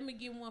 let me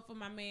get one for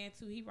my man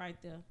too. He right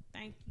there.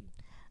 Thank you.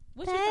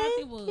 What you thought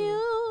it was?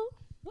 you.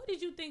 What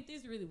did you think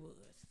this really was?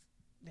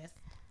 That's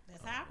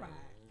how I ride.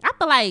 I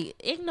feel like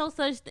it's no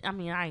such. I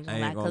mean, I ain't I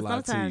gonna lie, ain't gonna because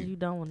lie to sometimes you. you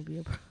don't want to be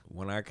a.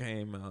 When I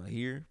came out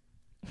here,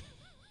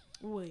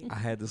 Wait. I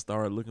had to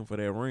start looking for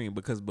that ring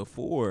because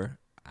before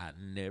I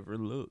never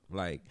looked.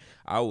 Like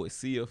I would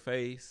see a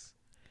face,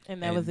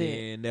 And that was it.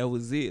 And that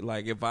was it.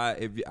 Like if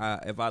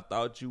I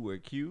thought you were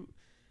cute,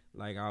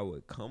 like I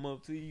would come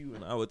up to you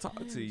and I would talk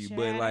to you. Child,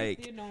 But they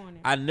like still doing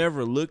it. I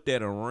never looked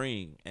at a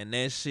ring, and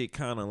that shit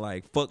kind of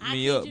like fucked I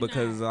me kid up you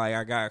because not. like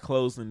I got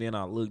close and then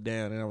I looked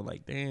down and I was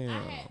like, damn. I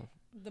had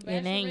the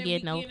And they ain't Bachelorette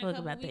getting no weekend a fuck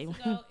couple about they weeks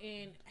ago,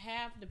 and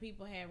half the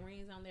people had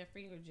rings on their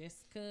finger just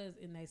cause,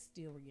 and they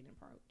still were getting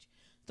approached.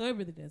 So it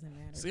really doesn't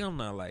matter. See, I'm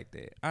not like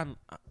that.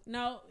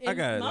 No, I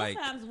got, most like-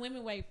 times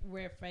women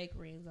wear fake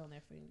rings on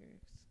their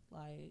fingers.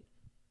 Like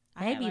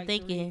I They had, be like,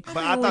 thinking. But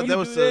I thought you that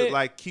was do to that.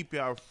 like keep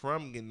y'all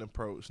from getting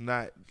approached.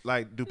 Not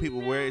like do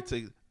people wear it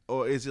to,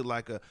 or is it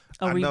like a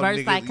I know reverse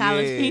niggas-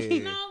 psychology.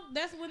 Yeah. No,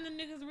 that's when the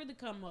niggas really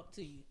come up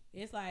to you.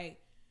 It's like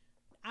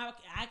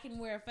I can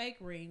wear a fake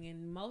ring,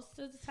 and most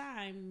of the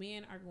time,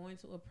 men are going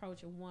to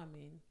approach a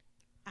woman.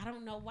 I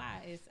don't know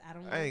why. I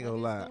don't. Know I ain't what gonna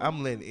is lie. going I'm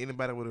on. letting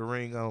anybody with a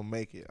ring on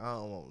make it. I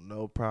don't want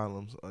no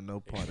problems or no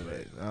part of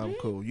that. I'm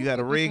cool. You got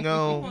a ring I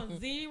on? want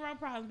zero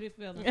problems with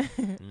feelings.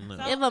 No.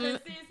 So If a-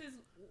 consensus,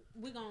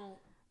 we gonna.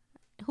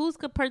 Who's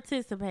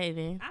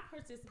participating? I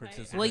participate.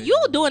 Participate. Well, you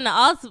doing the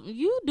ultimate.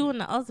 You doing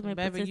the ultimate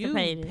Baby, you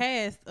participating.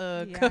 passed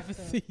Yeah, I cover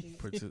felt seat.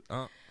 it.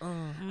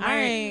 I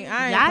ain't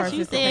Josh,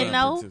 you said participating.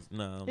 no?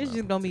 No, It's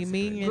just gonna be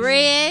me and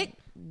Greg,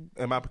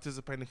 Am I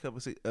participating in a couple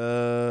of seats?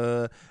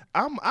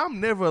 I'm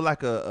never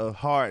like a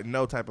hard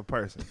no type of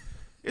person.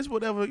 It's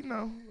whatever, you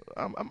know.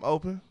 I'm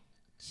open.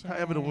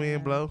 However the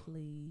wind blow.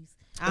 Please.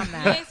 I'm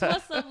not. Next,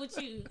 what's up with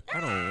you? I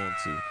don't want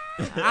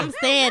to. I'm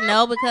saying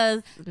no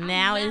because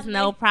now not it's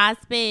no making-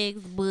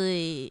 prospects,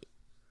 but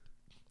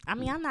I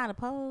mean, I'm not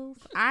opposed.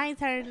 I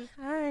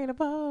ain't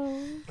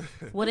opposed.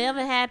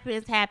 Whatever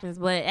happens.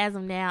 But as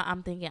of now,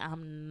 I'm thinking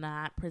I'm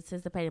not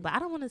participating. But I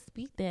don't want to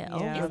speak that Yeah,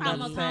 over I was It's about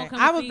almost to say.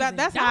 homecoming I was. season.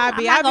 That's Don't- how I I'm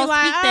be. not I be gonna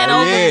like, speak that oh,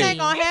 over this me. ain't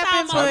gonna It's happen.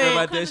 almost Talking But about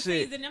homecoming that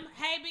shit. season. Them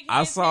Hey Big I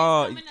Head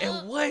saw fans coming and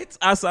up. what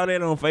I saw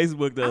that on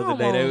Facebook the I other don't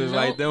day. They want was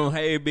like, "Them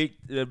hey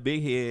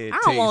big head." I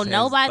don't want text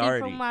has nobody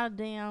started. from my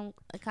damn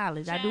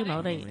college. I Child, do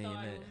know they that.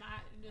 started Man, with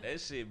my- That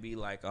shit be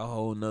like a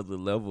whole nother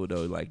level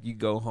though. Like you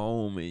go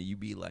home and you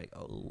be like,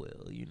 "Oh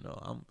well, you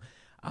know,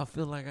 I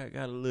feel like I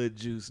got a little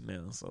juice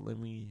now, so let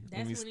me That's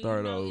when you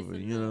start know it's over."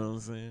 You know enough. what I'm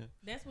saying?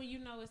 That's when you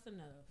know it's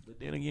enough. But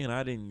then again,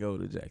 I didn't go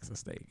to Jackson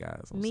State,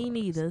 guys. I'm Me sorry.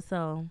 neither.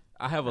 So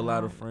I have a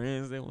lot of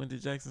friends that went to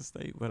Jackson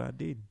State, but I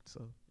didn't.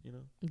 So you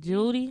know,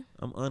 Judy,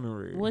 I'm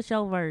honorary. what's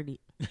your verdict?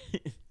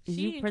 Is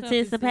She you in cuffing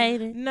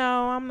participating?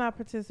 no, I'm not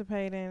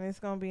participating. It's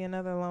gonna be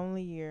another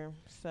lonely year.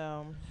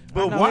 So,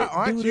 But I know why it-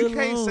 aren't do you? the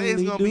Can't say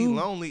it's lonely gonna be do.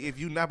 lonely if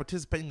you're not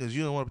participating because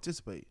you don't want to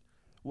participate.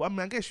 Well, I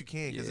mean, I guess you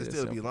can because Yeah, it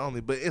still be so-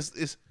 lonely. But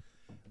it's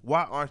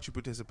why aren't you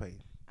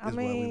participating? I is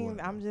what we mean,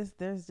 wanna know.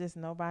 there's just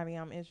nobody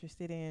I'm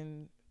interested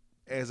in.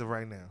 As of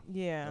right now,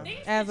 Yeah, Things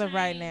as can of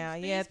right change. now,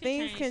 Things yeah, can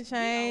things change. can We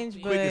change,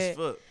 open. quick as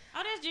but fuck.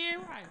 Oh, that's Jerry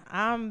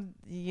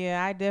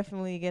Right. I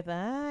definitely get the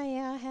I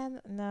have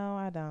no,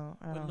 I don't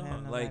But have no,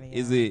 nobody. like, else.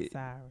 is it-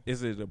 Sorry.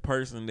 Is it a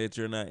person that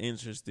you're not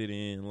interested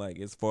in, like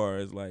as far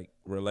as like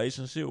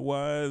relationship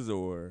wise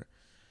or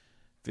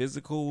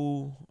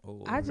physical?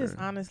 Or I just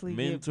honestly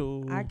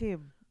mental. I get.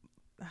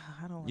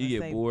 I don't. You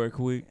get say, bored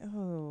quick.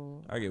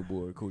 Oh. I get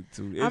bored quick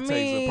too. It I takes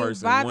mean, a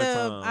person by one the,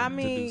 time I to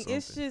mean, do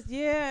it's something. just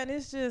and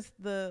it's just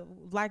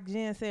like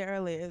Jen said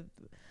earlier.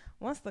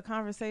 Once the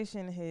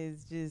conversation it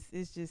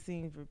just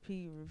seems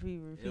repeat. don't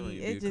even It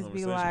be a just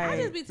be conversation. I like,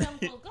 just be telling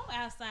people, go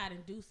outside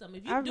and do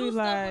something. If you I do be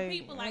stuff like, with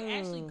people, like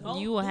actually ugh. go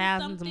You will do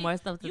have something, some more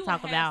stuff to you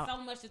talk will about. have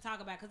so much to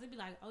talk about because it'd be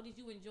like, oh, did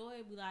you enjoy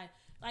it? Be like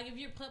if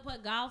you're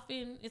putt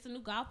golfing, it's a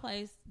new golf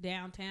place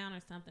downtown or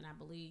something, I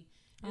believe.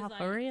 It's Oh, like,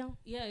 for real?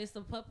 Yeah, it's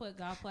a putt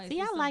golf place. See,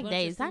 It's I a like bunch of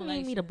dates. I need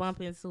me to simulations.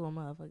 bump into a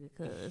motherfucker,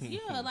 cause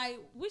Yeah, like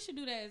we should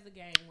do that as a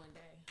game one day.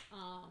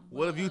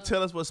 What if you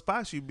tell us what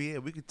spots you be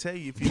at? We could tell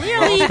you if you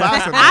clearly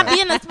spots or I not.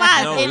 be in the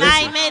spots No, and listen. I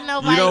ain't met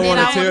nobody. You don't that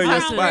wanna I tell wanna your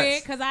talk to.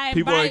 spots. Because I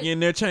People are invite, getting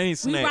their chain we write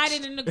snatched.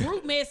 it in the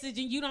group message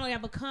and you don't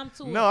ever come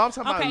to it. No, I'm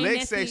talking Okay, about Lex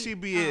let's said see. she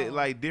be at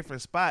like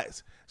different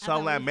spots. So I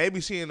I'm like, thought we-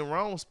 maybe she in the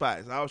wrong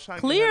spots. I was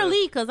trying to get her to-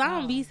 Clearly, cause I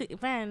don't Oh. be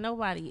finding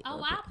nobody. Oh,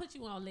 up I'll put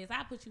you on list.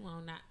 I'll put you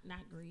on not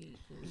greed.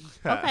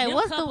 there. Okay, Them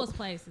what's couples the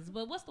places,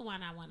 but what's the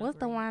one I want? what's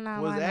the one I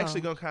was want?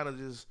 actually gonna kind of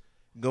just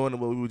go into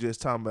what we were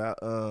just talking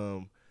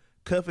about.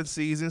 Cuffing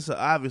season. So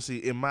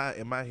obviously in my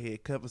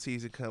head, cuffing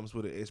season comes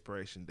with an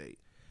expiration date.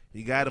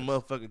 You got to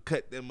motherfucker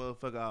cut that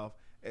motherfucker off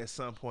at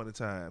some point in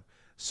time.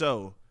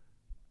 So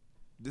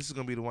this is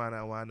gonna be the why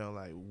now why I know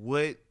like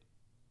what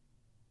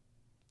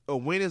or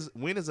when is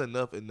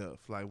enough enough?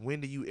 Like when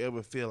do you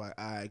ever feel like,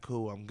 all right,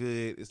 cool, I'm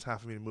good, it's time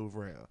for me to move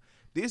around?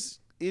 This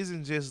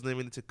isn't just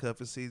limited to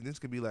cuffing season. This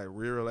could be like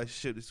real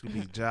relationship, this could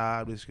be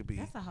job, this could be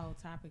That's a whole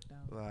topic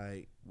though.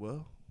 like,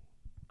 well,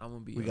 I'm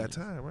gonna be. we got honest.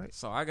 time, right?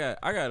 So I got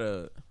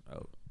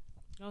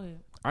Go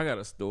ahead.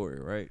 a story,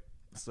 right?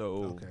 So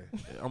Okay.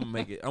 I'm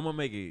gonna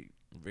make it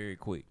very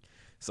quick.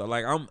 So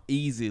like I'm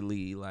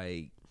easily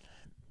like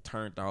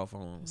turned off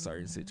on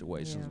certain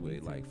situations Yeah, me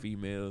with like too.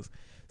 females.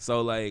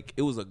 So like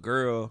it was a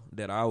girl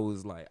that I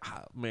was like,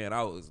 I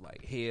was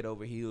like head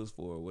over heels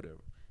for or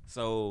whatever.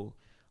 So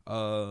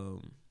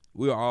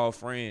we were all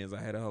friends.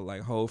 I had a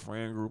like whole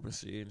friend group and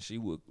shit, and she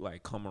would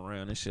like come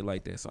around and shit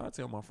like that. So I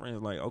tell my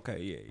friends like, okay,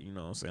 yeah, you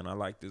know what I'm saying, I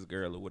like this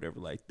girl or whatever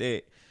like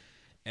that.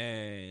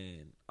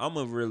 And I'm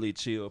a really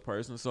chill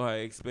person, so I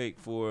expect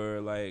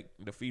for like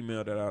the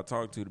female that I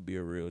talk to be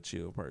a real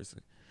chill person.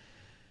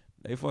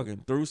 They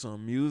fucking threw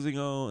some music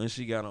on, and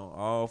she got on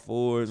all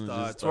fours and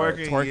Start just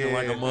started twerking, twerking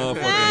like a yeah.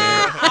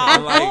 motherfucker.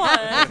 And,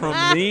 like from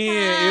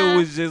then, it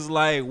was just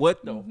like,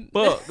 what the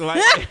fuck?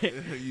 Like,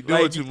 You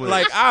doing too much.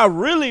 like I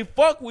really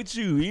fuck with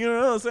you. You know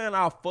what I'm saying?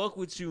 I fuck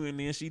with you, and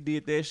then she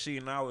did that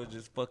shit, and I was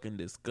just fucking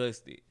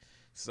disgusted.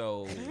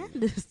 So I'm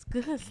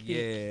disgusted.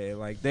 yeah,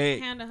 like that.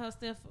 Handle her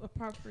stuff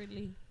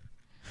appropriately.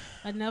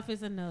 Enough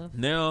is enough.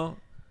 Now,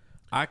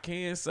 I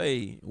can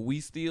say we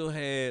still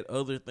had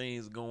other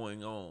things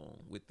going on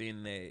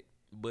within that,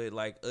 but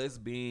like us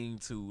being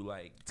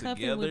like Cuffing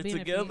together, would benefit.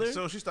 together.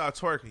 So she started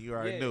twerking. You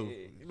already Yeah,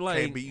 knew.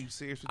 like, Can't be you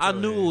serious. With I your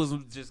knew it ass.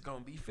 was just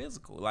gonna be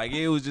physical. Like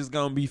it was just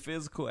gonna be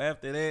physical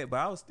after that, but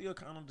I was still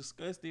kind of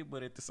disgusted.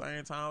 But at the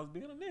same time, I was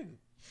being a nigga.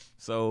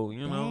 So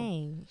you know,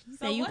 Dang. You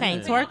So say you what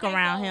can't is- twerk okay,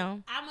 around so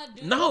him. I'ma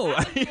do. No.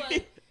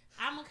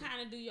 I'm gonna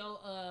kind of do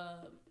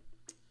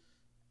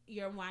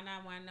your why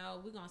not why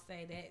no. We're gonna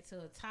say that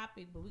to a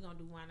topic, but we're gonna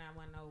do why not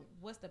why no.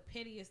 What's the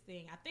pettiest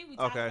thing? I think we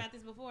talked Okay. about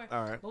this before.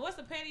 All right. But what's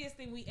the pettiest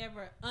thing we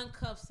ever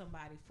uncuffed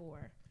somebody for?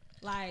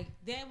 Like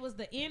that was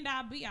the end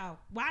all be all.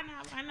 Why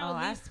not? Why not? Oh,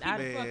 I- These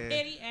people for Man.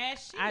 petty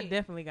ass shit. I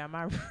definitely got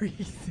my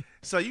reason.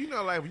 So you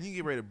know, like when you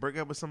get ready to break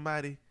up with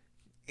somebody,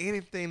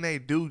 anything they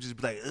do just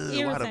be like, ugh, why the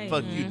Irritating.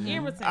 fuck you? Mhm.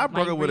 Irritating. I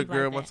broke Like up with a breathe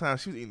girl like one that. time.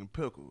 She was eating a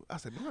pickle. I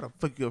said, why the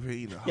fuck you over here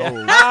eating a whole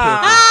pickle?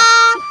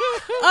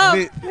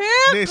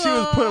 Then she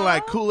was putting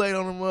like Kool-Aid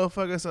on the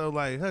motherfucker, so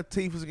like her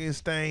teeth was getting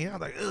stained. I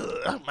was like, ugh,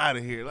 I'm out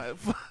of here. Like,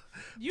 fuck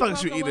you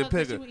eating a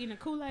pickle. You eating a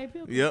Kool-Aid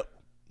pickle?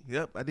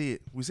 Yep, I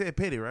did. We said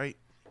petty, right?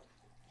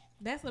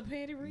 That's a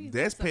petty reason.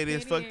 That's a petty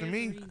as fuck to ass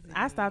me. reason.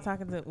 I stopped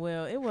talking to.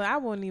 Well, it was. I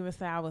wouldn't even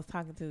say I was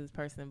talking to this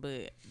person,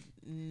 but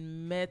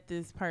met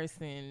this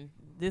person.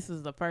 This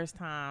was the first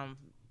time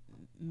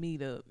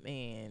meet up,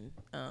 and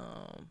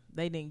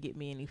they didn't get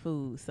me any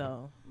food,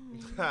 so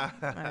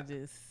I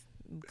just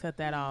cut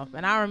that off.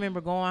 And I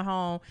remember going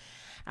home.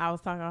 I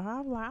was talking to her.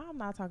 I was like, I'm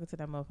not talking to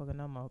that motherfucker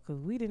no more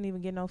because we didn't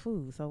even get no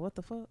food. So what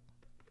the fuck?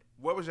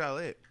 Where was y'all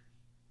at?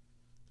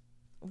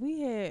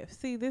 We had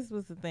this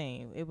was the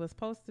thing. It was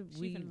supposed to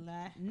She finna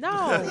lie.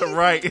 no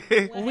Right.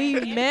 we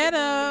met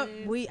up.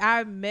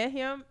 I met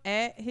him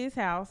at his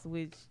house,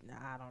 which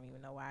I don't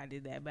even know why I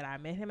did that, but I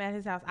met him at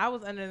his house. I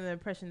was under the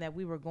impression that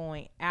we were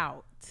going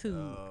out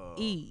to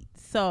eat.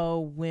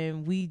 So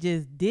when we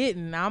just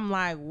didn't, I'm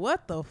like,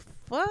 what the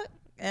fuck?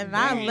 And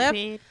I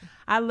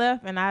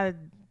left, and that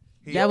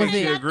was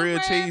it.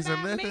 Grilled cheese or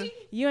nothing.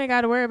 You ain't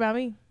got to worry about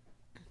me.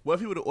 What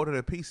if you would have ordered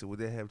a pizza? Would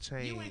that have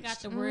changed? You ain't got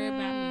to worry about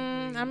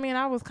me. I mean,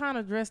 I was kind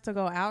of dressed to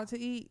go out to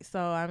eat, so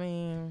I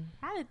mean,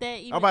 How did that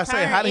even? I'm about to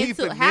say, how did he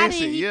turn into-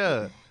 finesse it?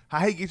 Yeah. How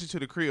he get you to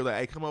the crib? Like,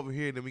 hey, come over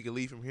here, and then we can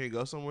leave from here and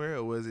go somewhere,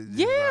 or was it? Just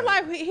yeah,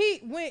 like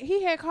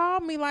he had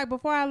called me like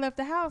before I left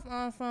the house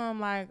on some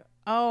like,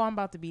 oh, I'm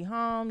about to be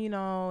home,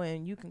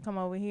 and you can come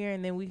over here,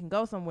 and then we can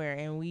go somewhere,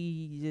 and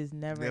we just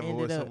never Never ended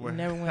went up, somewhere.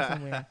 never went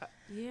somewhere.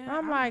 Yeah,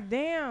 I'm like,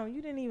 damn,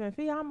 you didn't even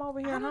feed. I'm over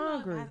I here don't know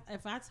hungry.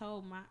 if I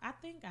told I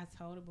think I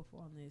told it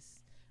before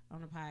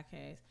on the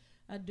podcast.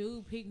 A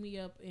dude picked me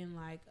up in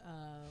like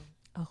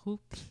A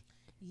hoop.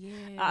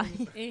 yeah,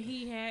 and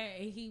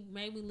he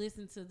made me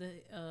listen to the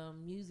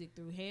music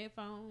through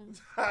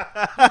headphones.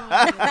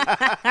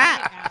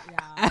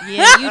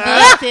 Yeah, you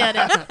did tell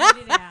that. Put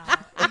it out.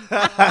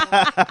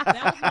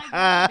 That was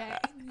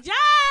like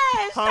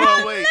Josh, Hold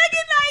on, wait.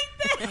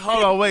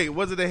 Hold on, wait.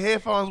 Was it the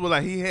headphones where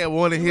like he had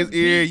one in his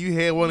ear, you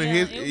had one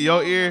in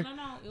your ear? No.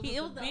 It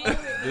was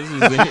This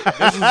was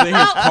in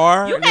his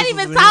car. You This can't was even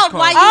in his talk car.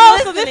 while you Oh,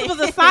 so listening. this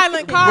was a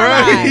silent car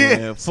Right. ride. Yeah.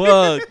 Man,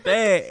 fuck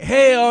that.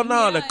 Hell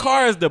no. The Yeah.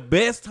 car is the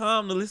best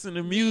time to listen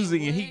to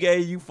music, and he what?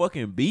 gave you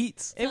fucking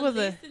beats. It was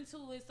a. listen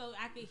to it so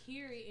I could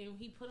hear it, and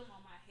he put them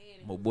on my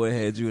head. My boy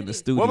had you in the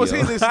studio. What was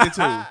he listening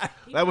to?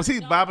 He Like, was he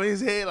was bobbing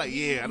his head? Like,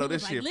 yeah, I He know was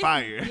this like, shit "Listen."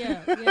 fire.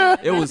 Yeah.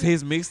 It was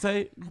his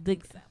mixtape. I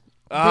think so.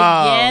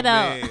 Oh, Ghetto.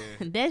 man.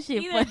 That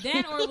shit Either funny.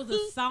 that or it was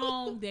a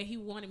song that he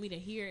wanted me to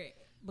hear it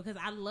because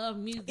I love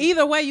music.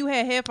 Either way, you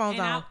had headphones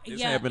And on.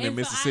 This happened in and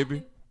so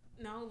Mississippi?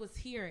 No, it was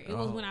here. It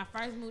was when I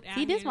first moved out.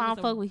 See, this here, why I and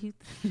don't it fuck was with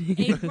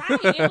you.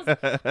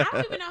 I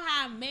don't even know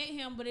how I met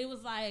him, but it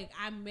was like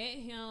I met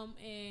him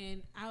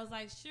and I was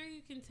like, sure,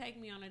 you can take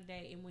me on a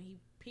date. And when he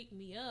picked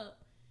me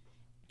up,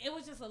 it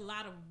was just a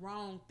lot of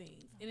wrong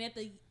things. And at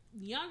the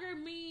younger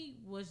me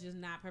was just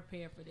not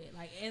prepared for that.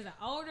 Like as an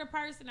older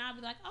person, I'd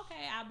be like,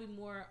 okay, I'll be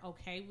more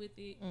okay with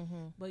it.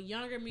 But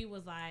younger me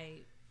was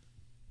like,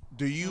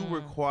 Do you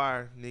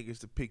require niggas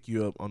to pick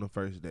you up on the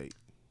first date?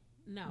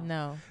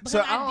 no. Because So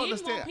I I don't didn't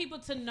understand. want people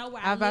to know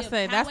where I was I about live. to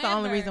say that's the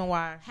only However, reason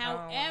why. I don't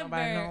want However,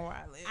 nobody knowing where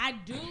I live. I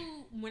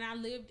do when I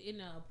lived in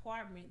an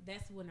apartment.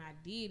 That's when I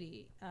did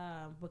it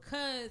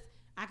because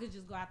I could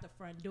just go out the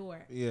front door.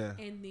 Yeah.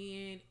 And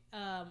then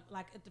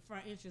like at the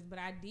front entrance, but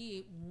I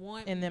did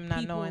want And them not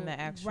people- knowing the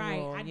actual.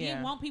 right. I yeah.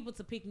 did want people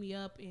to pick me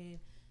up and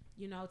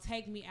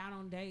take me out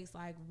on dates,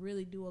 like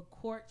really do a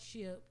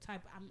courtship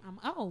type. I'm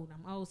old.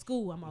 I'm old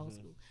school.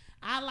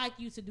 I like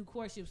you to do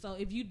courtship. So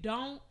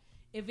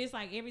if it's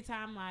like every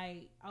time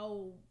like,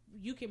 oh,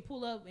 you can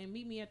pull up and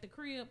meet me at the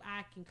crib,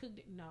 I can cook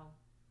it. No.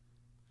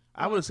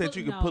 I would have said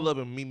you could No. pull up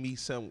and meet me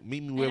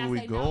wherever I we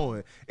say no.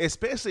 going.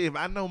 Especially if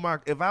I know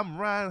if I'm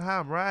riding how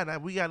I'm riding,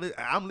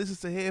 I'm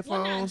listening to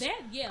Well, headphones. not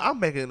that, yeah. I'm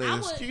making an I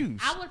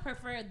excuse. would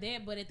prefer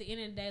that, but at the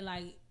end of the day,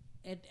 like,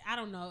 I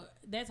don't know.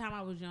 That time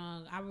I was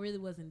young, I really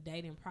wasn't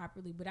dating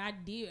properly, but I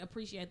did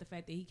appreciate the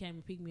fact that he came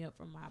and picked me up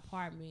from my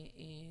apartment,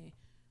 and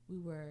we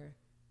were.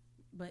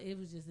 But it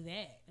was just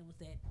that. It was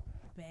that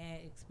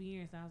bad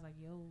experience. I was like,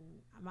 yo,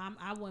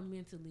 I wasn't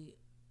mentally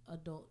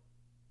adult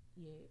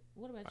yet.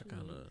 What about I you?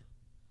 kind Nick?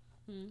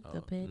 of.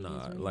 The petty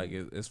Nah, is like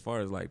real. as far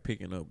as like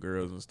picking up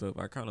girls and stuff,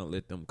 I kind of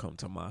let them come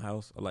to my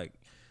house. Like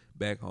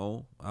back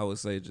home, I would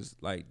say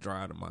just like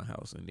drive to my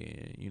house and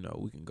then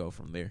we can go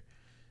from there.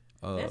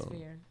 That's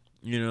fair.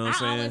 You know what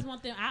I'm I always saying?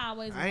 want them. I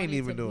always. I ain't wanted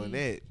even to doing be,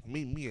 that.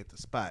 Meet me at the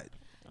spot.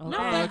 No, Okay.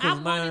 but I Because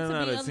want 9 it to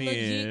out be of a 10,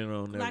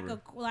 legit,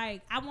 never.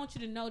 like I want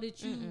you to know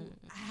that you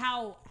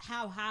how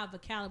high of a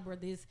caliber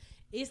this.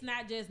 It's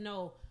not just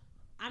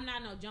I'm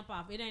not no jump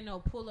off. It ain't no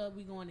pull up.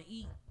 We going to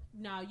eat.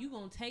 No, you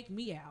gonna take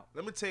me out.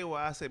 Let me tell you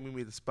why I said meet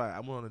me at the spot.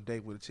 I went on a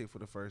date with a chick for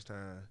the first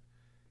time.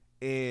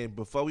 And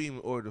before we even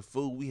ordered the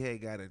food, we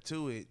had got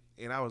into it.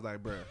 And I was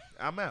like, bruh,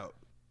 I'm out.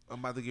 I'm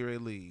about to get ready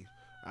to leave.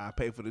 I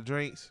pay for the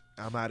drinks.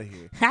 I'm out of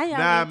here. How y'all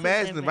Now get to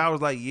imagine that if I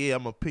was like, yeah,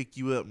 I'm going to pick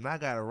you up. And I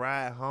got to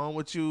ride home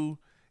with you.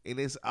 and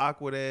it's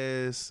awkward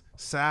as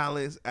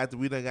silence after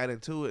we done got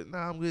into it,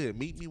 nah, I'm good.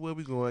 Meet me where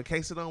we going. In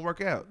case it don't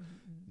work out,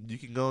 you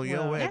can go on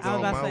your way. I Go was on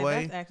about to my say,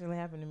 way. that's actually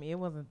happened to me. It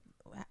wasn't.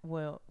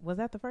 Well, was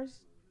that the first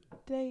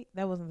date?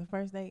 That wasn't the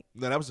first date.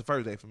 No, that was the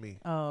first day for me.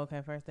 Oh,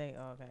 okay, first date.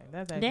 Oh, okay,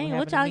 that's actually Dang,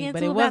 what happened y'all to me, get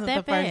but into it about wasn't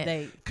that the first fast?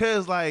 date.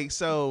 Cause like,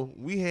 so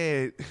we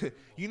had,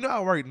 I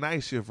worked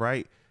night shift,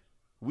 right?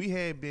 We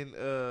had been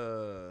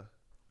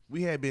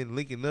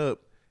linking up,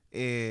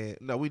 and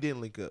no, we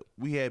didn't link up.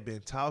 We had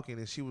been talking,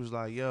 and she was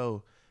like,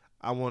 "Yo,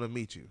 I want to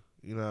meet you."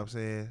 You know what I'm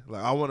saying?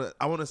 Like, I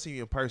want to see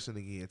you in person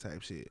again,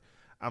 type shit.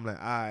 I'm like,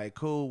 all right,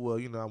 cool. Well,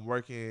 I'm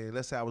working.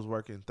 Let's say I was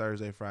working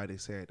Thursday, Friday,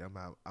 Saturday.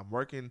 I'm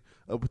working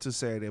up until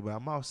Saturday, but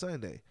I'm off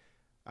Sunday.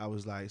 I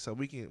was like, so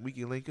we can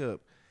link up.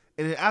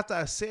 And then after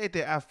I said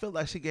that, I felt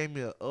like she gave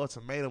me an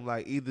ultimatum,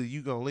 like either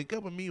you gonna link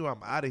up with me or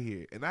I'm out of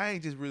here. And I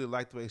ain't just really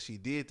like the way she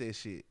did that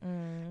shit.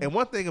 And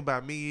one thing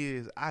about me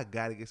is I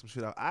gotta get some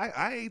shit out.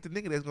 I ain't the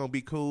nigga that's gonna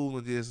be cool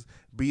and just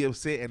be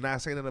upset and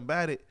not say nothing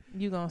about it.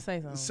 You gonna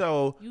say something?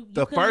 So You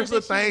the couldn't first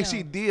let little that thing shit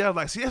she go. did, I was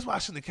like, see, that's why I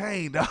shouldn't have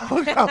came, dog.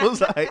 I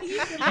was like,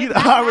 you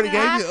already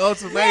gave me an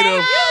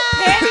ultimatum.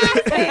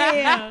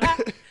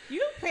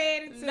 You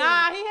petty too.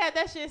 Nah, he had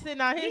that shit sitting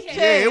on his chest.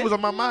 Yeah, it was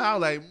on my mind. I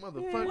was like,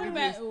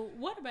 motherfucker.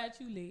 What about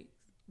you, Lex?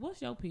 What's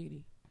your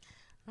pity?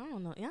 I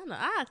don't know. Y'all know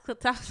I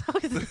could talk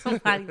to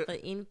somebody for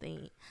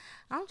anything.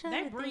 I'm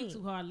trying They to breathe think.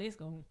 too hard. Let's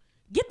go.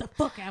 Get the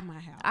fuck out of my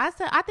house.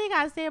 I think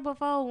I said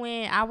before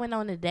when I went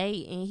on a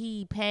date and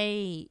he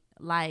paid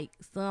like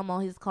some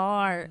on his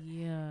card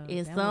Yeah.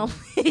 and that some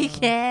was in tough.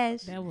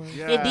 cash. That was.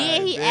 Yeah. And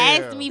then he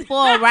damn. asked me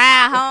for a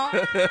ride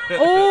home.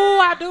 Oh,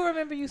 I do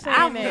remember you saying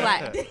I was that.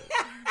 like,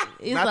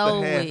 it's Not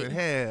over the half with. and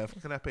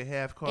half. Can I pay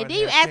half card? And then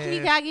you half asked me,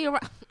 cash? can I get a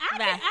ride?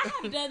 I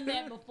have done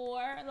that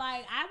before.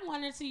 Like I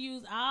wanted to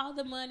use all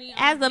the money on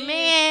As a this,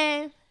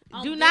 man,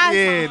 on do this not.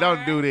 Yeah, card.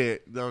 don't do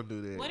that. Don't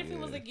do that. What if it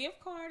was yeah. a gift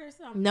card or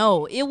something?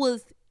 No, it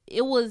was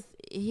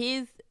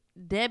his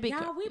debit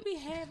Y'all, card. we be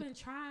having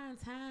trying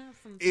times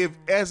sometimes. If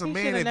as a He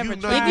man, should've if never you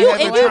know tried.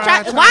 If you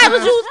Right. try, why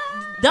would you?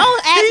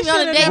 Don't ask me on a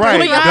should've date. never Right,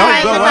 when you're don't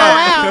trying go to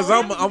out. Because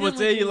I'm gonna Then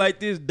tell you you- like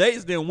this: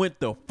 dates then went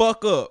the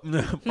fuck up.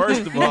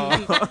 First of all,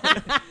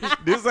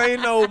 this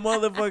ain't no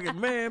motherfucking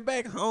man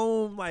back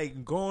home.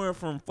 Like going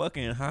from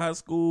fucking high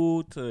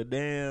school to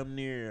damn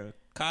near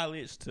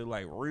college to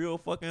like real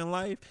fucking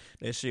life.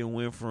 That shit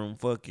went from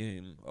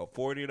fucking a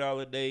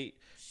 $40 date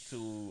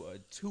to a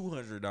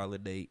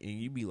 $200 date, and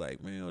you be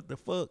like, man, what the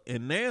fuck?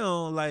 And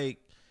now like.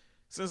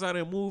 Since I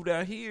done moved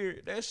out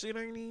here, that shit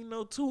ain't even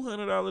no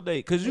 $200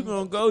 date. Cause you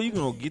gonna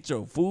get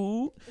your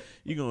food,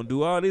 you gonna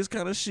do all this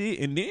kind of shit,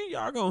 and then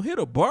y'all gonna hit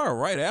a bar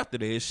right after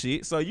that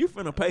shit. So you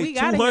finna pay We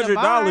gotta hit a $200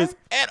 bar.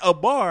 at a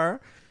bar.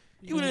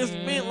 You done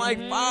spent like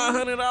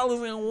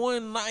 $500 in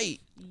one night,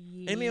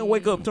 and then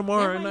wake up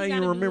tomorrow and now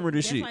you remember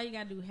this shit. That's why you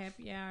gotta do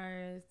happy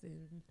hours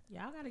and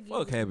y'all gotta get Fuck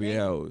with the happy date.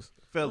 hours.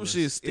 Fellas, Them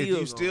shit if still you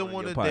gonna still run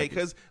want your to date,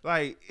 pockets. because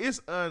like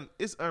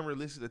it's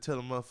unrealistic to tell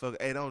a motherfucker,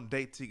 hey, don't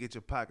date till you get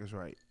your pockets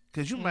right,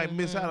 because you might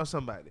miss out on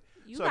somebody.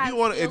 So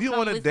if you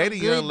want to date a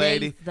young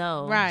lady,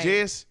 though, Right.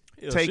 just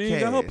Yeah, take she ain't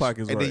got her cash,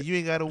 pockets and right. then you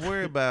ain't got to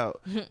worry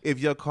about if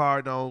your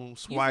card don't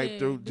swipe said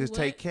through. do Just what?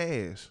 take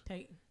cash.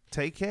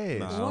 Take Cash.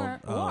 Nah.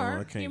 I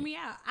or can't. hear me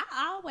out.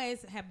 I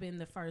always have been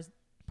the first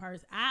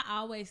person. I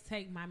always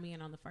take my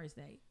man on the first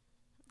date.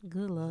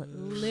 Good luck.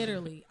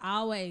 Literally,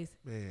 always.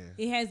 Man,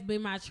 It has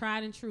been my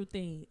tried and true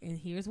thing, and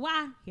here's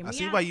why. Hear me I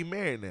see out. why you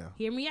married now.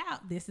 Hear me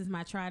out. This is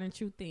my tried and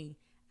true thing.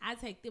 I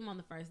take them on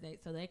the first date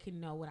so they can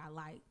know what I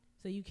like.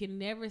 So you can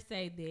never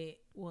say that,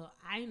 well,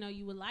 I know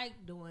you would like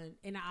doing,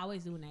 and I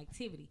always do an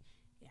activity.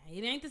 Yeah,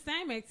 it ain't the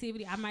same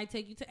activity. I might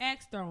take you to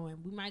axe throwing.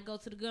 We might go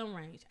to the gun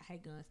range. I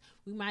hate guns.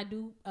 We might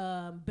do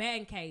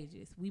batting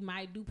cages. We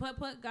might do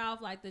putt-putt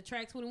golf like the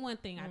Track 21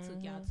 thing I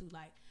took y'all to.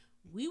 Like,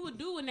 we would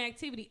do an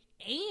activity,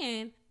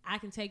 and I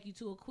can take you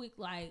to a quick,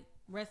 like,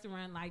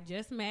 restaurant like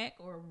Just Mac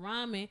or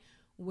ramen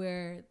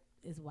where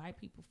it's white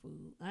people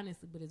food,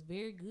 honestly, but it's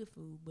very good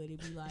food. But it'd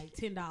be like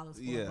 $10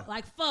 for Yeah.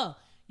 like pho.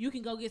 You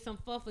can go get some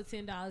pho for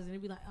 $10, and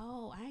it'd be like,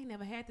 oh, I ain't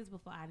never had this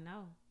before. I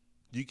know.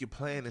 You can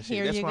plan and shit.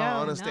 Here That's you why I go.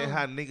 don't understand No.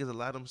 how niggas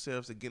allow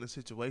themselves to get in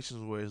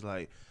situations where it's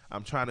like,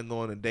 I'm trying to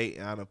go on a date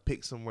and I'm gonna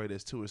pick somewhere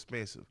that's too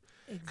expensive.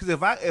 Because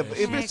if it's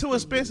too Exactly.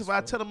 expensive,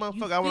 I tell the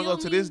motherfucker You I want to feel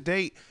go to me? this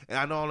date and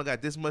I know I only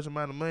got this much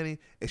amount of money,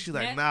 and she's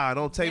like, That- nah,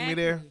 don't take me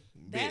there. Exactly.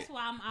 That's Bet.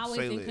 why I'm always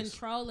Say in less.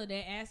 control of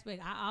that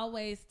aspect. I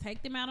always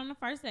take them out on the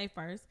first day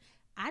first.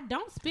 I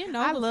don't spend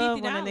over I love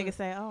 $50. when a nigga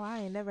say, "Oh, I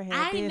ain't never had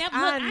I ain't this." never, I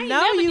look, I ain't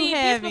know never you did this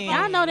haven't. before.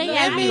 Y'all know they Look,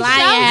 had I me ain't- lying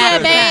show you,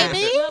 half the time.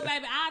 baby. Look,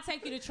 baby, I'll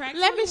take you to Track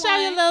Let me show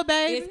you, 21. little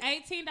baby.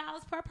 It's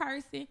 $18 per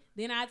person.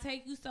 Then I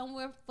take you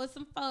somewhere for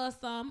some pho or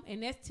something,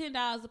 and that's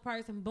 $10 a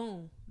person.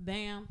 Boom,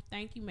 bam.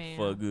 Thank you, man.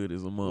 Fuck good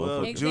as a Well,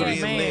 motherfucker. Exactly. Judy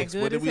and Man, Lex,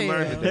 what did we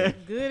learn today?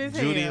 Good as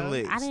Judy hell. and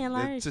Lex. I didn't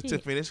learn to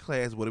shit. finish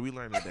class, what did we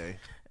learn today?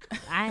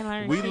 I ain't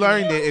learned We shit.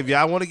 learned that if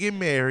y'all want to get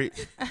married,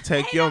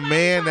 take Ain't your nobody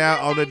man trying out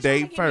to- on a ain't trying to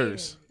date get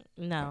first.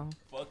 No.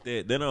 Fuck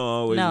that. They don't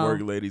always No.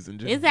 work, ladies and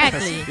gentlemen.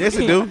 Exactly. Yes,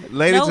 it do.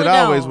 Ladies, No, it it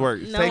always don't.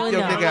 works. No, Take it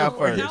your don't. nigga out No,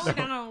 first. it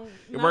don't.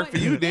 It worked for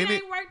you, didn't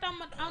it? ain't worked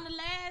on the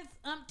last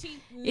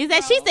Is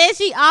that she said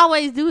she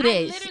always do that.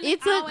 literally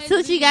It took always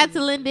till she do got this.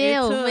 to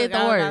Lindell It took, with the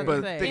I was word. about But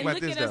to say. think And about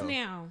look this at us though.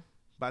 now.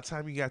 By the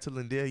time you got to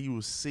Lindell, you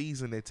was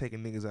seasoned at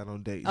taking niggas out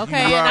on dates.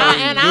 Okay, You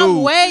and already I'm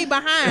knew. way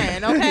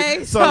behind.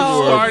 Okay, So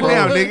you start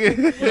now,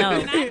 nigga. No,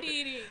 When I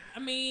did it, I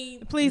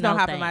mean, Please don't No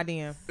hop in my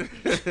thanks.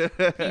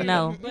 DM.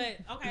 no. but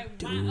okay.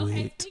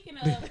 Speaking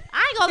of, I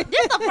ain't gonna.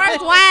 This the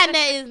first wine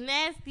that is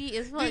nasty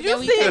as fuck. Did that you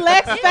we see took.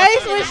 Lex's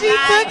face when she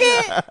took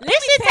it?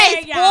 This shit tell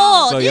tastes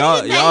y'all. spoiled. So This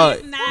y'all shit y'all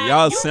tastes-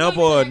 y'all you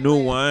sample a need new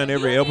to- wine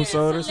every you need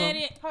episode to or something?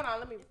 let it- Hold on,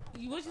 let me.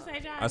 What you say,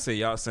 John? I said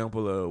y'all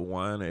sample a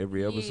wine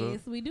every episode.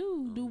 Yes, we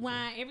do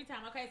wine every time.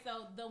 Okay,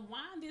 so the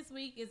wine this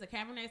week is a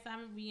Cabernet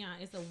Sauvignon.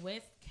 It's a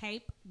West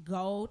Cape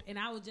Gold, and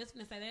I was just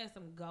gonna say there's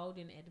some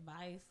golden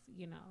advice.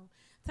 You know,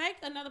 take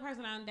another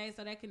person on a date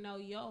so they can know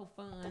your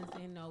funds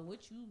and know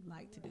what you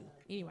like to do.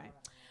 Anyway,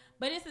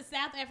 but it's a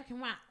South African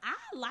wine.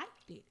 I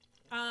liked it.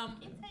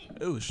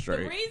 It was The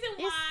straight. reason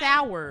why It's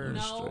sour.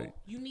 No, Straight.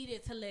 you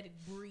needed to let it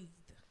breathe.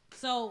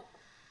 So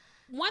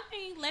one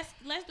thing,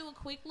 let's do a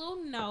quick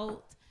little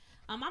note.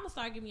 I'm gonna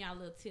start giving y'all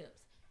little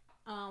tips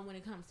when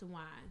it comes to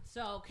wine.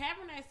 So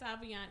Cabernet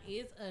Sauvignon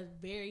is a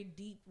very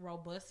deep,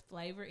 robust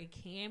flavor. It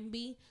can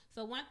be.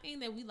 So one thing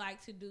that we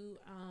like to do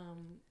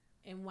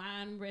in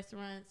wine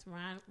restaurants,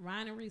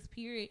 wineries,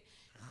 period,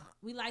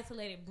 we like to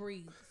let it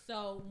breathe.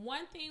 So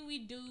one thing we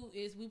do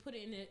is we put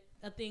it in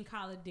a thing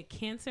called a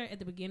decanter at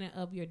the beginning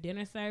of your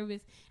dinner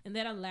service, and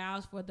that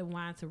allows for the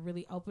wine to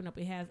really open up.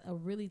 It has a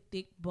really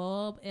thick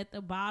bulb at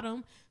the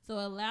bottom, so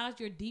it allows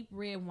your deep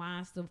red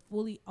wines to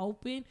fully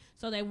open,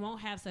 so they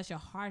won't have such a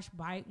harsh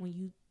bite when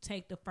you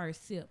take the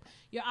first sip.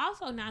 You're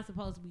also not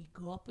supposed to be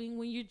gulping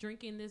when you're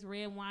drinking this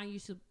red wine.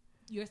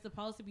 You're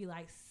supposed to be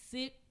like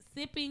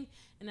sipping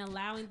and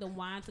allowing the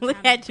wine to Look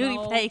kind at of Judy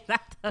go face. I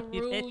told you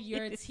through that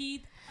your shit.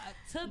 teeth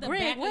to the Greg,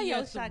 back where of your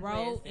your shot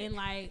throat glass and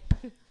like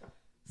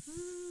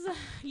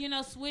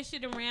swish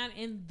it around,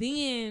 and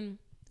then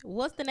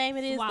What's the name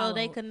of this so Swallow.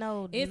 they could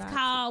know? it's not to-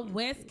 called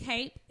West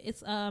Cape. It's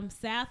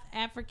South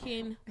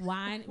African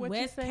wine. What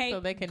West you say Cape so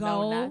they can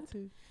Gold. know not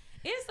to.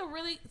 It's a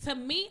really, to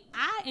me,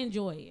 I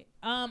enjoy it.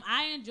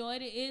 I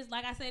enjoyed it. It's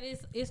like I said,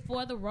 it's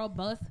for the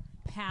robust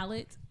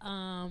palate.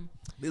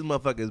 This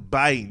motherfucker is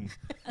biting.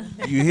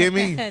 You hear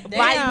me? Bite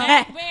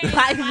Blackberry down.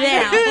 Bite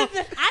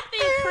down. I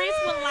think Chris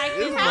would like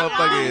This this. How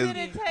motherfucker long is- did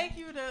it take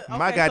you to?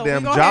 My okay, so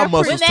goddamn we gonna jaw have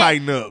muscles Chris-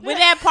 tighten up. With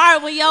that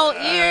part when your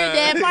ear,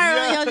 that part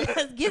yeah. when your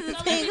just gets So it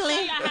let me show tingling.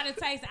 y'all how to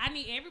taste it. I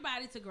need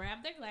everybody to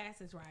grab their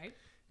glasses, right?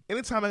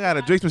 Anytime I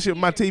gotta drink some shit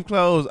with my teeth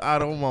closed, I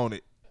don't want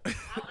it.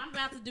 I'm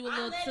about to do a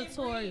little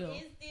tutorial.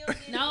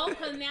 No,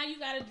 because now you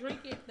got to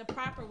drink it the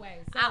proper way.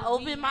 So I we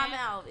opened my have-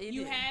 mouth. It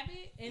You did. have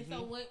it, and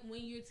so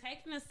when you're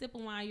taking a sip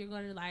of wine, you're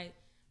going to like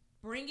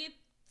bring it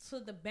to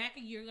the back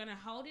of. You're going to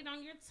hold it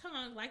on your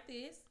tongue like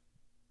this,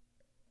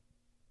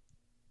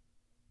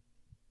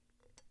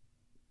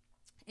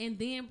 and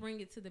then bring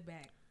it to the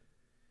back.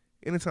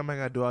 Anytime I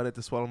gotta do all that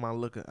to swallow my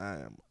liquor, I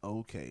am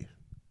okay.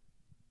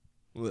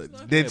 Look,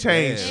 not didn't that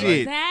change bad. shit.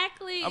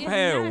 Exactly. I've It's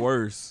had not-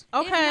 worse.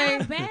 Okay,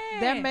 It's not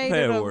bad. that made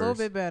Had it a worse. little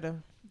bit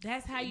better.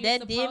 That's how you're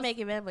That supposed. did make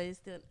it better, but it's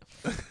still.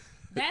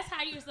 That's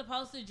how you're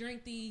supposed to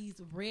drink these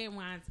red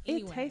wines.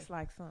 Anyway, It tastes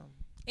like something.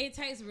 It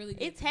tastes really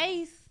good. It to me.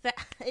 tastes.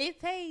 It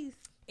tastes.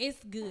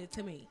 It's good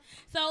to me.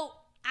 So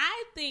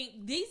I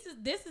think this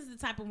is the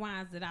type of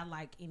wines that I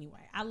like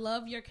anyway. I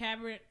love your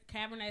Cabernet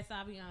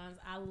Sauvignons.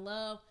 I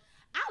love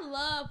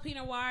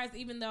Pinot Noirs,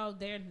 even though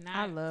they're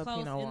I not love close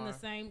Pinot in Noir. the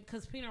same.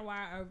 Because Pinot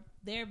Noir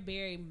they're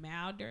very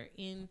milder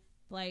in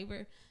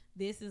flavor.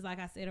 This is, like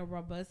I said, a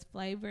robust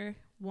flavor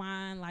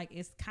wine. Like,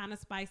 it's kind of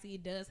spicy.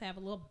 It does have a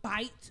little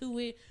bite to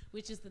it,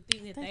 which is the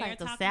thing that Tastes they like are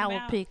the talking sour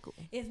about. pickle.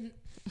 It's,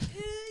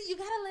 you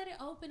gotta let it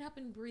open up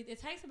and breathe.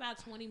 It takes about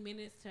 20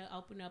 minutes to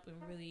open up and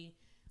really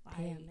like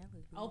Damn, that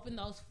was good. open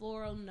those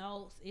floral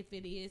notes if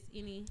it is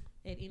any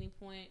at any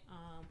point.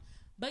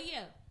 But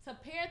yeah, to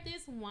pair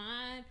this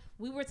wine,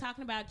 we were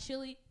talking about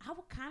chili. I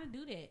would kind of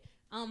do that.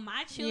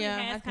 My chili Yeah,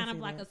 I has can kind of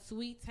see like that. a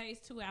sweet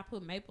taste to it. I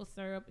put maple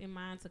syrup in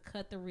mine to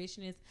cut the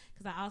richness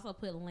because I also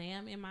put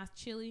lamb in my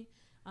chili.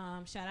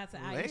 Shout out to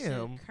Aisha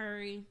Lamb?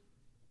 Curry,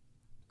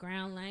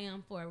 ground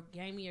lamb for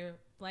gamier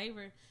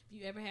flavor. If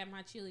you ever had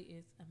my chili,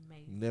 it's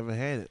amazing. Never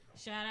had it.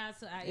 Shout out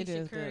to It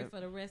Aisha is Curry good. for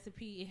the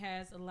recipe. It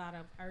has a lot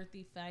of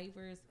earthy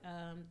flavors.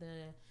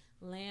 The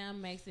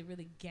lamb makes it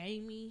really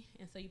gamey,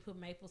 and so you put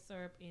maple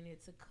syrup in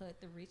it to cut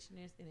the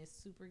richness, and it's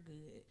super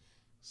good.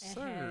 It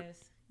Syrup?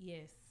 has,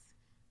 yes.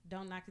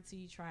 Don't knock it till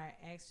you try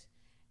it.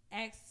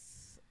 Ask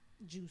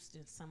Juiced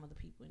some of the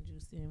people in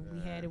Juiced.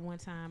 We had it one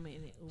time, and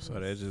it was So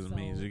that just so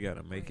means you got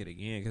to make great. it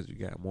again because you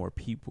got more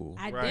people.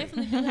 I Right.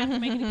 definitely do have to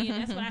make it again.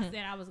 That's what I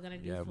said I was gonna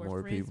do You have for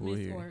more people Friendsmas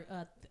here.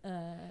 or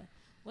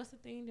what's the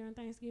thing during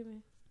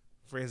Thanksgiving?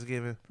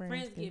 Friendsgiving.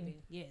 Friendsgiving.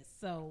 Yes.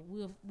 So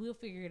we'll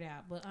figure it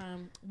out. But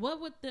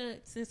what would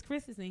since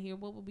Chris is in here,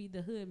 what would be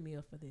the hood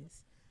meal for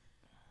this?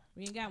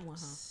 We ain't got one,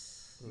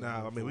 huh?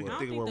 Nah, I mean, we I can don't think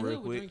think of the one real hood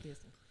would quick. drink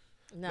this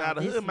one. No, Nah,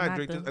 the this hood is might not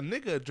drink the- this. A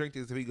nigga drink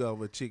this if he go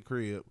over a chick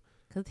crib.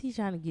 Cause he's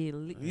trying to get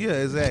Yeah,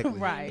 exactly.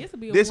 Right. This will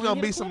be a This one gonna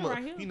hit be a some, quarter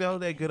right here. you know,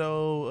 that good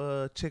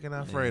old chicken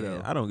Alfredo.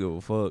 Man, I don't give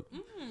a fuck.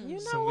 You know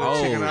Some what?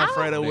 good chicken Oh,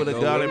 Alfredo with a they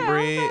go garlic with-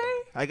 bread. Okay.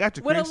 I got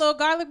you, With Chris. a little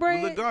garlic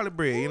bread. With a garlic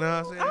bread, you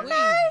know what I'm saying?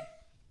 Okay.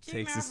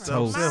 Texas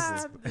Alfredo.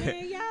 toast.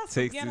 Man, y'all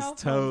some Texas ghetto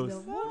folks,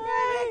 toast.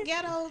 though.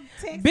 Ghetto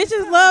Texas Bitches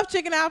toast. love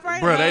chicken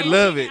Alfredo. Bro, they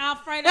love it.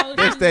 Alfredo.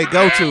 That's their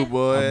go-to,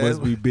 boy. I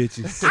must be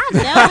bitches.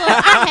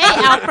 I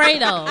hate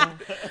Alfredo.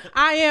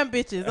 I am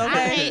bitches. I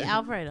Okay. hate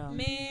Alfredo.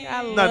 Man,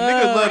 I No,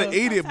 niggas love to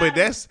eat it, but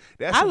Sometimes-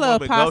 that's I a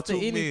love woman pasta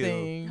go-to meal.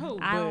 anything. Who?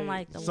 I don't but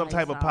like the Some white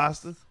type of sauce.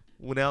 pasta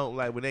when they don't,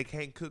 like when they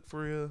can't cook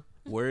for real.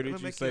 Where did Let me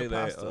you make say you a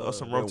that? pasta or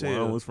some that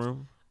rotel. one was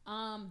from?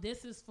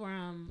 This is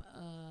from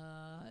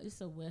it's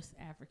a West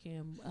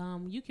African.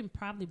 You can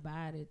probably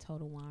buy it at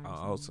Total Wine. or I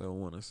something. also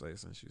want to say,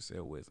 since you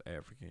said West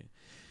African,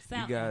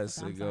 South you guys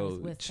Africa, I'm should sorry, go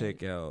it's West check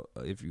State. out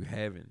if you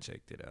haven't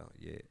checked it out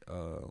yet.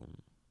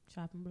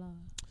 Chopping Block.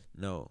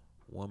 No,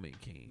 Woman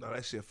King. No,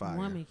 that shit fire.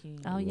 Woman King.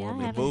 Oh yeah, I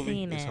Woman haven't movie,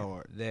 seen it's that.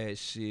 hard. That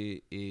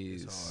shit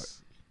It's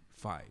is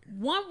fire.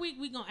 1 week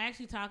we gonna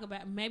actually talk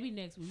about, maybe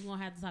next week we're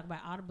gonna have to talk about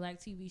all the black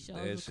TV shows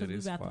That because shit we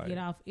is about fire. to get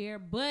off air.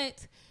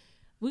 But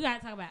we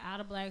gotta talk about all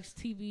the black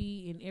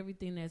TV and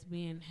everything that's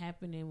been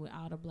happening with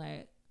all the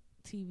black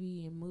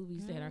TV and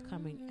movies that are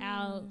coming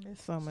out.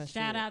 There's so much.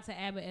 Shout shit. out to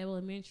Abbott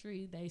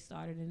Elementary. They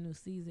started a new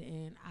season,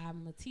 and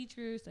I'm a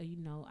teacher, so you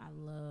know I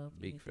love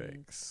Big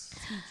anything facts.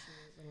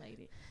 teacher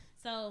related.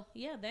 So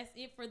yeah, that's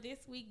it for this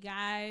week,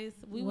 guys.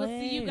 We will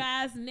see you Wait.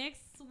 guys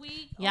next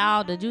week.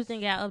 Y'all, Oh the my juice gosh.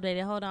 thing got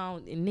updated. Hold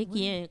on.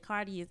 Nikki and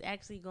Cardi is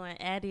actually going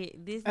at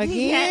it this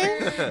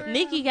Again?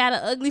 Nikki got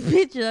an ugly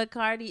picture of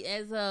Cardi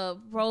as a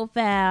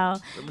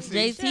profile. Let me see.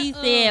 JT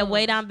Shut said, up.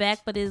 wait, I'm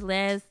back for this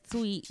last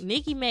tweet.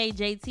 Nikki made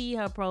JT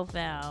her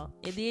profile.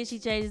 And then she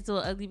changed it to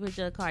an ugly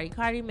picture of Cardi.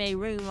 Cardi made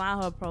Remy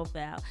Ma her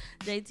profile.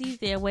 JT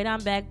said, wait,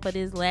 I'm back for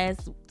this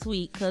last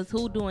tweet. Because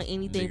who doing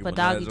anything Nicki for Minaj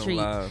doggy on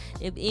treats? live.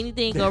 If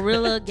anything,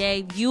 Gorilla gave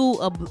you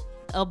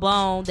a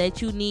bone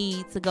that you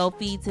need to go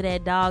feed to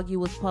that dog you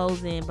was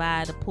posing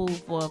by the pool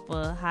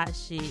for Hot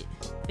Shit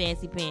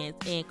Fancy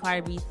Pants. And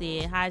Cardi B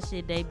said Hot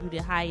Shit debuted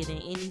higher than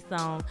any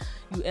song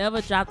you ever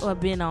dropped or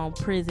been on,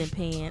 Prison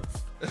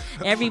Pants.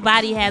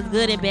 Everybody has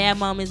good and bad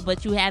moments,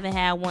 but you haven't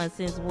had one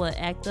since what?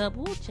 Act Up?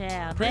 Ooh,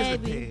 child.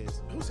 Prison Baby.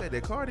 pants. Who said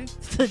that, Cardi? To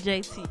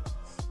JT.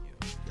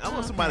 I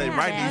want somebody to Yeah,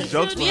 write man. these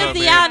jokes for We'll her,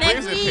 see man. y'all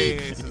next Prison week.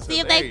 pants is See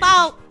if they hilarious.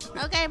 fought.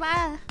 Okay,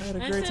 bye. I had a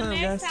great Until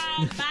time, next guys.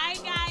 time, bye.